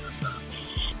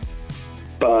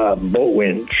 Boat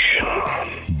winch.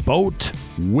 boat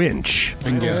winch.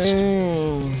 Been guessed.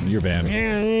 Your band.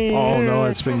 Oh, no,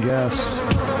 it's been guessed.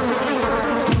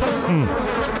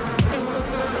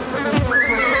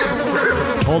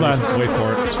 Hold on. Wait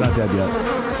for it. It's not dead yet.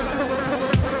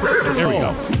 There we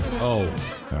go. Oh.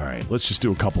 All right. Let's just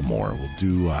do a couple more. We'll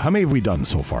do... how many have we done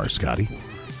so far, Scotty? 8,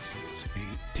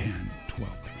 10,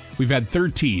 12. We've had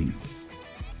 13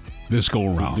 this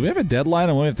go-around. Do we have a deadline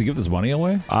on when we have to give this money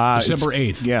away? December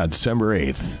 8th. Yeah, December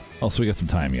 8th. Oh, so we got some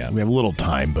time yet. We have a little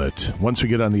time, but once we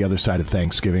get on the other side of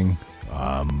Thanksgiving,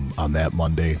 on that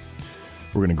Monday,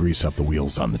 we're going to grease up the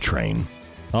wheels on the train.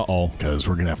 Uh-oh. Because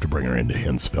we're going to have to bring her into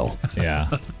Hinsville. Yeah.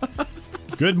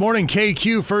 Good morning,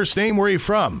 KQ. First name, where are you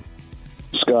from?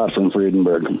 Scott from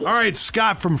Friedenberg. All right,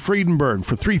 Scott from Friedenberg.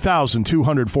 For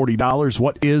 $3,240,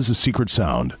 what is the secret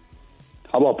sound?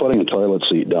 How about putting a toilet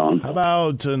seat down? How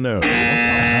about no?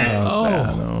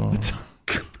 Oh.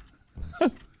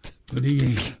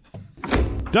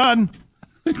 Done.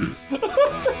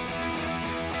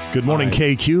 Good morning,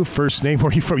 KQ. First name, where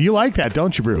are you from? You like that,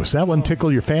 don't you, Bruce? That one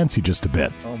tickled your fancy just a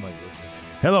bit. Oh, my goodness.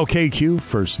 Hello, KQ.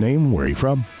 First name, where are you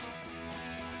from?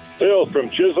 Phil from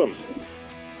Chisholm.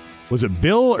 Was it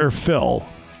Bill or Phil?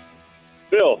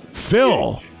 Phil.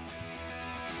 Phil.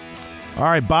 All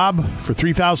right, Bob, for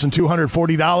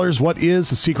 $3,240, what is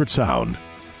the secret sound?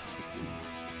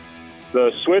 The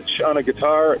switch on a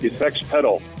guitar effects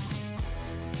pedal.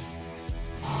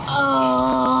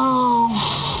 Oh,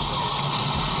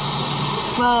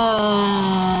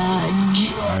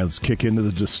 fudge. All right, let's kick into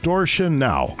the distortion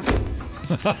now.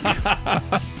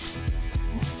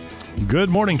 Good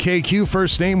morning, KQ.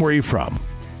 First name, where are you from?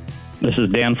 This is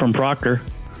Dan from Proctor.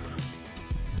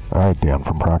 All right, Dan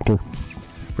from Proctor.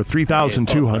 For $3,200.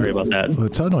 Sorry about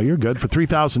that. No, you're good. For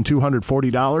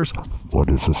 $3,240, what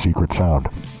is the secret sound?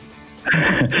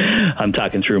 I'm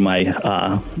talking through my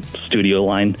studio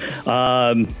line.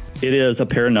 It is a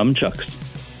pair of nunchucks.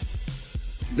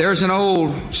 There's an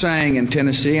old saying in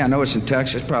Tennessee, I know it's in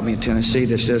Texas, probably in Tennessee,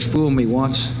 that says, "Fool me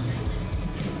once,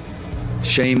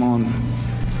 shame on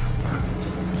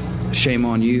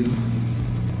you."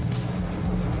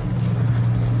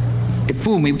 If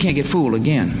fool me, we can't get fooled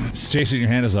again. Jason, your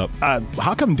hand is up.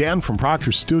 How come Dan from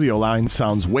Proctor's studio line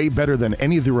sounds way better than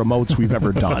any of the remotes we've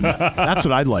ever done? That's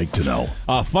what I'd like to know.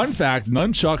 Fun fact,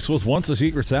 nunchucks was once a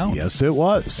secret sound. Yes, it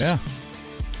was. Yeah.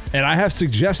 And I have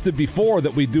suggested before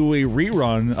that we do a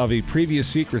rerun of a previous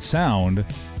secret sound,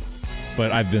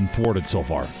 but I've been thwarted so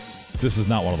far. This is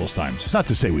not one of those times. It's not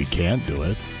to say we can't do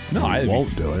it. No, we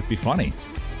won't do it. Be funny.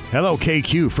 Hello,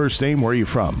 KQ. First name, where are you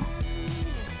from?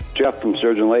 Jeff from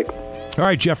Sturgeon Lake. All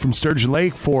right, Jeff from Sturgeon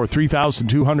Lake for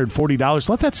 $3,240.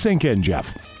 Let that sink in,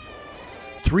 Jeff.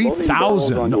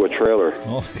 $3,000 onto a trailer.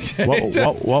 Okay.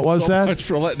 What was so that? Much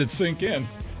for letting it sink in.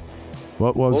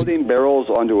 What was Loading barrels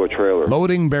onto a trailer.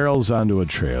 Loading barrels onto a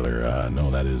trailer. No,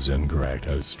 that is incorrect.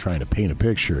 I was trying to paint a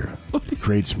picture,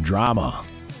 create some drama,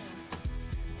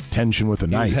 tension with a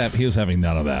knife. He was having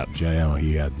none of that. Yeah,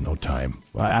 he had no time.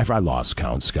 I lost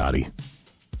count, Scotty.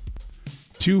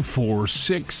 2, 4,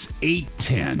 6, 8,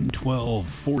 10, 12,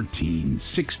 14,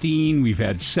 16. We've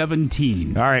had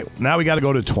 17. All right, now we got to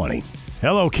go to 20.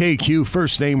 Hello, KQ.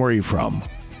 First name, where are you from?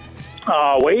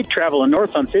 Wade, traveling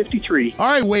north on 53. All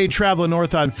right, Wade, traveling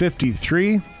north on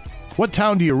 53. What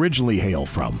town do you originally hail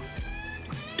from?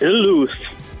 Duluth.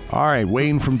 All right,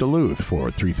 Wayne from Duluth for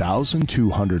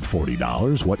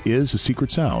 $3,240. What is the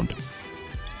secret sound?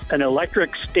 An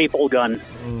electric staple gun.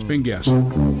 It's been guessed.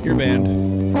 Your band.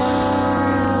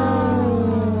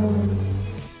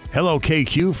 Hello,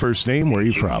 KQ. First name, where are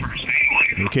you from?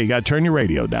 Okay, you got to turn your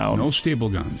radio down. No staple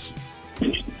guns.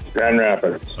 Grand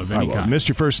Rapids. Of All any right, well, kind. missed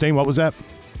your first name. What was that?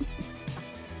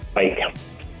 Mike.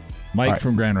 Mike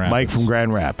from Grand Rapids. Mike from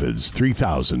Grand Rapids.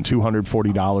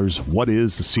 $3,240. What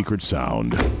is the secret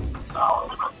sound?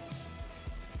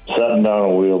 Setting down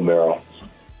a wheelbarrow.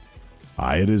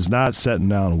 It is not setting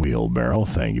down a wheelbarrow.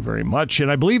 Thank you very much. And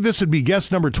I believe this would be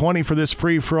guest number 20 for this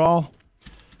free-for-all.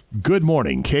 Good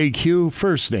morning, KQ.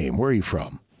 First name, where are you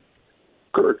from?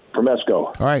 Kurt from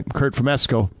Esco. All right, Kurt from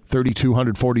Esco.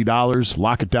 $3,240.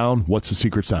 Lock it down. What's the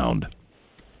secret sound?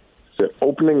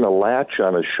 Opening the latch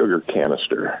on a sugar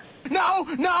canister. No.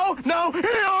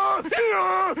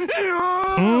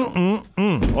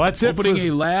 Well, that's it. Opening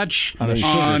a latch on a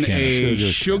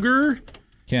sugar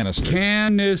canister.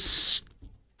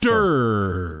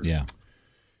 Yeah.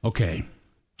 Okay.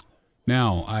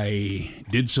 Now, I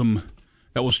did some...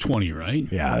 That was 20, right?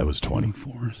 Yeah, that was 20.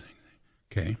 24.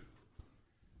 Okay.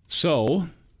 So,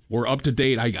 we're up to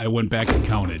date. I went back and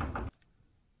counted.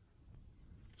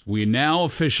 We now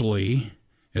officially,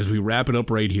 as we wrap it up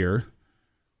right here,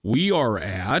 we are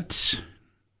at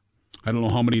I don't know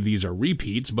how many of these are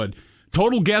repeats, but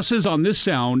total guesses on this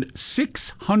sound,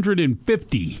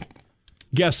 650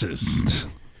 guesses.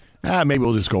 Maybe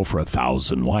we'll just go for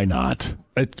 1,000. Why not?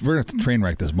 We're going to have to train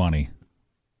wreck this money.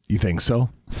 You think so?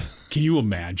 Can you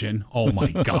imagine? Oh,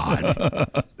 my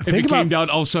God. If it came down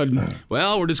all of a sudden,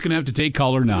 well, we're just going to have to take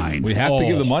caller 9. We have to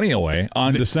give the money away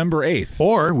on December 8th.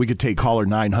 Or we could take caller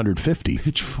 950.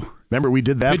 Remember, we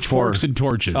did that Pitchforks and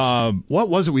torches. What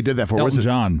was it we did that for? Elton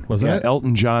John, was that?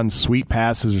 Elton John Sweet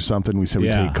Passes or something. We said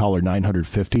we'd take caller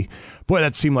 950. Boy,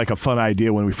 that seemed like a fun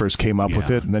idea when we first came up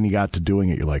with it, and then you got to doing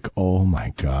it. You're like, oh,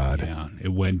 my God. Yeah,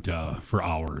 it went for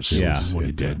hours. Yeah,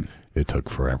 it did. It took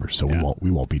forever, so we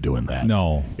won't be doing that.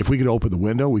 No. If we could open the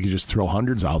window, we could just throw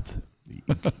hundreds out.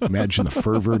 Imagine the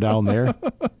fervor down there.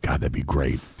 God, that'd be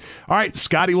great. All right,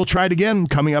 Scotty, we'll try it again.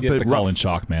 Coming up at call in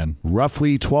shock, man.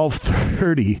 Roughly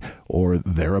 12:30 or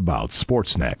thereabouts.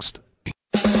 Sports next.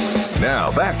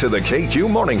 Now back to the KQ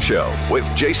Morning Show with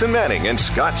Jason Manning and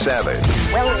Scott Savage.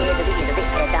 Well,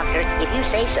 Doctor, if you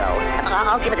say so,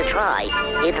 I'll give it a try.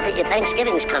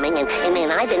 Thanksgiving's coming, and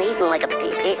I've been eating like a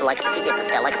pig.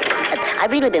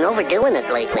 I've really been overdoing it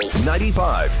lately.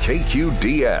 95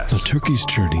 KQDS. A turkey's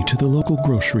journey to the local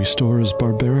grocery store is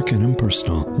barbaric and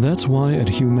impersonal. That's why at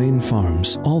Humane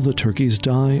Farms, all the turkeys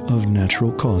die of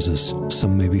natural causes.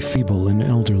 Some may be feeble and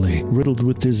elderly, riddled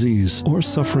with disease, or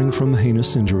suffering from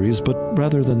heinous injuries, but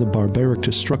rather than the barbaric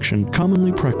destruction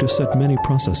commonly practiced at many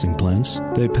processing plants,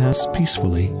 they pass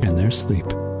peacefully in their sleep.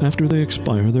 After they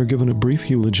expire, they're given a brief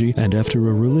eulogy, and after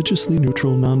a religiously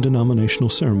neutral,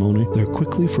 non-denominational ceremony, they're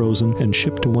quickly frozen and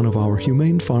shipped to one of our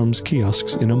Humane Farms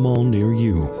kiosks in a mall near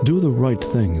you. Do the right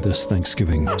thing this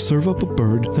Thanksgiving. Serve up a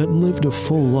bird that lived a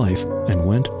full life and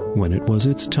went when it was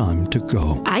its time to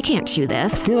go. I can't chew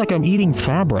this. I feel like I'm eating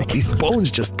fabric. These bones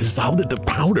just dissolved into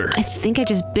powder. I think I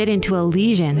just bit into a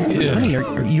lesion. Honey,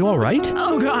 are you all right?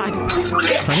 Oh, God.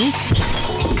 Honey?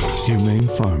 Humane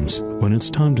Farms. When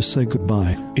it's time to say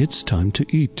goodbye, it's time to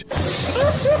eat.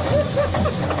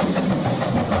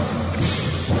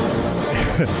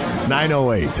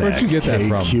 908. Where'd you get that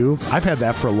from? I've had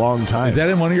that for a long time. Is that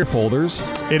in one of your folders?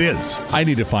 It is. I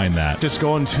need to find that. Just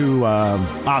go into.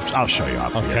 I'll show you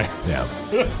off. Okay. Yeah.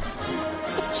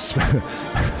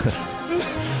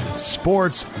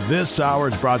 Sports this hour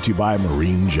is brought to you by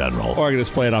Marine General. Or I can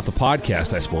just play it off the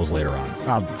podcast, I suppose, later on.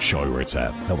 I'll show you where it's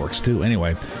at. That works too.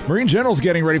 Anyway, Marine General's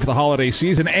getting ready for the holiday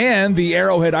season and the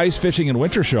Arrowhead Ice Fishing and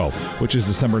Winter Show, which is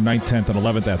December 9th, 10th, and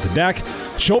 11th at the deck.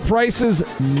 Show prices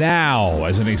now.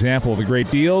 As an example of the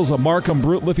great deals, a Markham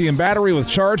Brute lithium battery with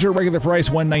charger, regular price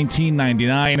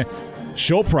 $119.99.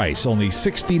 Show price, only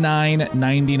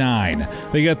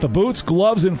 $69.99. They get the boots,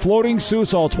 gloves, and floating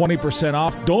suits, all 20%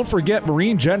 off. Don't forget,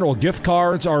 Marine General gift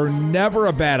cards are never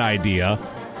a bad idea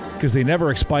because they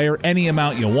never expire, any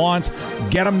amount you want.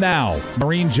 Get them now.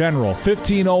 Marine General,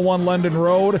 1501 London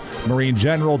Road,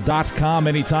 marinegeneral.com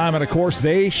anytime. And, of course,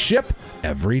 they ship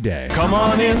every day. Come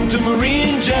on into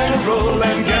Marine General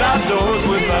and get outdoors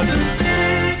with us.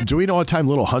 Do we know what time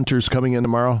Little Hunter's coming in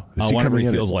tomorrow? Is he coming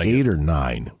in at 8 or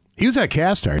 9? He was at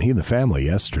Cast Iron, he and the family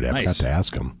yesterday. I forgot to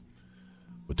ask him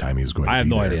what time he was going to be. I have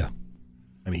no there. idea.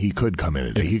 I mean, he could come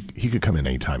in. He could come in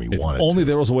anytime he wanted. Only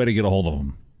there was a way to get a hold of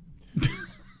him.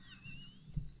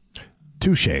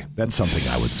 Touche. That's something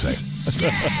I would say.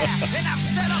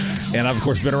 And I've, of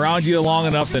course, been around you long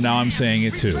enough that now I'm saying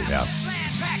it too. Yeah.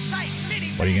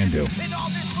 What are you going to do?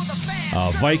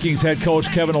 Vikings head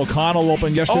coach Kevin O'Connell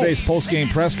opened yesterday's post-game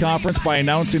press conference by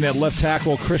announcing that left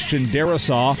tackle Christian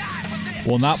Darrisaw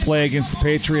will not play against the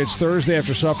Patriots Thursday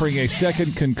after suffering a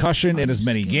second concussion in as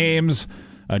many games.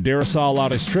 Darrisaw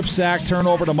allowed a strip sack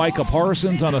turnover to Micah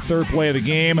Parsons on the third play of the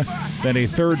game, then a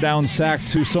third down sack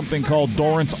to something called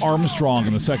Dorrance Armstrong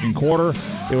in the second quarter.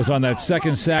 It was on that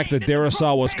second sack that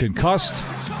Darrisaw was concussed,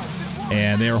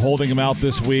 and they are holding him out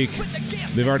this week.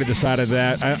 They've already decided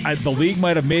that. The league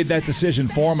might have made that decision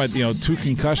for him. 2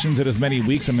 concussions in as many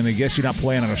weeks. I mean, I guess you're not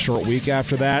playing on a short week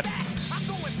after that.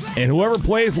 And whoever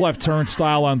plays left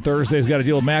turnstile on Thursday has got to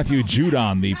deal with Matthew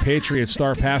Judon, the Patriots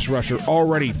star pass rusher,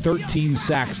 already 13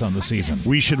 sacks on the season.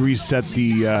 We should reset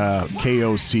the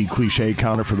KOC cliche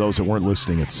counter for those that weren't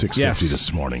listening at 6:50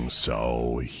 this morning.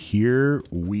 So here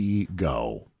we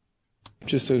go.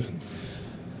 Just a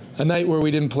night where we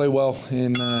didn't play well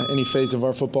in any phase of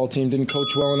our football team. Didn't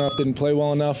coach well enough, didn't play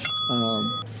well enough.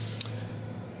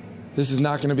 This is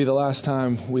not going to be the last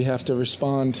time we have to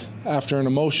respond after an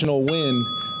emotional win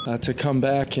to come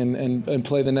back and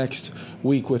play the next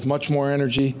week with much more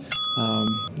energy.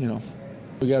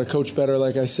 We got to coach better,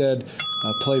 like I said,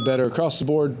 play better across the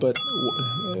board, but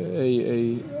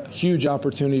a huge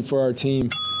opportunity for our team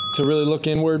really look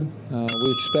inward.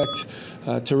 We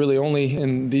expect to really only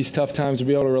in these tough times to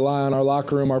be able to rely on our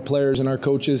locker room, our players, and our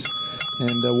coaches. And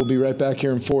we'll be right back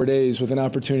here in 4 days with an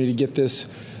opportunity to get this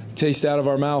taste out of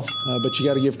our mouth. But you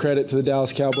got to give credit to the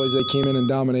Dallas Cowboys. They came in and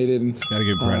dominated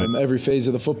every phase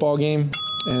of the football game.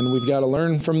 And we've got to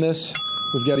learn from this.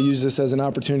 We've got to use this as an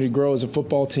opportunity to grow as a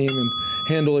football team and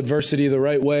handle adversity the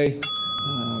right way.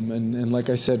 And like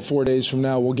I said, 4 days from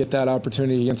now, we'll get that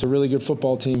opportunity against a really good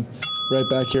football team right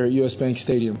back here at US Bank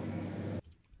Stadium.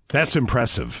 That's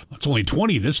impressive. It's only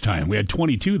 20 this time. We had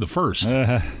 22 the first.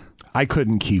 I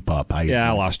couldn't keep up.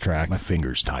 I lost track. My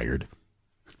finger's tired.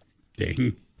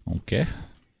 Dang. Okay.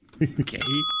 Okay.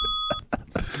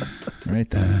 Right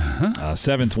then.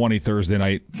 7:20 Thursday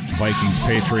night,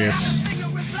 Vikings-Patriots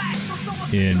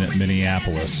in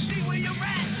Minneapolis.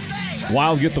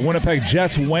 Wild get the Winnipeg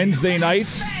Jets Wednesday night,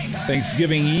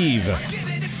 Thanksgiving Eve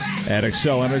at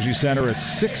Xcel Energy Center at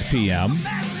 6 p.m.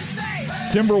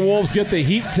 Timberwolves get the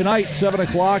Heat tonight, 7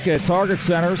 o'clock at Target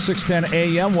Center, 6:10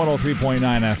 a.m.,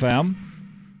 103.9 FM.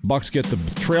 Bucks get the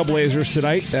Trailblazers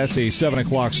tonight. That's a 7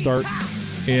 o'clock start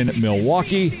in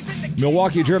Milwaukee.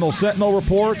 Milwaukee Journal-Sentinel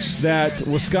reports that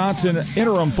Wisconsin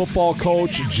interim football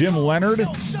coach Jim Leonhard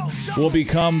will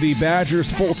become the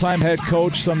Badgers' full-time head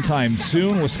coach sometime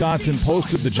soon. Wisconsin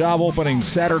posted the job opening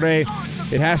Saturday.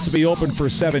 It has to be open for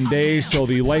 7 days, so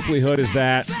the likelihood is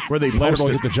that Leonhard will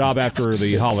get the job after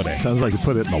the holiday. Sounds like you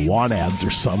put it in the want ads or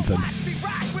something.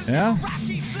 Yeah.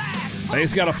 They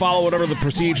just got to follow whatever the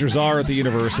procedures are at the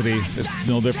university. It's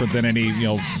no different than any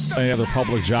other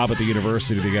public job at the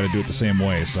university. They got to do it the same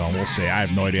way. So we'll see. I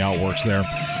have no idea how it works there.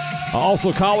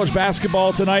 Also, college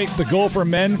basketball tonight. The Gopher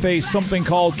men face something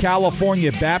called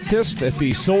California Baptist at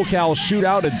the SoCal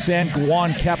Shootout in San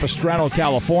Juan Capistrano,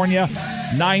 California.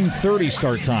 9:30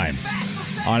 start time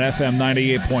on FM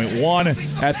 98.1.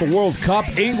 At the World Cup,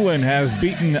 England has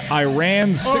beaten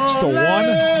Iran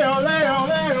 6-1.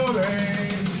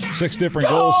 6 different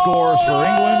goal scorers for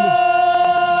England.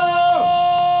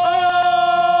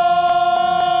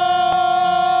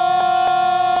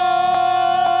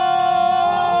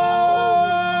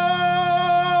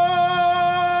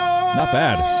 Not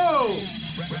bad.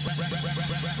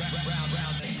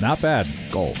 Not bad.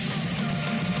 Goal.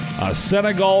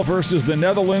 Senegal versus the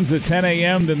Netherlands at 10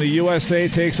 a.m. Then the USA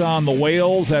takes on the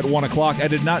Wales at 1 o'clock. I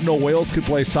did not know Wales could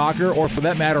play soccer or, for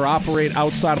that matter, operate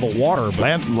outside of the water.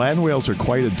 Land whales are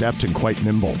quite adept and quite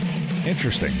nimble.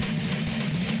 Interesting.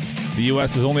 The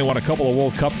U.S. has only won a couple of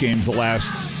World Cup games the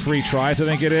last 3 tries, I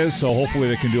think it is, so hopefully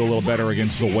they can do a little better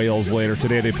against the Wales later.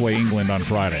 Today they play England on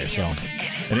Friday,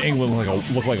 and England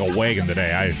looked like a wagon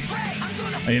today.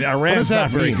 I mean, Iran's not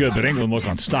very good, but England looked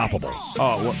unstoppable.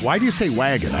 Oh, why do you say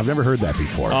wagon? I've never heard that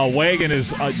before. Wagon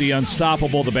is the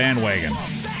unstoppable, the bandwagon.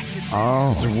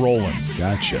 Oh. It's rolling.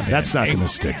 Gotcha. That's not going to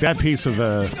stick. That piece of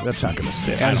that's not going to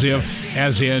stick.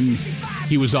 As in,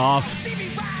 he was off.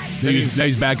 Now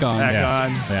he's back on. Back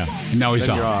on. Yeah. And now he's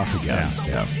then off. You're off again.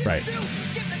 Yeah. Right.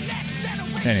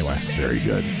 Anyway. Very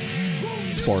good.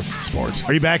 Sports.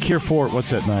 Are you back here for,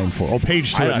 what's at 9:40? Oh,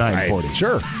 page 2 at 9:40.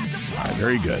 Sure. All right,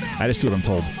 very good. I just do what I'm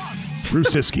told.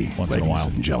 Bruce Siskey, once in a while.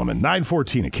 Ladies and gentlemen,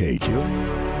 9:14 at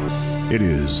KQ. It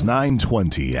is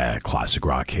 9:20 at Classic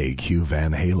Rock KQ.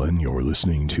 Van Halen. You're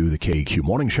listening to the KQ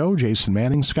Morning Show. Jason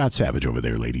Manning, Scott Savage over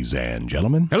there, ladies and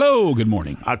gentlemen. Hello, good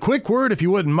morning. A quick word, if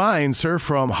you wouldn't mind, sir,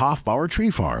 from Hofbauer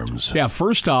Tree Farms. Yeah,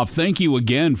 first off, thank you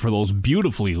again for those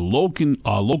beautifully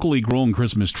locally grown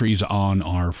Christmas trees on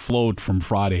our float from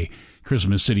Friday.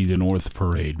 Christmas City to North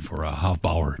Parade for a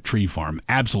Hofbauer Tree Farm.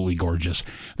 Absolutely gorgeous.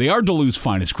 They are Duluth's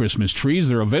finest Christmas trees.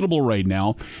 They're available right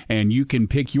now, and you can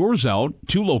pick yours out.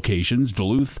 2 locations,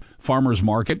 Duluth Farmers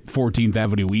Market, 14th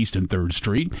Avenue East and 3rd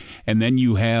Street. And then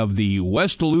you have the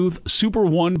West Duluth Super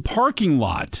One parking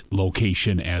lot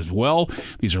location as well.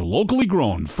 These are locally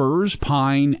grown firs,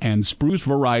 pine, and spruce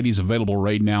varieties available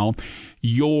right now.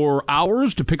 Your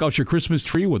hours to pick out your Christmas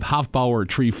tree with Hofbauer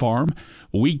Tree Farm.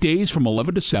 Weekdays from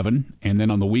 11 to 7, and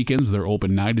then on the weekends they're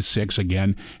open 9 to 6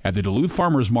 again at the Duluth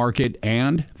Farmers Market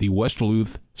and the West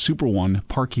Duluth Super One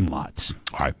parking lots.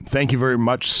 All right. Thank you very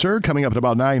much, sir. Coming up at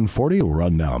about 9:40, we'll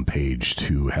run down page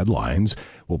 2 headlines.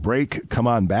 We'll break. Come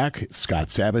on back. Scott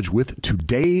Savage with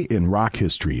Today in Rock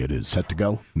History. It is set to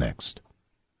go next.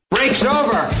 Break's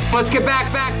over. Let's get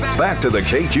back. Back to the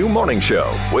KQ Morning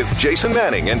Show with Jason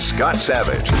Manning and Scott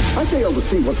Savage. I fail to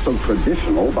see what's so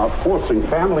traditional about forcing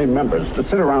family members to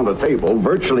sit around a table,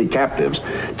 virtually captives,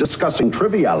 discussing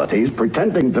trivialities,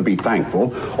 pretending to be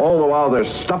thankful, all the while they're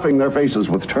stuffing their faces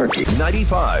with turkey.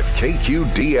 95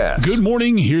 KQDS. Good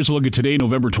morning. Here's a look at today,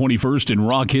 November 21st in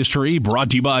rock history,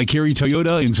 brought to you by Kerry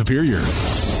Toyota in Superior.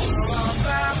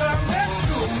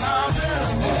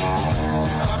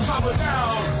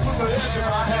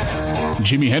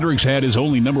 Jimi Hendrix had his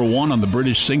only number one on the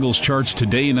British singles charts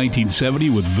today in 1970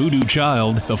 with Voodoo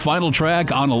Child, the final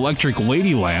track on Electric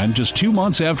Ladyland, just 2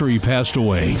 months after he passed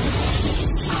away.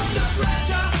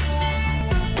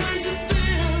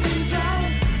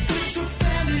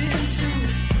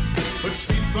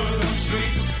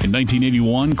 In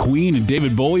 1981, Queen and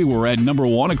David Bowie were at number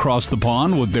one across the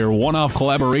pond with their one-off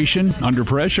collaboration, Under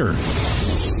Pressure.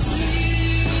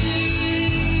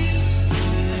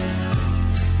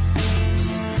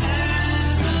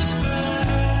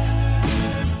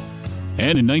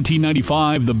 And in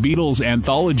 1995, the Beatles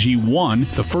Anthology 1,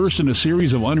 the first in a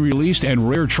series of unreleased and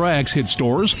rare tracks, hit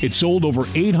stores. It sold over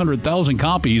 800,000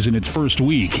 copies in its first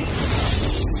week.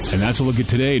 And that's a look at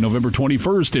today, November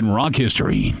 21st in rock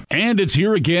history. And it's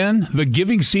here again, the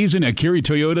giving season at Cary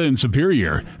Toyota in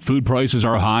Superior. Food prices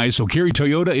are high, so Cary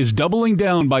Toyota is doubling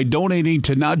down by donating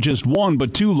to not just one,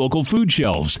 but 2 local food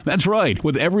shelves. That's right.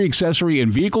 With every accessory and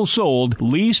vehicle sold,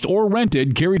 leased, or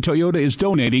rented, Cary Toyota is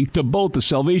donating to both the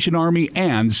Salvation Army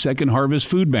and Second Harvest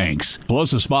food banks.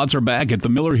 Plus, the spots are back at the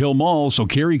Miller Hill Mall, so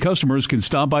Cary customers can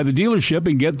stop by the dealership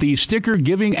and get the sticker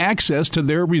giving access to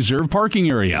their reserved parking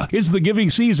area. It's the giving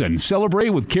season.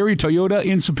 Celebrate with Cary Toyota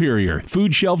in Superior.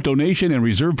 Food shelf donation and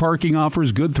reserve parking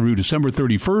offers good through December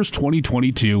 31st,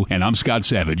 2022. And I'm Scott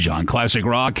Savage on Classic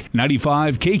Rock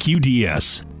 95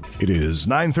 KQDS. It is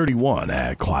 9:31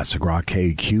 at Classic Rock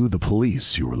KQ, The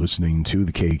Police. You were listening to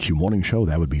the KQ Morning Show.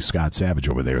 That would be Scott Savage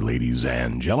over there, ladies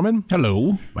and gentlemen.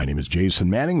 Hello. My name is Jason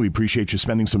Manning. We appreciate you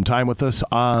spending some time with us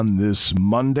on this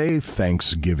Monday,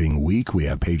 Thanksgiving week. We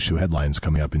have Page 2 headlines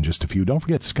coming up in just a few. Don't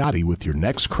forget Scotty with your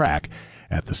next crack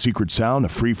at the Secret Sound, a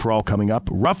free-for-all coming up,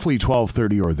 roughly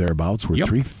 12:30 or thereabouts, worth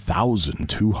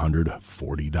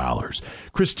 $3,240.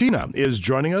 Christina is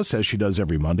joining us, as she does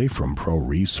every Monday, from Pro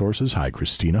Resources. Hi,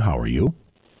 Christina. How are you?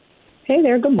 Hey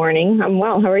there. Good morning. I'm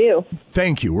well. How are you?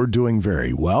 Thank you. We're doing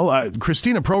very well.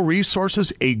 Christina, Pro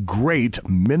Resources, a great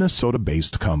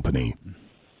Minnesota-based company.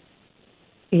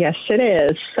 Yes, it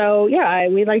is. So,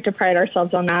 we like to pride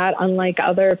ourselves on that. Unlike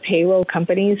other payroll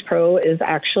companies, Pro is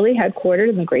actually headquartered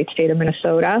in the great state of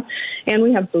Minnesota, and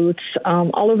we have booths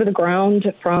all over the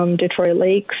ground from Detroit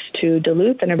Lakes to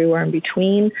Duluth and everywhere in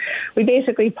between. We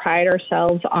basically pride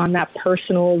ourselves on that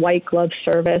personal white glove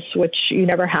service, which you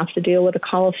never have to deal with a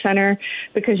call center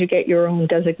because you get your own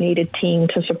designated team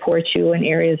to support you in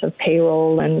areas of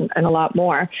payroll and a lot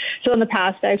more. So in the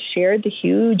past, I've shared the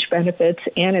huge benefits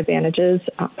and advantages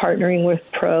partnering with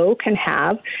Pro can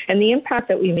have and the impact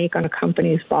that we make on a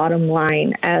company's bottom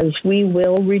line, as we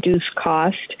will reduce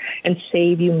cost and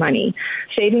save you money.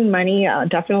 Saving money,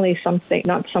 definitely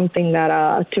not something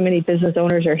that too many business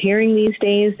owners are hearing these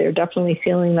days. They're definitely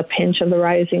feeling the pinch of the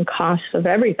rising costs of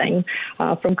everything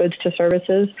from goods to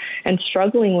services and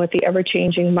struggling with the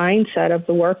ever-changing mindset of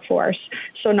the workforce.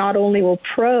 So not only will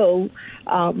Pro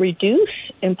reduce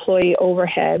employee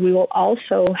overhead, we will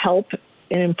also help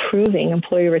in improving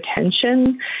employee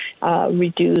retention,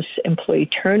 reduce employee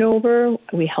turnover.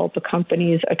 We help the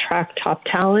companies attract top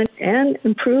talent and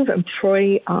improve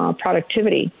employee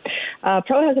productivity.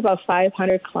 Pro has about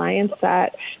 500 clients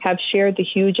that have shared the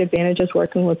huge advantages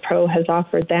working with Pro has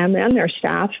offered them and their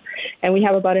staff. And we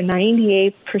have about a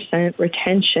 98%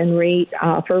 retention rate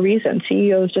for a reason.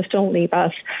 CEOs just don't leave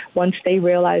us once they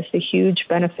realize the huge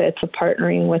benefits of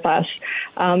partnering with us.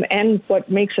 And what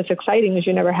makes us exciting is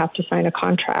you never have to sign a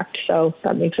contract. So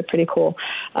that makes it pretty cool.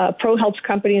 Pro helps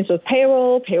companies with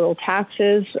payroll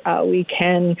taxes. We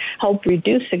can help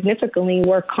reduce significantly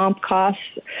work comp costs,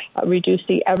 reduce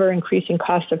the ever-increasing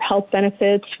cost of health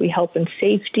benefits. We help in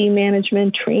safety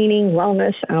management, training,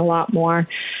 wellness, and a lot more.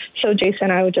 So,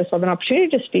 Jason, I would just love an opportunity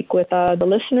to speak with the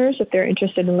listeners if they're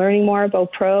interested in learning more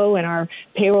about Pro and our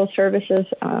payroll services,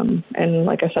 and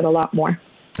like I said, a lot more.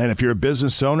 And if you're a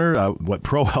business owner, what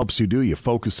Pro helps you do, you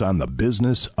focus on the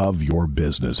business of your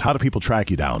business. How do people track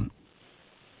you down?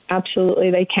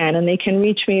 Absolutely, they can. And they can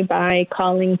reach me by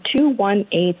calling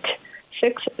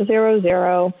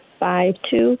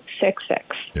 218-600-5266.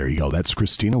 There you go. That's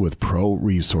Christina with Pro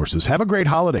Resources. Have a great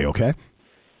holiday, okay?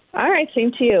 All right,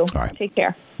 same to you. All right. Take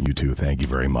care. You too. Thank you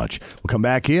very much. We'll come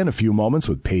back in a few moments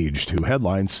with Page 2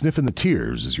 headlines. Sniffing the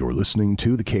tears as you're listening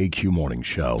to the KQ Morning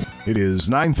Show. It is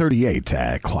 9:38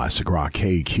 at Classic Rock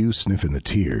KQ. Sniffing the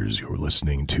tears. You're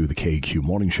listening to the KQ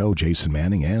Morning Show. Jason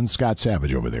Manning and Scott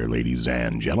Savage over there, ladies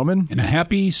and gentlemen. And a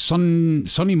happy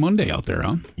sunny Monday out there,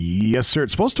 huh? Yes, sir.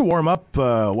 It's supposed to warm up.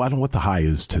 I don't know what the high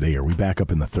is today. Are we back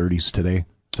up in the 30s today?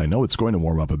 I know it's going to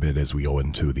warm up a bit as we go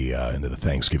into the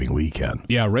Thanksgiving weekend.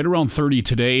 Yeah, right around 30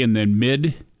 today and then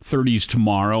mid-30s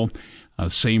tomorrow.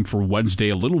 Same for Wednesday,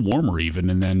 a little warmer even,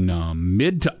 and then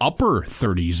mid to upper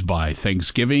 30s by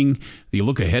Thanksgiving. You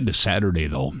look ahead to Saturday,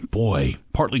 though. Boy,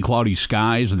 partly cloudy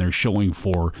skies, and they're showing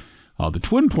for the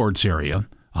Twin Ports area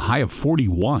a high of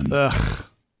 41. Ugh.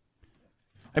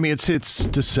 I mean, it's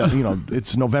December,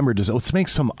 it's November. Let's make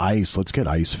some ice. Let's get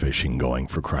ice fishing going,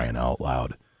 for crying out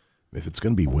loud. If it's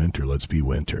going to be winter, let's be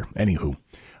winter. Anywho,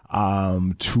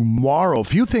 tomorrow, a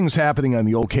few things happening on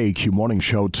the OKQ Morning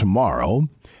Show tomorrow.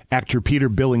 Actor Peter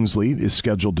Billingsley is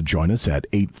scheduled to join us at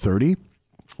 8:30.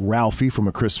 Ralphie from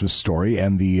A Christmas Story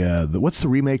and the what's the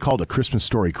remake called? A Christmas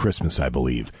Story Christmas, I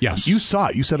believe. Yes. You saw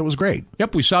it. You said it was great.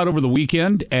 Yep, we saw it over the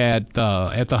weekend at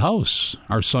the house.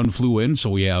 Our son flew in, so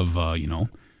we have,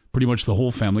 pretty much the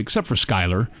whole family, except for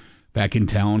Skylar, back in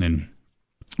town, and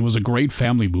it was a great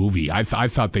family movie. I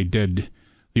thought they did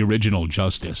the original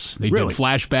justice. They did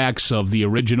flashbacks of the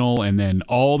original, and then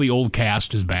all the old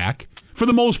cast is back, for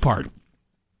the most part.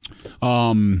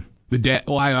 I'm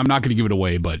not going to give it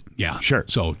away, but yeah. Sure.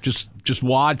 So just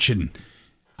watch, and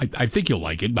I think you'll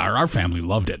like it. Our family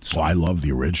loved it. So. Well, I love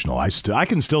the original. I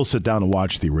can still sit down and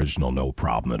watch the original, no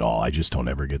problem at all. I just don't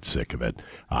ever get sick of it.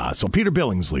 So Peter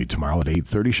Billingsley tomorrow at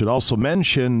 8:30. Should also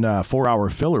mention 4-hour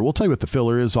filler. We'll tell you what the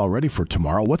filler is already for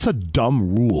tomorrow. What's a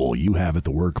dumb rule you have at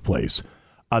the workplace?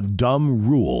 A dumb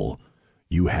rule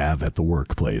you have at the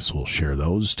workplace. We'll share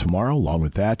those tomorrow. Along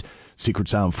with that, Secret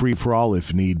Sound Free for All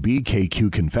if need be,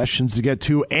 KQ Confessions to get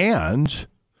to, and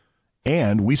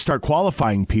we start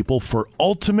qualifying people for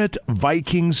Ultimate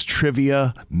Vikings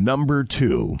Trivia number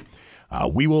 2.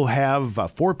 We will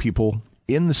have 4 people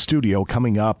in the studio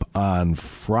coming up on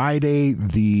Friday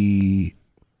the...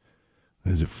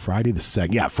 Is it Friday the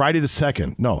 2nd? Yeah, Friday the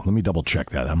 2nd. No, let me double check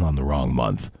that. I'm on the wrong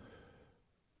month.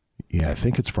 Yeah, I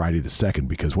think it's Friday the 2nd,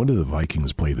 because when do the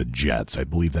Vikings play the Jets? I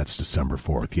believe that's December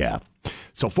 4th. Yeah.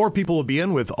 So 4 people will be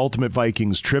in with Ultimate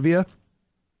Vikings Trivia.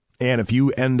 And if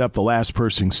you end up the last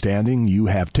person standing, you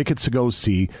have tickets to go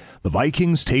see the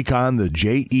Vikings take on the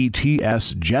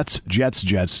Jets,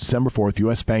 December 4th,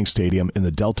 U.S. Bank Stadium in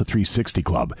the Delta 360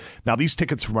 Club. Now, these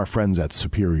tickets from our friends at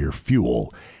Superior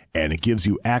Fuel, and it gives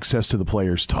you access to the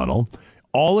Players Tunnel,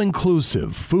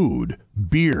 all-inclusive food,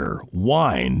 beer,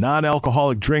 wine,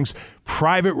 non-alcoholic drinks,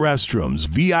 private restrooms,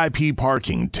 VIP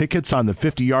parking, tickets on the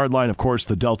 50-yard line, of course,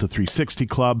 the Delta 360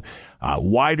 Club,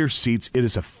 wider seats. It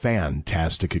is a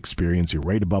fantastic experience. You're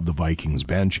right above the Vikings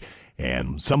bench,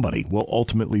 and somebody will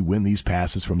ultimately win these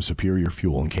passes from Superior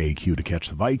Fuel and KQ to catch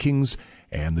the Vikings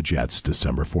and the Jets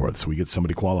December 4th. So we get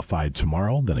somebody qualified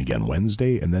tomorrow, then again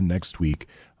Wednesday, and then next week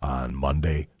on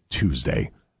Monday,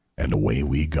 Tuesday. And away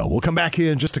we go. We'll come back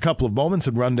here in just a couple of moments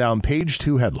and run down page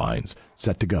 2 headlines.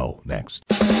 Set to go next.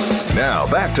 Now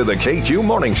back to the KQ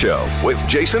Morning Show with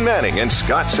Jason Manning and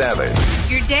Scott Savage.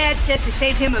 Your dad said to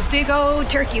save him a big old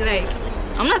turkey leg.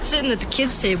 I'm not sitting at the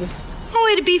kids' table. Oh,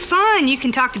 it'd be fun. You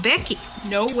can talk to Becky.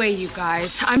 No way, you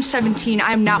guys. I'm 17.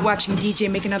 I'm not watching DJ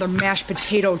make another mashed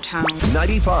potato town.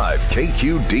 95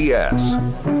 KQDS.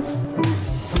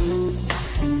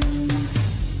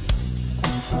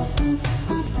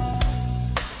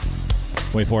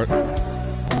 Wait for it.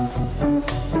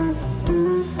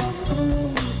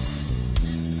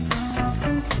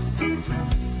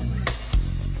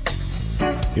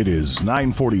 It is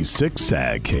 9:46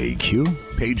 at KQ.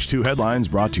 Page 2 headlines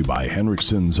brought to you by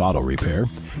Henrikson's Auto Repair.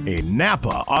 A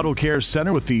Napa Auto Care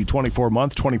Center with the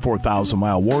 24-month,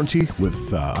 24,000-mile warranty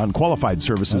with unqualified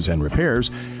services and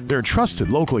repairs. They're a trusted,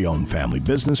 locally owned family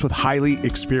business with highly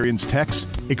experienced techs,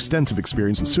 extensive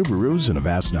experience in Subarus, and a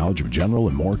vast knowledge of general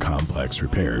and more complex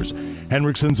repairs.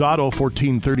 Henrikson's Auto,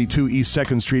 1432 East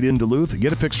 2nd Street in Duluth.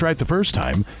 Get it fixed right the first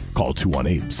time. Call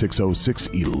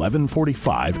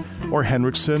 218-606-1145 or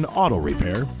Henrikson Auto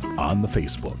Repair on the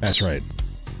Facebooks. That's right.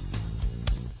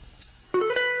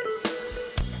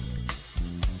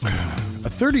 A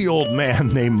 30-year-old man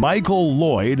named Michael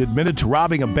Lloyd admitted to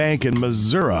robbing a bank in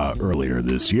Missouri earlier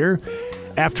this year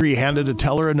after he handed a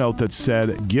teller a note that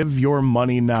said, "Give your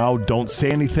money now, don't say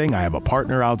anything, I have a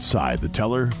partner outside." The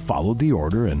teller followed the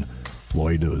order, and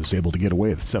Lloyd was able to get away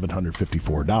with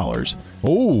 $754.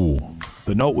 Oh.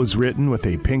 The note was written with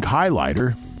a pink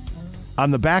highlighter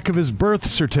on the back of his birth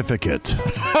certificate.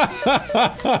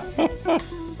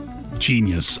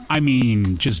 Genius. I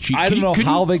mean, just genius. I don't know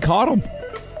how they caught him.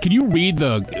 Can you read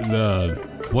the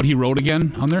what he wrote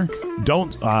again on there?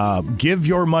 Don't give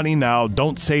your money now.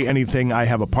 Don't say anything. I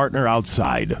have a partner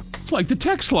outside. It's like the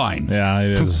text line. Yeah,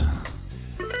 it is.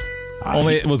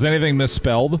 Only was anything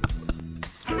misspelled?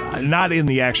 Not in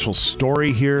the actual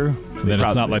story here. Then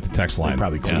it's not like the text line. They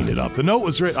probably cleaned it up. The note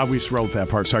was written. We just wrote that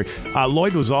part. Sorry.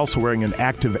 Lloyd was also wearing an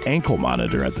active ankle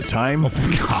monitor at the time. Oh,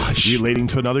 gosh. Relating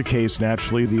to another case,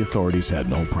 naturally, the authorities had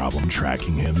no problem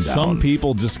tracking him down. Some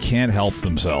people just can't help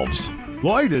themselves.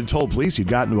 Lloyd had told police he'd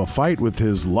gotten into a fight with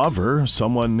his lover,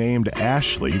 someone named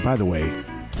Ashley. By the way,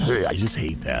 I just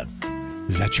hate that.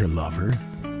 Is that your lover?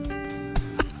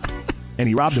 And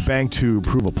he robbed a bank to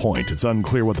prove a point. It's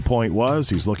unclear what the point was.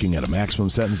 He's looking at a maximum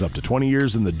sentence up to 20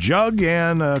 years in the jug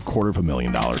and a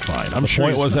 $250,000 fine. The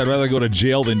point was I'd rather go to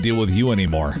jail than deal with you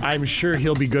anymore. I'm sure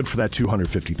he'll be good for that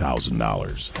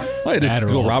 $250,000. I just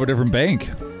go rob a different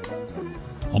bank.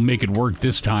 I'll make it work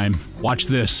this time. Watch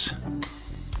this.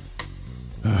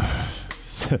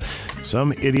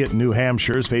 Some idiot in New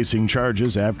Hampshire is facing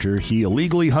charges after he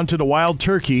illegally hunted a wild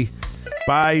turkey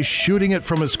by shooting it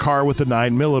from his car with a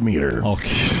 9mm.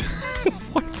 Okay.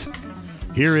 What?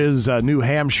 Here is New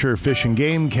Hampshire Fish and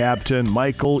Game Captain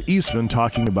Michael Eastman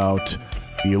talking about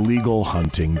the illegal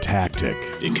hunting tactic.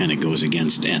 It kind of goes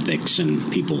against ethics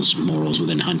and people's morals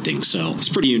within hunting. So it's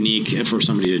pretty unique for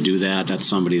somebody to do that. That's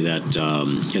somebody that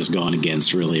has gone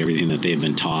against really everything that they've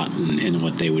been taught and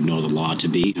what they would know the law to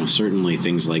be. Certainly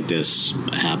things like this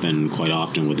happen quite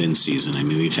often within season. I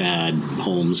mean, we've had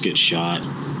homes get shot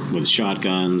with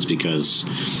shotguns because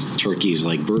turkeys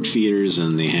like bird feeders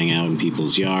and they hang out in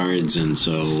people's yards, and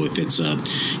so if it's a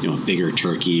bigger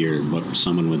turkey or what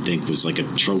someone would think was like a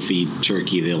trophy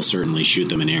turkey, they'll certainly shoot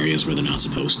them in areas where they're not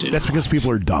supposed to. That's because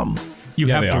people are dumb. You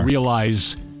have to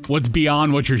realize what's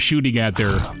beyond what you're shooting at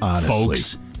there,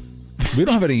 folks. We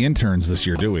don't have any interns this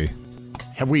year, do we?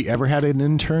 Have we ever had an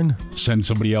intern? Send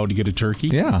somebody out to get a turkey?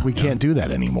 Yeah. We can't do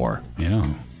that anymore. Yeah.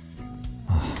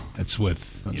 That's with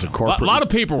a lot of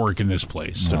paperwork in this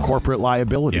place. It's a corporate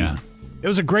liability. Yeah. It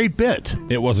was a great bit.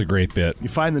 It was a great bit. You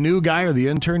find the new guy or the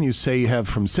intern, you say you have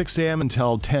from 6 a.m.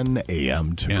 until 10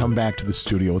 a.m. to come back to the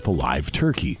studio with a live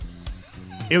turkey.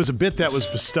 It was a bit that was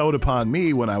bestowed upon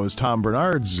me when I was Tom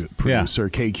Bernard's producer,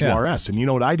 KQRS. And you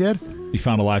know what I did? You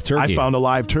found a live turkey. I found a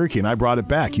live turkey, and I brought it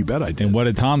back. You bet I did. And what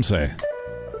did Tom say?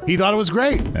 He thought it was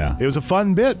great. Yeah. It was a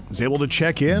fun bit. Was able to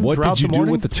check in What throughout did you the morning.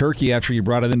 do with the turkey after you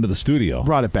brought it into the studio?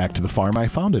 Brought it back to the farm I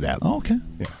found it at. Oh, okay.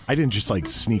 Yeah. I didn't just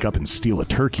sneak up and steal a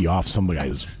turkey off some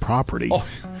guy's property. Oh.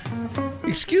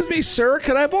 Excuse me, sir.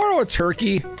 Could I borrow a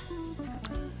turkey?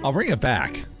 I'll bring it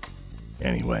back.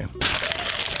 Anyway.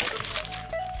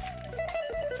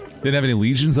 Didn't have any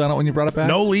lesions on it when you brought it back?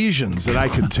 No lesions that I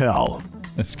could tell.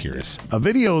 That's curious. A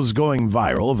video is going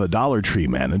viral of a Dollar Tree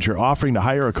manager offering to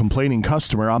hire a complaining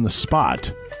customer on the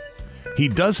spot. He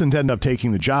doesn't end up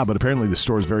taking the job, but apparently the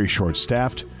store is very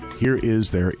short-staffed. Here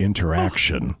is their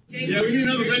interaction. Yeah, we need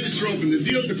another register open. The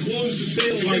deal to close the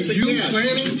sale. Are you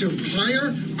planning to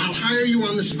hire? I'll hire you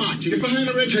on the spot. Get behind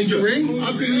the register. Can you ring?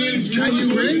 Can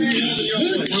you ring?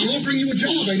 Look, I'm offering you a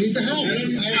job. I need the help.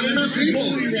 I'm not people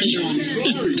right now. I'm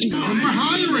sorry. I'm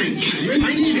hiring.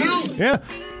 I need help. Yeah.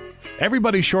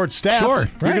 Everybody's short-staffed. Sure, You're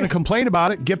right. going to complain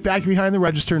about it. Get back behind the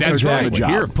register and That's start doing right. the job.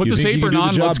 Here, put You this think you apron can do the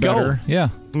on. job Let's better? go. Yeah.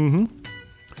 Mm-hmm.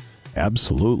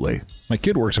 Absolutely. My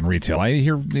kid works in retail. I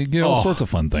hear they get all sorts of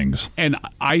fun things. And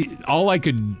all I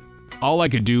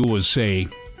could do was say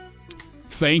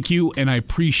thank you and I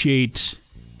appreciate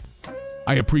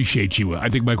you. I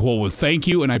think my quote was thank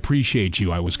you and I appreciate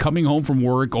you. I was coming home from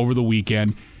work over the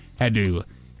weekend, had to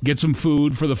get some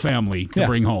food for the family to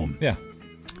bring home. Yeah.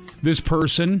 This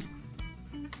person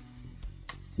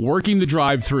working the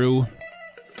drive-through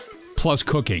plus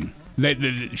cooking. I've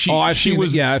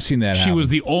seen that. She was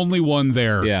the only one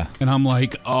there. Yeah. And I'm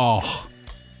like, oh.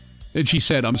 And she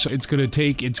said, "I'm sorry, it's going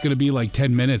to be like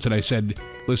 10 minutes." And I said,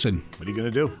 "Listen, what are you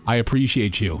going to do? I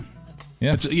appreciate you."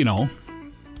 Yeah. It's,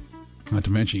 not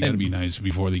to mention, you got to be nice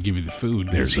before they give you the food.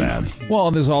 There's that. Well,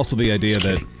 and there's also the idea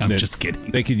that I'm just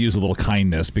kidding. They could use a little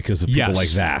kindness because of people like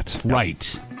that.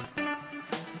 Right.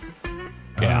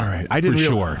 Yeah, all right. I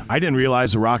didn't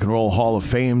realize the Rock and Roll Hall of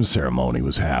Fame ceremony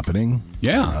was happening.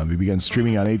 Yeah. We began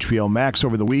streaming on HBO Max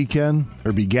over the weekend,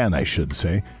 or began, I should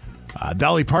say.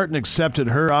 Dolly Parton accepted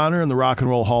her honor in the Rock and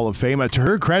Roll Hall of Fame. To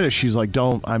her credit, she's like,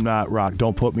 I'm not rock,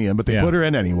 don't put me in. But they put her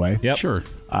in anyway. Yep. Sure.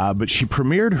 But she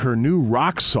premiered her new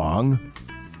rock song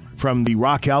from the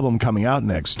rock album coming out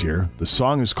next year. The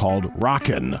song is called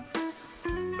Rockin'.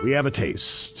 We have a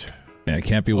taste. Yeah, it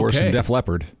can't be worse than Def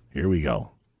Leppard. Here we go.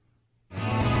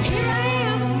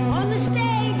 On the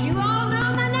stage, you all know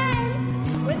my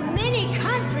name. With many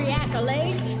country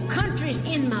accolades, country's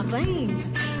in my veins.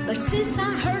 But since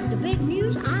I heard the big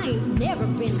news, I ain't never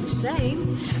been the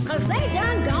same. 'Cause they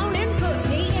done gone and put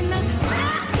me in the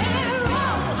Rock and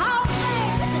Roll Hall of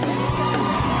Fame. Listen to this.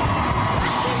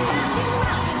 Rockin', rockin',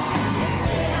 rockin', since the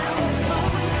day I was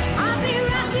born. I'll be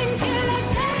rockin' till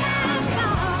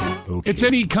It's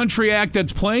any country act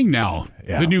that's playing now.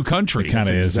 Yeah. The new country. It kind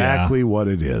of is exactly what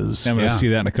it is. I'm going to see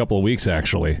that in a couple of weeks,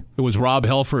 actually. It was Rob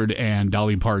Halford and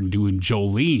Dolly Parton doing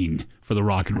Jolene for the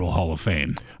Rock and Roll Hall of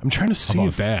Fame. I'm trying to see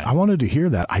if that? I wanted to hear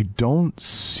that. I don't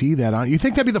see that on. You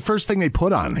think that'd be the first thing they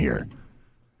put on here?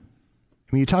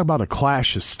 I mean, you talk about a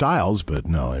clash of styles, but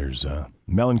no, there's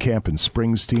Mellencamp and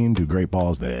Springsteen do great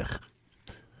balls. Ugh.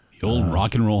 The old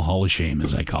Rock and Roll Hall of Shame,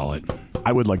 as I call it.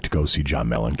 I would like to go see John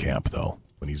Mellencamp, though,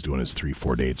 when he's doing his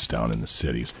 3-4 dates down in the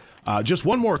cities. Just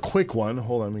one more quick one.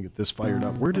 Hold on, let me get this fired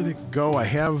up. Where did it go? I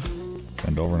have...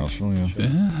 Bend over and I'll show you.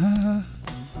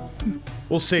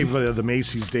 We'll save the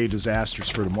Macy's Day disasters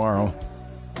for tomorrow.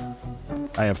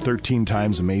 I have 13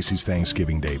 times the Macy's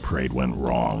Thanksgiving Day parade went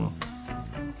wrong.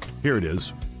 Here it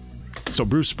is. So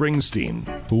Bruce Springsteen.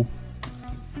 Who?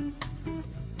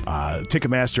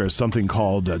 Ticketmaster has something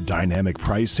called dynamic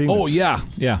pricing. Oh, yeah.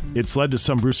 It's led to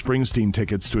some Bruce Springsteen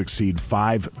tickets to exceed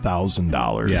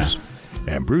 $5,000. Yeah.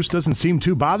 And Bruce doesn't seem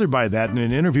too bothered by that. In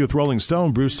an interview with Rolling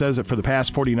Stone, Bruce says that for the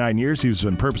past 49 years, he's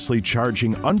been purposely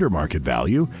charging under market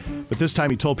value. But this time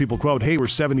he told people, quote, "Hey, we're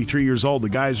 73 years old. The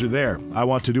guys are there. I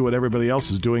want to do what everybody else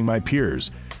is doing, my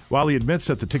peers." While he admits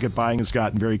that the ticket buying has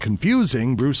gotten very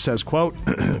confusing, Bruce says, quote,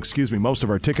 excuse me, "Most of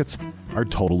our tickets are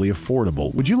totally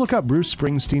affordable." Would you look up Bruce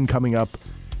Springsteen coming up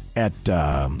at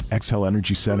XL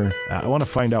Energy Center? I want to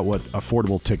find out what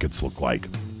affordable tickets look like.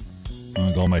 I'm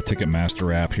going to go on my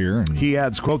Ticketmaster app here. And he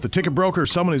adds, quote, "The ticket broker,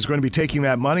 someone who's going to be taking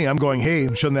that money." I'm going,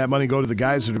 "Hey, shouldn't that money go to the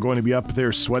guys that are going to be up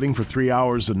there sweating for 3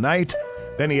 hours a night?"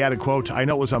 Then he added, quote, "I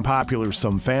know it was unpopular with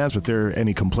some fans, but if there are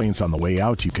any complaints on the way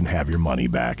out, you can have your money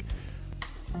back."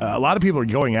 A lot of people are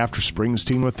going after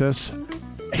Springsteen with this.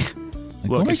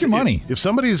 Look, make your money. If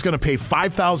somebody is going to pay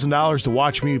 $5,000 to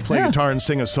watch me play guitar and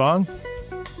sing a song,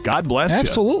 God bless you.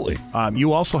 Absolutely.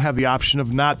 You also have the option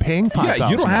of not paying $5,000. Yeah,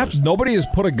 you don't have to. Nobody has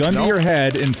put a gun to your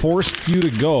head and forced you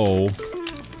to go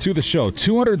to the show.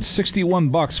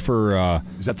 $261 for.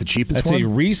 Is that the cheapest one? That's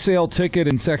one? a resale ticket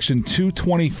in section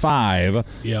 225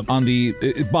 on the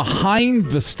behind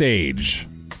the stage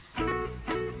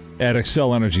at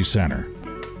Xcel Energy Center.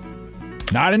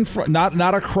 Not in front,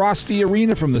 not across the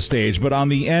arena from the stage, but on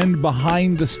the end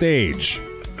behind the stage.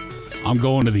 I'm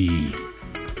going to the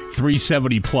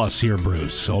 370 plus here,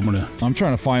 Bruce. So I'm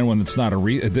trying to find one that's not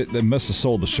that must have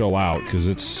sold the show out, because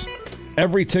it's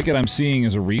every ticket I'm seeing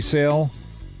is a resale,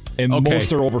 and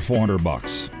most are over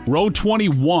 $400. Row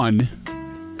 21,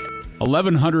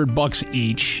 $1,100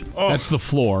 each. Oh. That's the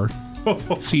floor.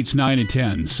 Seats 9 and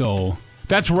 10. So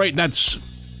that's right. That's.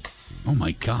 Oh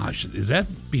my gosh, is that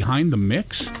behind the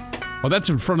mix? Oh, that's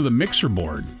in front of the mixer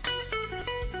board.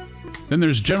 Then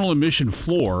there's general admission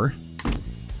floor.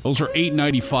 Those are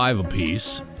 $8.95 a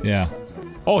piece. Yeah.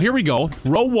 Oh, here we go.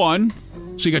 Row 1.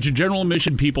 So you got your general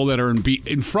admission people that are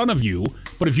in front of you.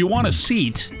 But if you want a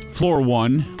seat, floor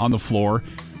 1 on the floor,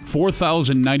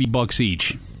 $4,090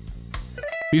 each.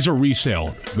 These are resale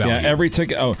value. Yeah, every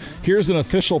ticket. Oh, here's an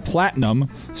official platinum,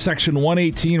 section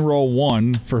 118, row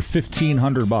 1 for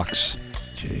 $1,500.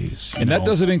 Jeez. And that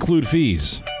doesn't include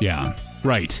fees. Yeah,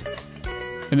 right.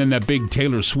 And then that big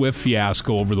Taylor Swift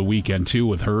fiasco over the weekend, too,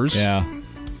 with hers. Yeah.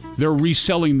 They're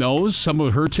reselling those, some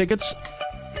of her tickets.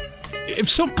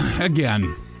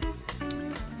 Again,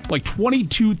 like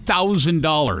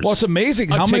 $22,000. Well, it's amazing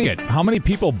how many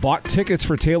people bought tickets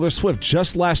for Taylor Swift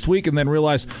just last week and then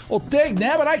realized, well, dang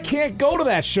nabbit, I can't go to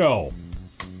that show.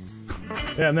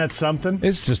 Yeah, and that's something.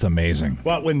 It's just amazing.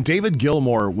 Well, when David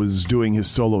Gilmour was doing his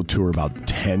solo tour about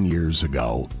 10 years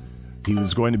ago, he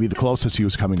was going to be the closest he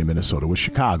was coming to Minnesota was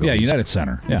Chicago. Yeah, United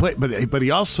Center. Yeah. But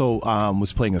he also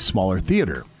was playing a smaller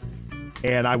theater.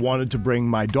 And I wanted to bring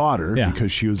my daughter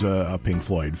because she was a Pink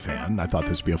Floyd fan. I thought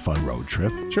this would be a fun road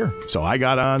trip. Sure. So I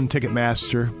got on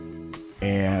Ticketmaster,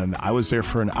 and I was there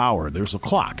for an hour. There's a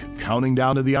clock counting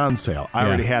down to the on sale. I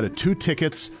already had 2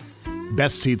 tickets,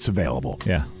 best seats available.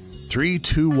 Yeah. 3,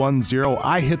 2, 1, 0.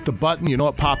 I hit the button. You know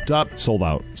what popped up? Sold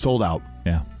out. Sold out.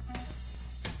 Yeah.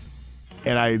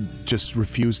 And I just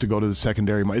refused to go to the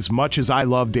secondary. As much as I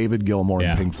love David Gilmour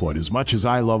and Pink Floyd, as much as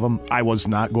I love them, I was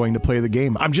not going to play the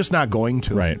game. I'm just not going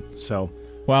to. Right. So,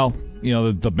 well, you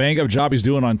know, the bang-up job he's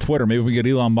doing on Twitter, maybe we get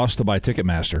Elon Musk to buy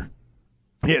Ticketmaster.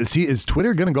 Yeah, is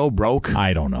Twitter going to go broke?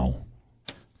 I don't know.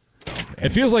 It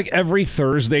feels like every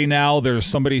Thursday now there's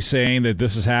somebody saying that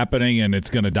this is happening and it's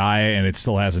going to die, and it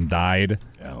still hasn't died.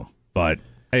 Yeah. But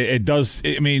it does.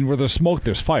 I mean, where there's smoke,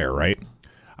 there's fire, right?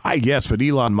 I guess, but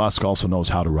Elon Musk also knows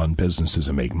how to run businesses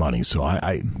and make money. So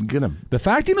I'm gonna. The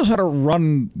fact he knows how to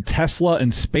run Tesla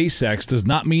and SpaceX does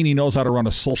not mean he knows how to run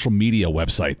a social media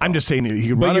website, though. I'm just saying he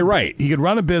could. But you're right. He could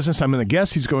run a business. I'm going to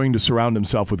guess he's going to surround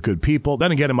himself with good people.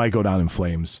 Then again, it might go down in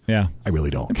flames. Yeah, I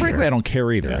really don't. And frankly, I don't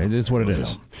care either. Yeah, it is what it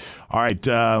is. All right,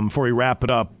 before we wrap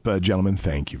it up, gentlemen,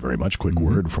 thank you very much. Quick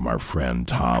word from our friend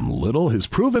Tom Little. His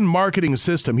proven marketing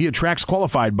system, he attracts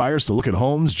qualified buyers to look at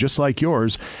homes just like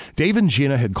yours. Dave and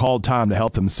Gina had called Tom to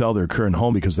help them sell their current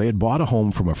home because they had bought a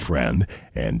home from a friend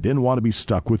and didn't want to be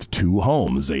stuck with two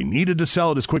homes. They needed to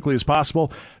sell it as quickly as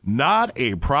possible. Not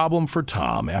a problem for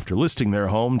Tom. After listing their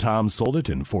home, Tom sold it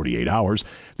in 48 hours.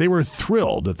 They were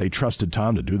thrilled that they trusted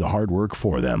Tom to do the hard work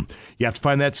for them. You have to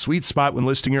find that sweet spot when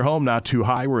listing your home, not too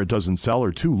high where it doesn't sell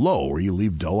or too low where you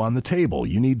leave dough on the table.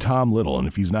 You need Tom Little, and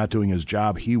if he's not doing his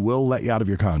job, he will let you out of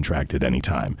your contract at any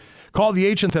time. Call the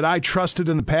agent that I trusted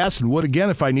in the past and would again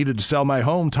if I needed to sell my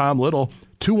home, Tom Little,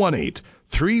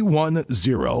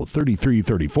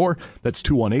 218-310-3334. That's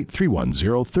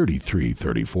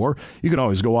 218-310-3334. You can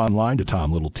always go online to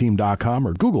TomLittleTeam.com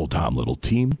or Google Tom Little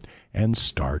Team and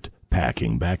start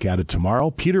packing. Back at it tomorrow.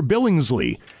 Peter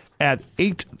Billingsley at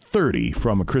 8:30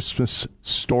 from A Christmas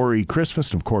Story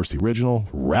Christmas. And, of course, the original.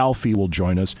 Ralphie will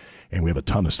join us. And we have a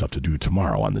ton of stuff to do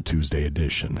tomorrow on the Tuesday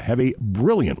edition. Have a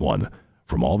brilliant one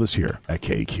from all of us here at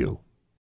KQ.